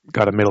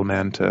got a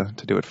middleman to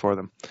do it for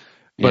them.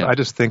 But I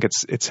just think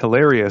it's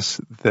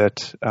hilarious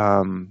that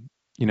RFERL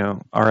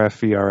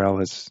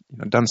has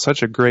done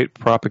such a great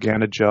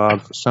propaganda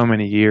job for so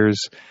many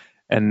years,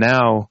 and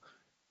now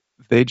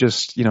they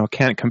just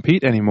can't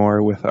compete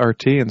anymore with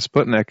RT and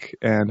Sputnik,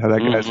 and how that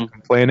guy's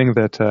complaining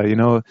that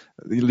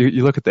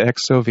you look at the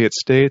ex-Soviet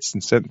states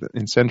in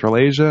Central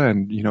Asia,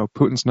 and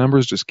Putin's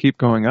numbers just keep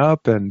going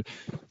up, and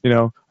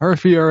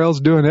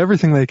RFERL's doing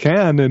everything they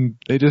can, and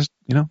they just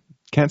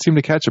can't seem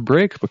to catch a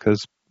break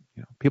because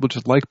people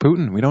just like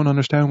Putin. We don't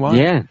understand why.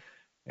 Yeah,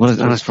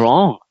 and it's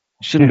wrong.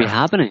 It shouldn't be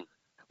happening.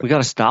 We got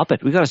to stop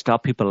it. We got to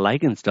stop people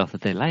liking stuff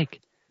that they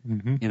like.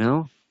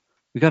 Mm-hmm.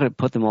 We got to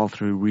put them all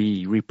through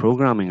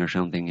reprogramming or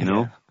something,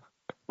 Yeah.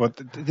 Well,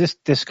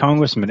 this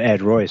Congressman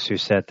Ed Royce, who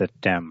said that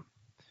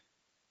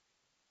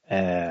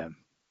the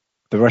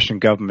Russian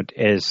government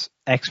is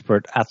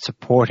expert at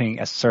supporting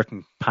a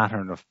certain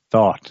pattern of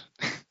thought.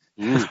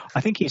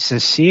 I think he's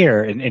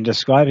sincere in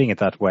describing it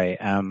that way.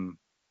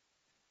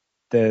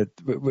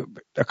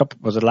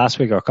 Was it last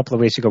week or a couple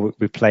of weeks ago?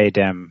 We played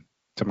some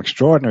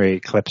extraordinary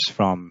clips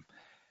from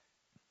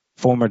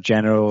former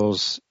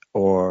generals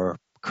or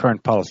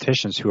current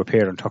politicians who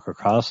appeared on Tucker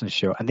Carlson's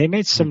show, and they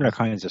made similar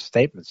kinds of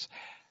statements.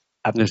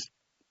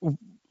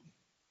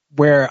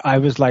 Where I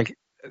was like,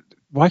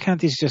 why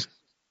can't these just?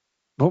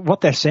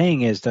 What they're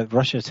saying is that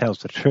Russia tells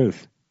the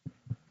truth.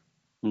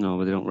 No,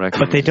 but they don't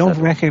recognize. But they don't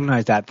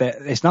recognize that.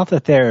 It's not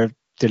that they're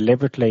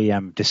deliberately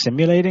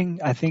dissimulating.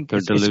 I think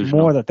it's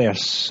more that they are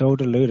so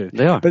deluded.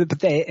 They are. But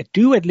they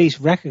do at least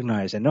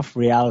recognize enough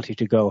reality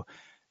to go,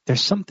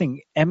 there's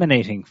something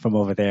emanating from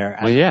over there.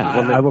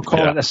 Well, I would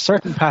call it a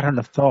certain pattern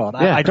of thought.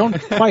 Yeah. I don't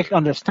quite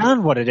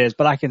understand what it is,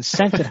 but I can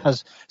sense it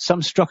has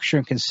some structure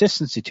and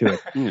consistency to it.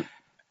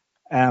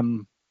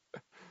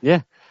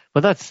 Yeah.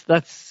 But that's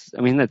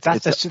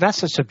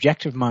a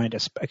subjective mind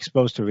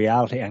exposed to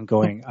reality and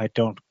going, I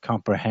don't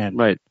comprehend.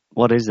 Right.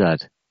 What is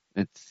that?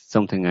 It's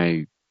something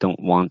I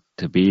don't want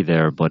to be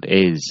there, but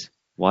is.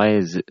 Why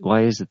is it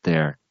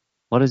there?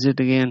 What is it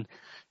again?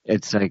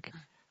 It's like,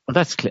 well,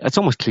 it's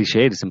almost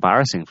cliched. It's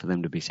embarrassing for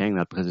them to be saying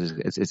that because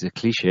it's a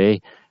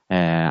cliche.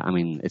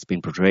 It's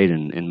been portrayed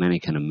in many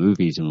kind of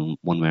movies in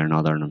one way or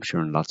another, and I'm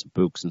sure in lots of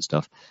books and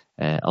stuff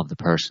of the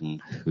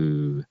person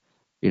who,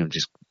 when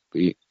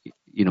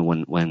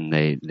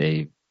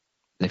they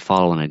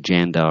follow an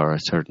agenda or a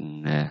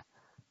certain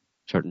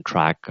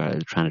track, or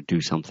they're trying to do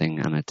something,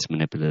 and it's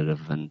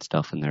manipulative and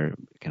stuff, and they're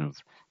kind of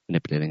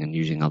manipulating and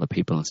using other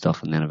people and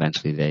stuff, and then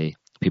eventually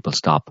people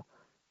stop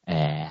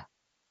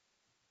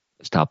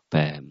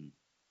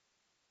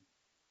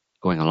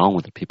going along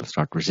with it. People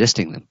start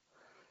resisting them.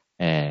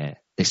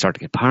 They start to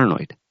get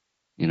paranoid.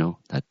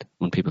 That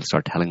when people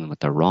start telling them that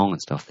they're wrong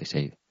and stuff, they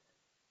say,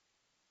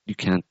 "You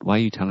can't. Why are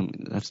you telling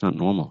me that's not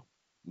normal?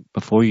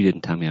 Before you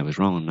didn't tell me I was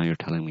wrong, and now you're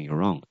telling me you're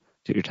wrong.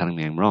 You're telling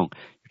me I'm wrong.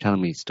 You're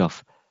telling me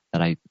stuff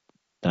that I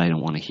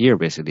don't want to hear,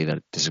 basically,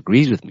 that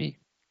disagrees with me."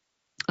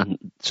 And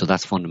so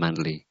that's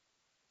fundamentally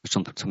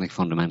something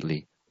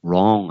fundamentally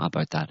wrong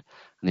about that.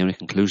 And the only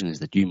conclusion is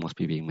that you must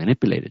be being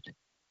manipulated.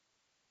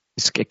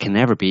 It can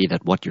never be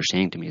that what you're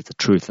saying to me is the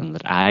truth and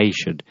that I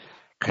should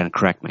kind of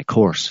correct my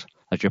course,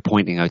 that you're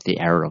pointing out the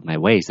error of my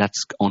ways.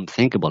 That's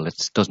unthinkable.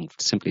 It's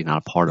simply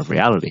not a part of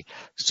reality.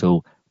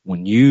 So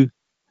when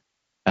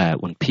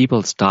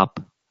people stop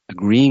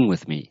agreeing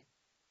with me,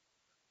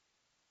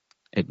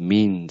 it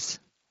means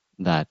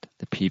that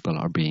the people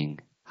are being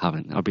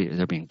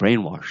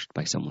brainwashed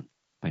by someone,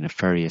 by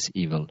nefarious,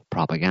 evil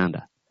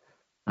propaganda.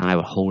 And I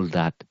will hold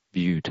that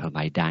view till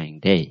my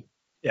dying day.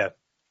 Yeah.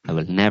 I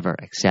will never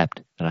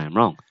accept that I am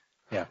wrong.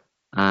 Yeah.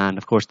 And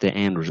of course, the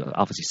end result,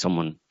 obviously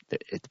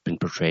it's been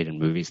portrayed in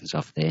movies and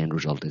stuff, the end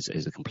result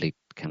is a complete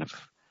kind of,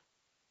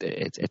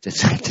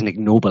 it's an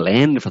ignoble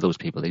end for those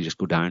people. They just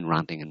go down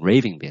ranting and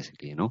raving,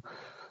 basically,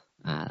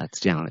 That's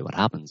generally what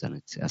happens,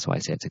 and that's why I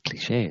say it's a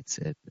cliche.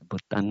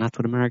 And that's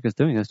what America's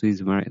doing. That's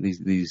what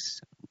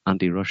these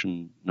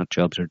anti-Russian nut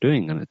jobs are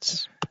doing, and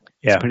it's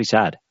pretty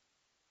sad.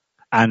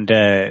 And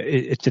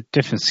it's at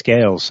different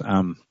scales.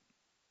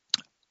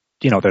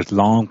 There's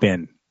long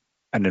been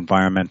an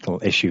environmental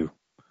issue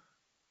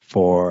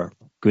for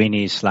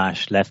greenies /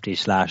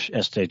 lefties /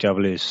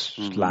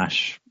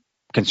 SJWs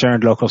 /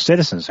 concerned local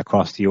citizens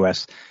across the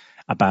US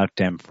about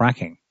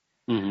fracking.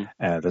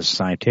 Mm-hmm. There's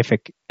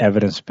scientific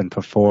evidence been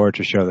put forward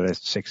to show that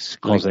it's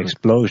caused an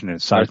explosion in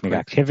seismic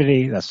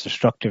activity that's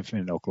destructive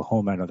in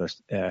Oklahoma and other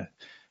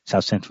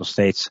south central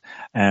states.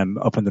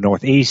 Up in the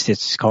northeast,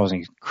 it's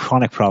causing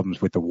chronic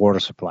problems with the water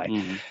supply.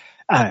 Mm-hmm.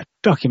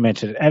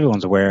 documented.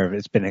 Everyone's aware of it.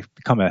 It's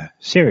become a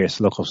serious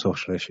local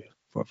social issue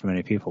for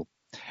many people.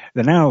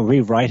 They're now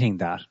rewriting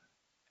that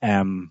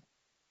to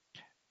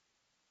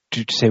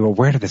say, well,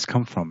 where did this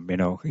come from?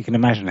 You can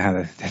imagine how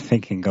the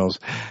thinking goes.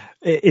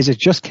 Is it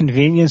just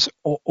convenience,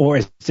 or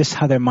is this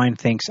how their mind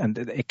thinks and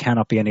it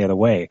cannot be any other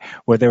way?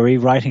 Where they're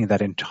rewriting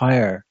that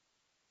entire,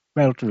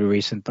 relatively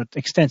recent but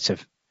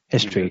extensive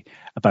history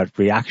about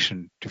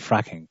reaction to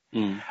fracking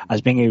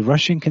as being a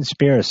Russian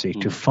conspiracy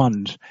to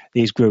fund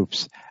these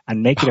groups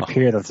and make it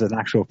appear that there's an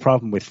actual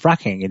problem with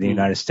fracking in the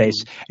United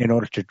States in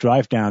order to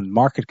drive down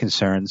market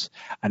concerns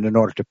and in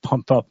order to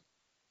pump up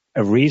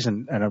a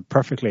reason and a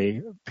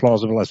perfectly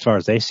plausible, as far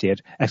as they see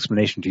it,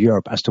 explanation to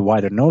Europe as to why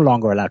they're no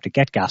longer allowed to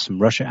get gas from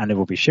Russia and it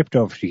will be shipped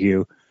over to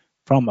you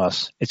from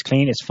us. It's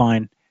clean, it's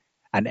fine.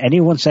 And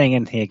anyone saying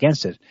anything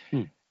against it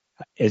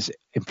is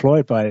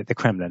employed by the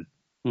Kremlin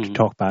to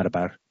talk bad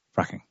about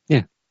fracking.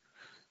 Yeah.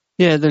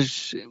 Yeah,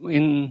 it's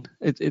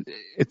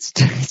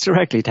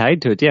directly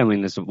tied to it. Yeah, I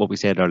mean, that's what we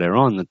said earlier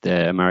on,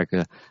 that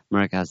America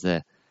has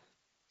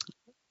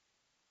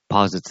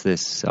posits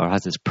this, or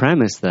has this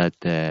premise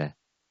that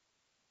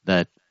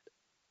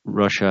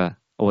Russia,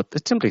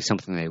 it's simply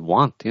something they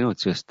want.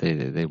 It's just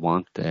they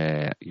want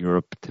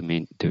Europe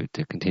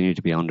to continue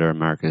to be under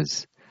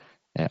America's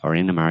or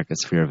in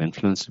America's sphere of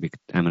influence, to be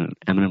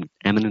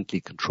eminently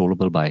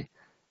controllable by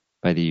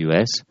the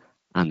US,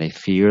 and they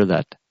fear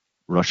that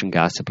Russian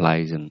gas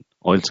supplies and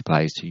oil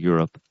supplies to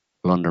Europe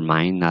will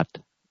undermine that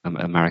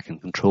American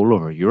control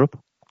over Europe,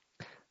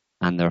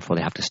 and therefore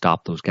they have to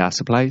stop those gas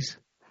supplies.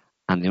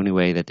 And the only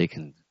way that they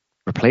can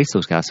replace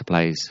those gas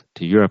supplies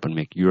to Europe and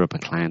make Europe a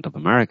client of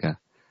America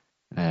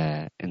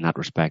in that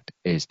respect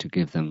is to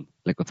give them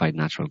liquefied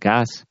natural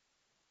gas,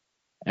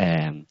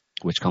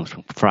 which comes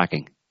from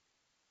fracking.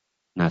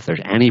 Now, if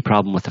there's any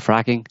problem with the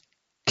fracking,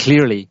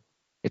 clearly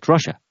it's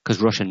Russia,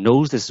 because Russia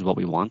knows this is what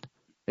we want.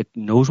 It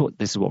knows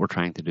this is what we're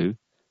trying to do,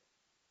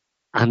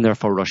 and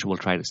therefore Russia will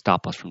try to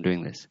stop us from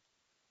doing this.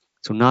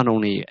 So not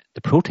only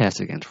the protests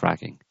against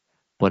fracking,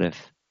 but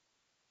if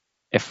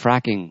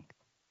fracking,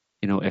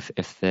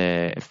 if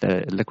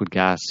the liquid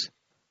gas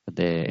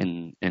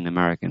in the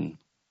American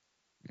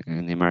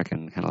kind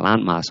of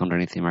landmass,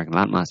 underneath the American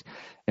landmass,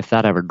 if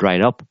that ever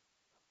dried up,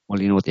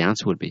 well, you know what the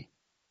answer would be.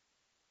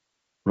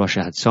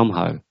 Russia had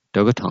somehow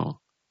dug a tunnel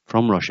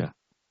from Russia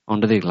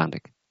under the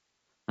Atlantic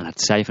and had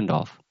siphoned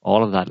off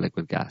all of that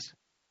liquid gas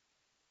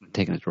and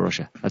taken it to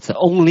Russia. That's the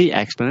only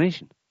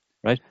explanation,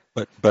 right?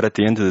 But at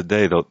the end of the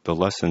day, the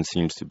lesson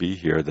seems to be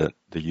here that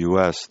the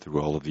U.S.,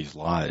 through all of these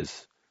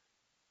lies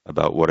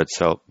about what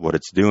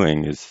it's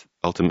doing, is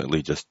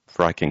ultimately just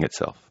fracking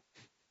itself.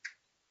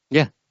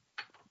 Yeah,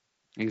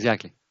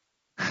 exactly.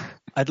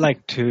 I'd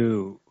like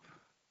to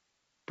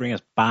bring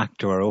us back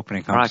to our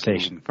opening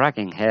conversation.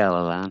 Fracking hell,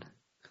 Alan.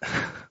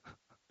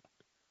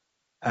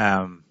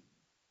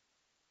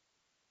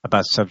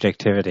 About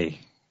subjectivity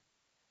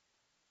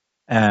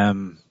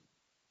and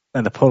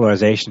the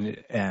polarization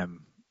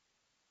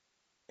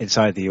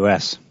inside the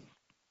US.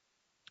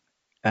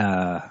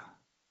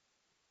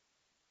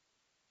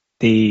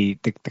 The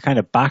kind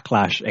of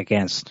backlash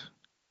against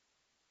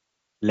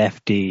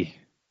lefty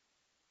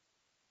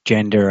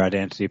gender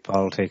identity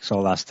politics,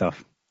 all that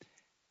stuff.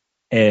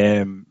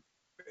 A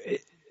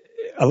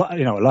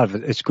lot of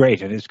it, it's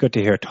great and it's good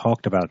to hear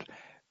talked about,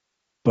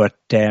 but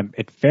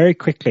it very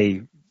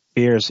quickly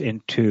veers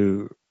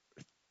into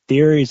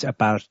theories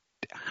about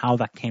how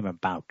that came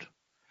about.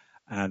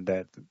 And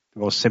the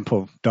most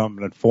simple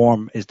dominant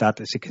form is that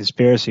it's a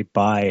conspiracy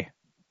by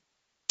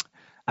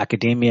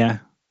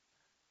academia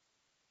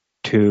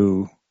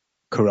to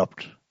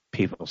corrupt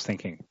people's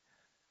thinking.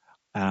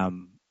 I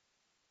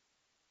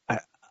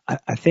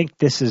think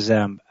this is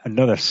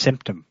another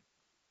symptom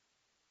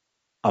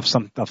of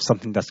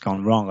something that's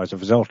gone wrong as a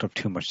result of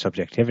too much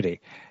subjectivity.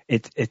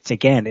 It's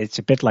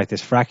a bit like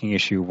this fracking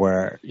issue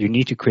where you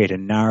need to create a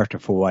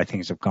narrative for why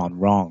things have gone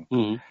wrong.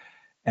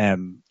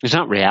 Mm-hmm. It's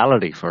not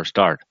reality for a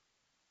start,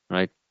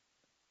 right?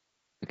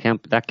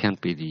 That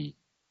can't be the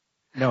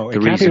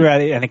it can't be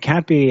reality, and it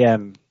can't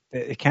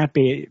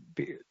be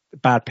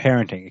bad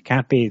parenting. It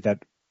can't be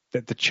that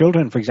the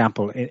children, for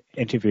example,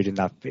 interviewed in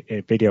that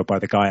video by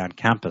the guy on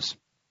campus.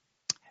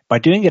 By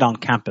doing it on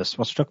campus,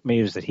 what struck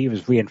me is that he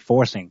was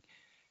reinforcing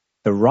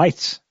the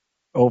right's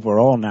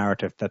overall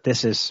narrative that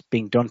this is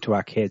being done to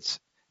our kids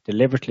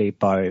deliberately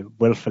by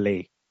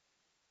willfully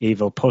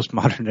evil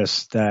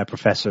postmodernist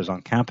professors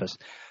on campus.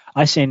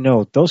 I say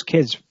no, those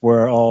kids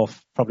were all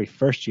probably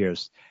first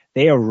years.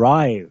 They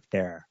arrived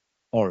there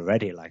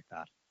already like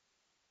that.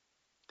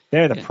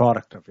 They're the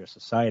product of your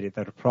society.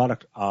 They're the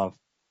product of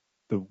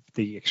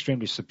the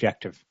extremely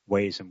subjective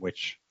ways in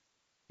which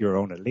your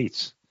own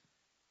elites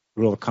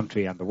rule the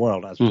country and the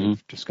world, as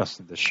we've discussed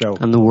in the show.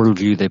 And the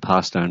worldview they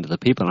pass down to the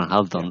people and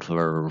have done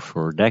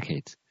for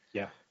decades.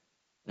 Yeah.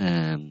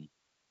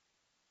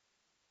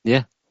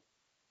 Yeah.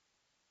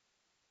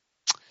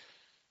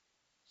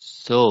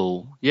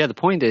 So, the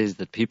point is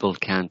that people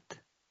can't,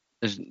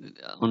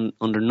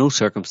 under no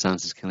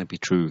circumstances can it be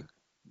true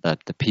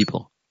that the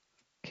people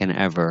can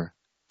ever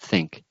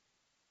think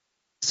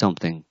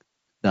something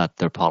that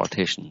their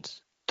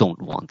politicians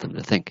don't want them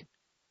to think,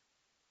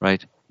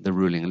 right? The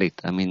ruling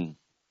elite. I mean,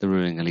 the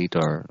ruling elite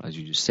are, as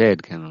you just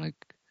said, kind of like,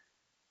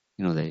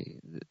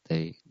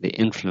 they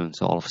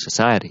influence all of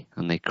society,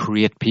 and they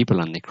create people,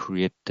 and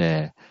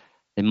they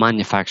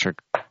manufacture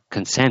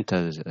consent,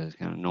 as kind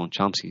of Noam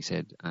Chomsky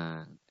said.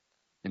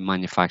 They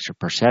manufacture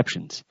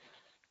perceptions,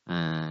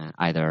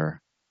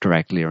 either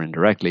directly or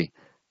indirectly.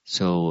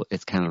 So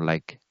it's kind of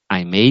like,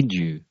 I made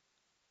you.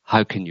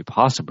 How can you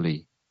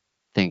possibly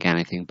think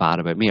anything bad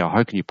about me? Or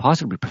how can you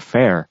possibly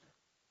prefer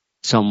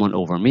someone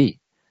over me?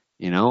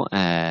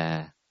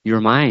 You're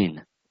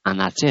mine, and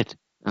that's it.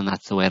 And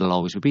that's the way it'll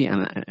always be.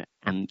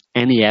 And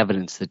any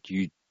evidence that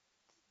you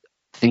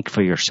think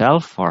for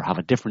yourself or have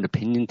a different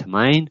opinion to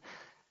mine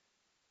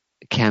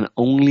can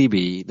only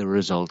be the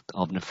result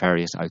of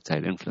nefarious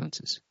outside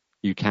influences.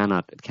 It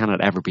cannot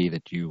ever be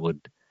that you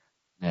would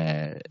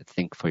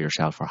think for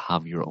yourself or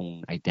have your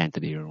own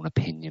identity, your own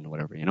opinion, or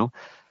whatever, And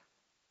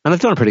I've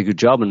done a pretty good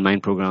job in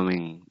mind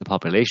programming the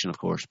population, of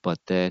course, but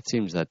it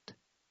seems that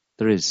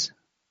there is,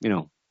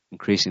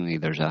 increasingly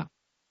there's a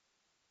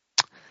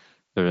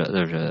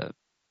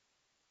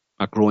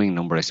growing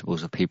number, I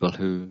suppose, of people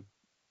who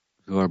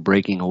are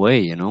breaking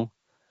away, the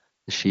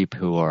sheep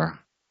who are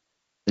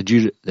the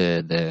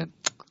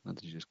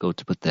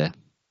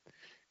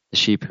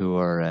sheep who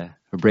are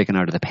breaking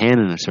out of the pen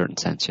in a certain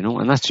sense,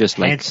 and that's just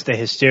like, hence the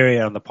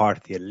hysteria on the part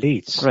of the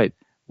elites, right?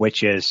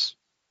 Which is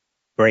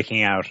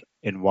breaking out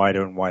in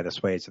wider and wider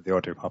swathes of the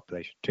ordinary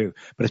population too.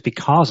 But it's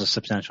because a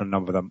substantial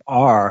number of them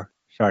are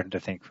starting to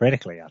think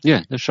critically.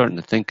 Yeah, they're starting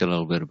to think a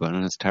little bit about it,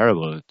 and it's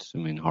terrible. It's,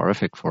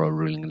 horrific for a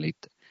ruling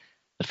elite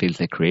that feels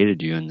they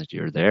created you and that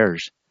you're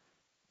theirs.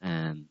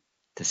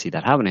 To see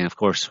that happening, of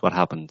course, what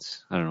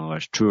happens, I don't know if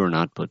it's true or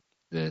not, but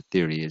the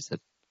theory is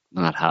that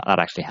that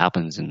actually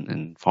happens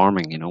in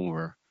farming,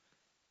 where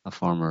a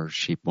farmer's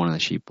sheep, one of the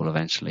sheep will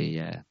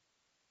eventually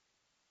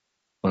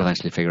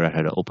figure out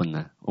how to open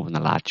the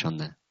latch on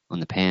the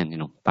pen,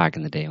 back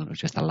in the day when it was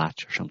just a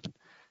latch or something.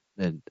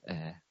 They'd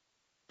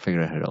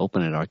figure out how to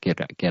open it or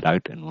get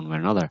out in one way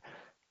or another.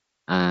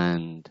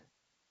 And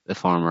the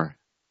farmer,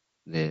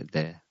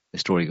 the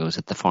story goes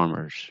that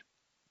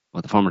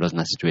what the farmer does in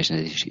that situation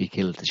is he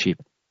kills that sheep,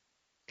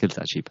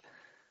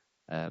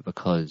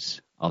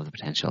 because of the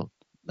potential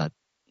that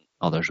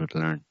others would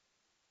learn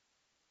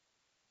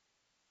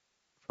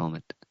from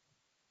it.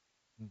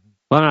 Mm-hmm.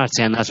 Well, I'm not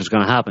saying that's what's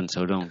going to happen,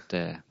 so don't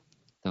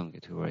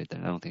get too worried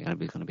there. I don't think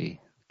anybody's going to be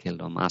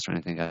killed en masse or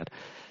anything like that.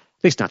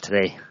 At least not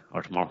today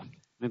or tomorrow.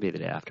 Maybe the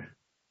day after.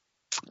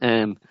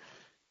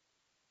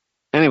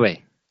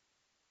 Anyway,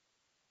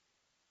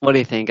 what do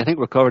you think? I think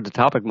we covered the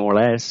topic more or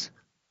less.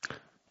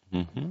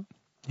 Mm-hmm.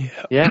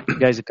 Yeah. Yeah. You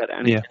guys have got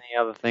any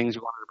other things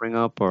you wanted to bring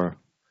up, or?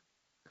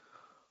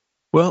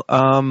 Well,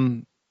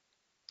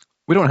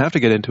 we don't have to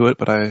get into it,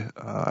 but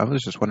I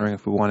was just wondering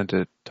if we wanted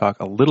to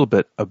talk a little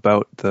bit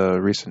about the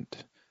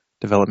recent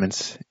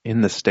developments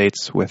in the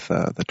States with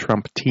the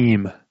Trump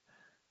team.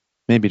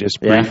 Maybe just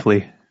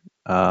briefly.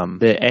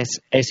 The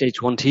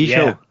SH1T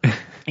show.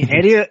 In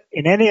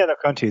any other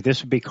country,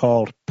 this would be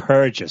called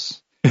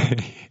purges.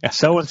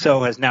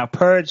 So-and-so has now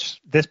purged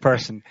this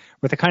person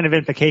with the kind of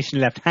implication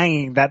left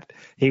hanging that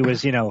he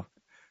was,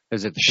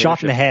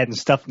 shot in the head and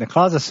stuffed in the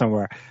closet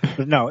somewhere.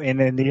 But no, in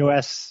the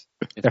US,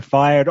 they're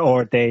fired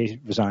or they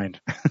resigned.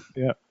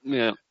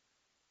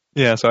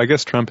 Yeah, so I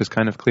guess Trump is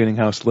kind of cleaning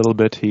house a little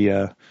bit.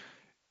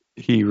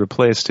 He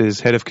replaced his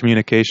head of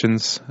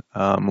communications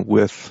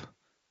with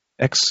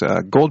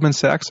ex-Goldman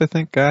Sachs, I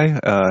think, guy,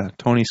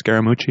 Tony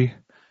Scaramucci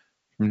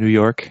from New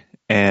York.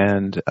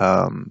 And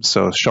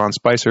so Sean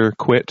Spicer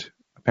quit,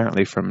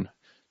 apparently from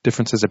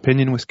differences of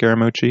opinion with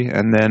Scaramucci.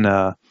 And then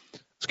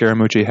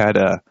Scaramucci had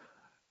a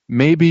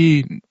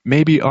maybe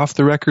off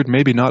the record,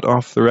 maybe not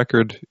off the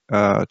record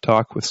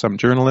talk with some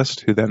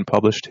journalist who then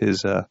published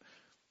his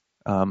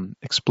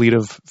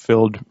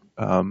expletive-filled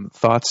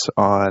thoughts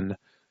on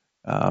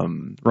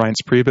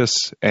Reince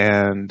Priebus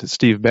and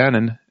Steve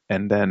Bannon.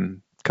 And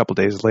then a couple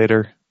days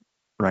later,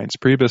 Reince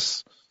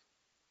Priebus,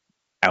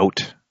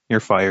 out, you're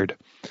fired.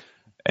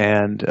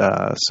 And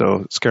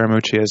so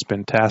Scaramucci has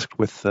been tasked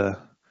with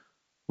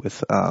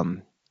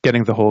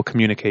getting the whole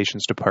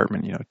communications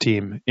department,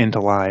 team into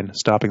line,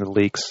 stopping the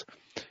leaks.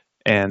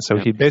 And so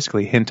he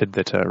basically hinted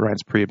that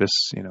Reince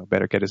Priebus,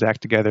 better get his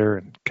act together,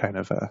 and kind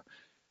of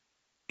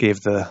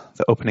gave the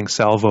opening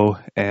salvo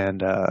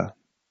and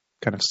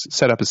kind of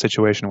set up a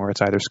situation where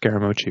it's either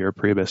Scaramucci or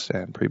Priebus,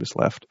 and Priebus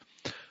left.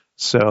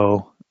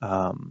 So,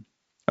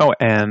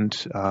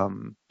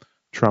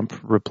 Trump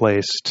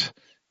replaced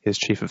his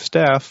chief of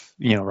staff,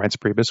 Reince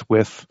Priebus,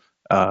 with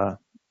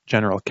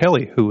General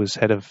Kelly, who was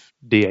head of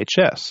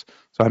DHS.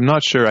 So I'm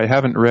not sure. I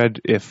haven't read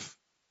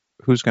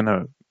who's going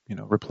to,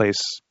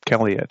 replace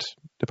Kelly at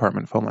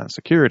Department of Homeland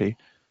Security.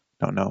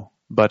 Don't know.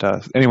 But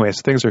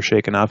anyways, things are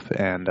shaken up,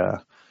 and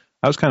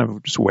I was kind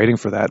of just waiting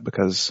for that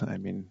because,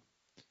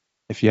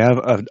 if you have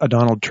a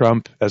Donald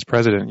Trump as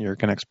president, you're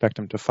going to expect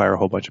him to fire a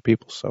whole bunch of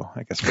people. So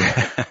I guess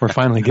we're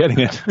finally getting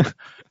it.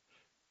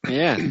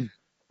 Yeah.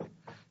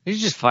 You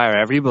just fire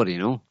everybody,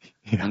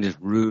 and just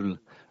rule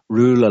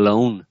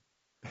alone.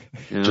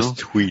 You know? Just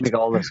tweet. Make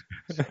all this.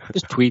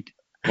 Just tweet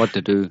what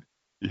to do.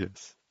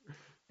 Yes.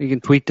 You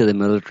can tweet to the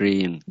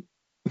military and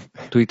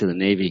tweet to the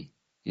Navy.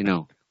 You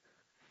know,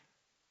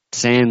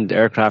 send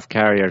aircraft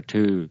carrier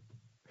to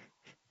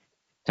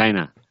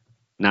China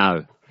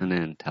now, and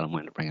then tell them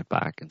when to bring it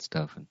back and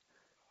stuff. And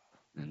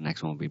the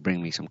next one will be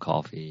bring me some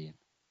coffee.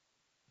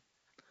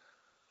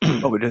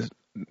 Oh,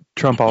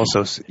 Trump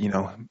also,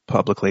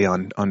 publicly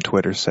on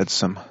Twitter had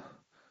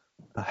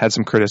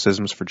some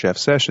criticisms for Jeff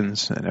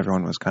Sessions, and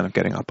everyone was kind of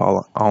getting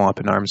all up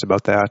in arms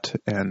about that.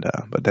 And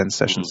but then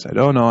Sessions said,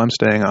 "Oh no, I'm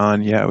staying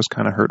on. Yeah, it was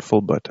kind of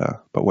hurtful, but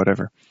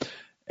whatever."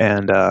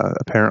 And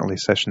apparently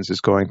Sessions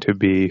is going to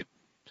be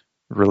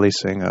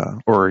releasing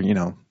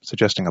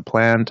suggesting a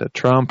plan to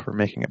Trump or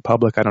making it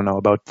public. I don't know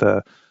about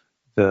the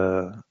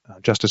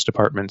Justice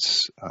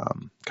Department's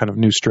kind of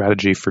new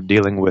strategy for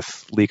dealing with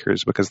leakers,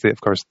 because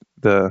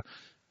the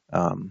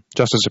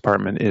Justice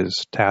Department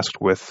is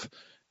tasked with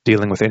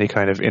dealing with any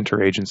kind of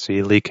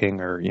interagency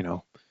leaking or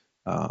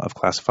of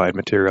classified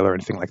material or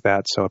anything like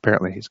that. So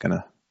apparently he's going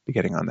to be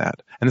getting on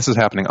that. And this is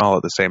happening all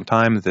at the same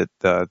time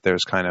that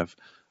there's kind of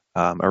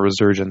a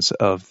resurgence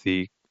of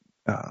the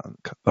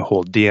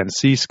whole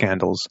DNC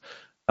scandals.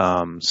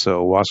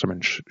 So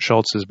Wasserman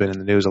Schultz has been in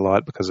the news a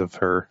lot because of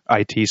her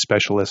IT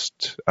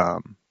specialist,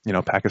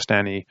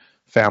 Pakistani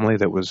family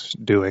that was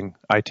doing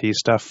IT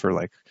stuff for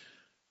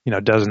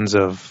dozens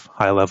of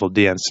high-level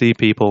DNC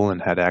people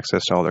and had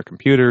access to all their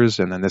computers.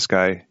 And then this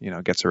guy,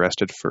 gets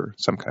arrested for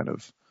some kind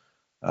of,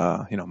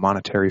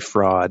 monetary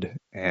fraud.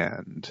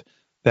 And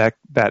that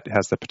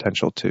has the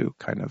potential to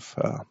kind of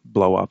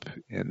blow up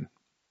in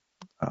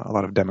a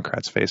lot of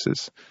Democrats'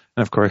 faces.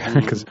 And of course,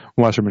 because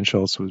Wasserman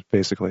Schultz was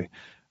basically,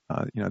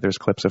 there's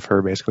clips of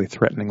her basically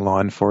threatening law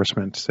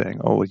enforcement,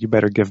 saying, "Oh, well, you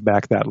better give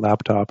back that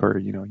laptop, or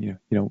you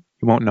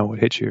won't know what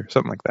hit you," or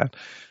something like that.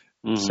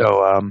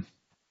 So,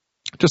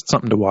 just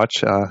something to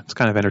watch. It's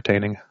kind of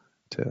entertaining.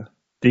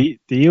 The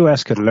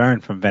U.S. could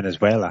learn from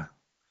Venezuela.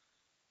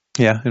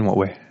 Yeah, in what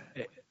way?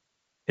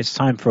 It's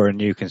time for a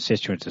new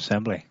constituent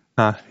assembly.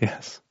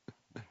 Yes.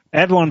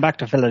 Everyone back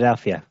to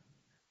Philadelphia.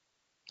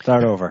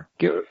 Start over.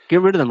 Get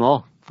rid of them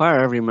all. Fire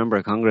every member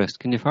of Congress.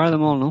 Can you fire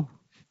them all? No.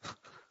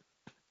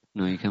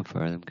 No, you can't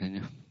fire them, can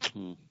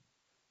you?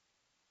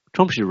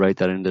 Trump should write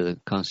that into the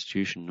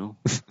Constitution, no?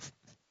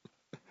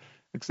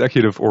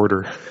 Executive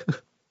order.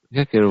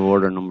 Executive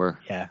order number.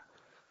 Yeah.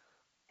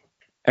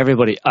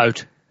 Everybody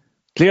out.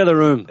 Clear the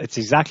room. It's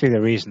exactly the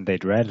reason they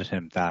dreaded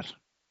him that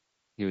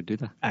He would do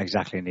that.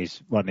 exactly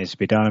what needs to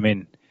be done. I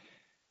mean,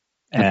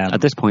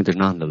 at this point, there's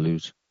nothing to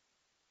lose.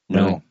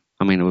 No. Really.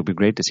 I mean, it would be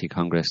great to see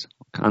Congress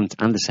and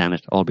the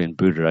Senate all being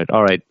booted out.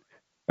 All right,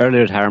 early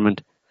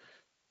retirement,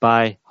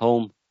 bye,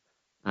 home,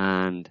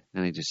 and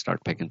then they just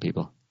start picking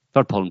people.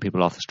 Start pulling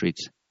people off the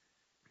streets.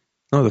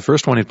 No, the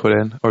first one he'd put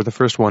in, or the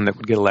first one that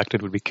would get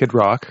elected would be Kid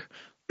Rock.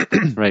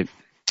 Right.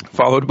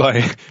 Followed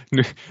by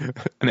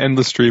an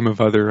endless stream of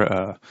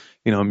other,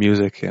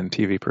 music and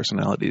TV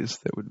personalities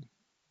that would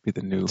be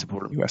the new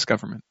U.S.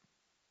 government.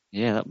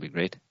 Yeah, that would be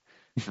great.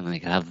 And then they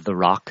could have The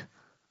Rock.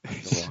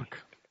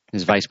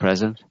 His vice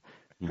president.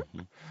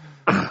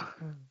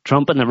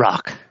 Trump and The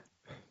Rock.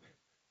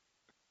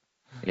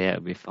 Yeah, it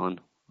would be fun.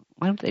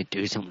 Why don't they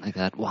do something like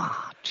that? Wow,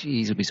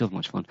 jeez, it would be so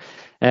much fun.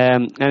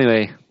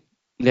 Anyway,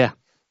 yeah.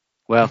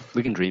 Well,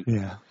 we can dream.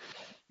 Yeah.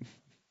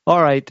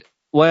 All right.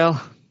 Well,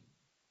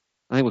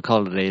 I think we'll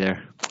call it a day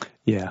there.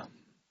 Yeah.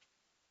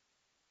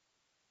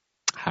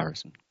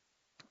 Harrison.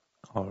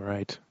 All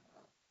right.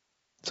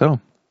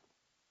 So,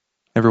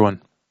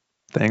 everyone,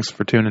 thanks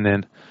for tuning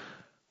in.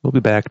 We'll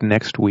be back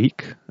next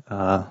week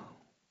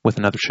with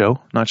another show.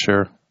 Not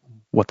sure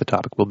what the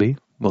topic will be.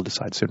 We'll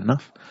decide soon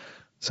enough.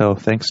 So,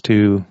 thanks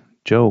to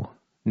Joe,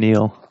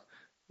 Neil,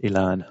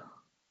 Ilan.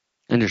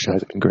 And You yourself.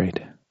 guys have been great.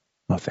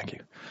 Oh, thank you.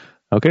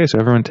 Okay, so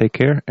everyone take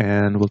care,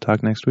 and we'll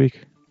talk next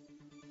week.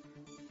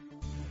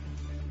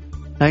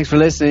 Thanks for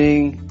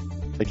listening.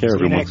 Take care, See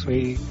you everyone. next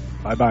week.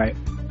 Bye-bye.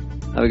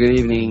 Have a good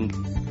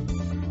evening.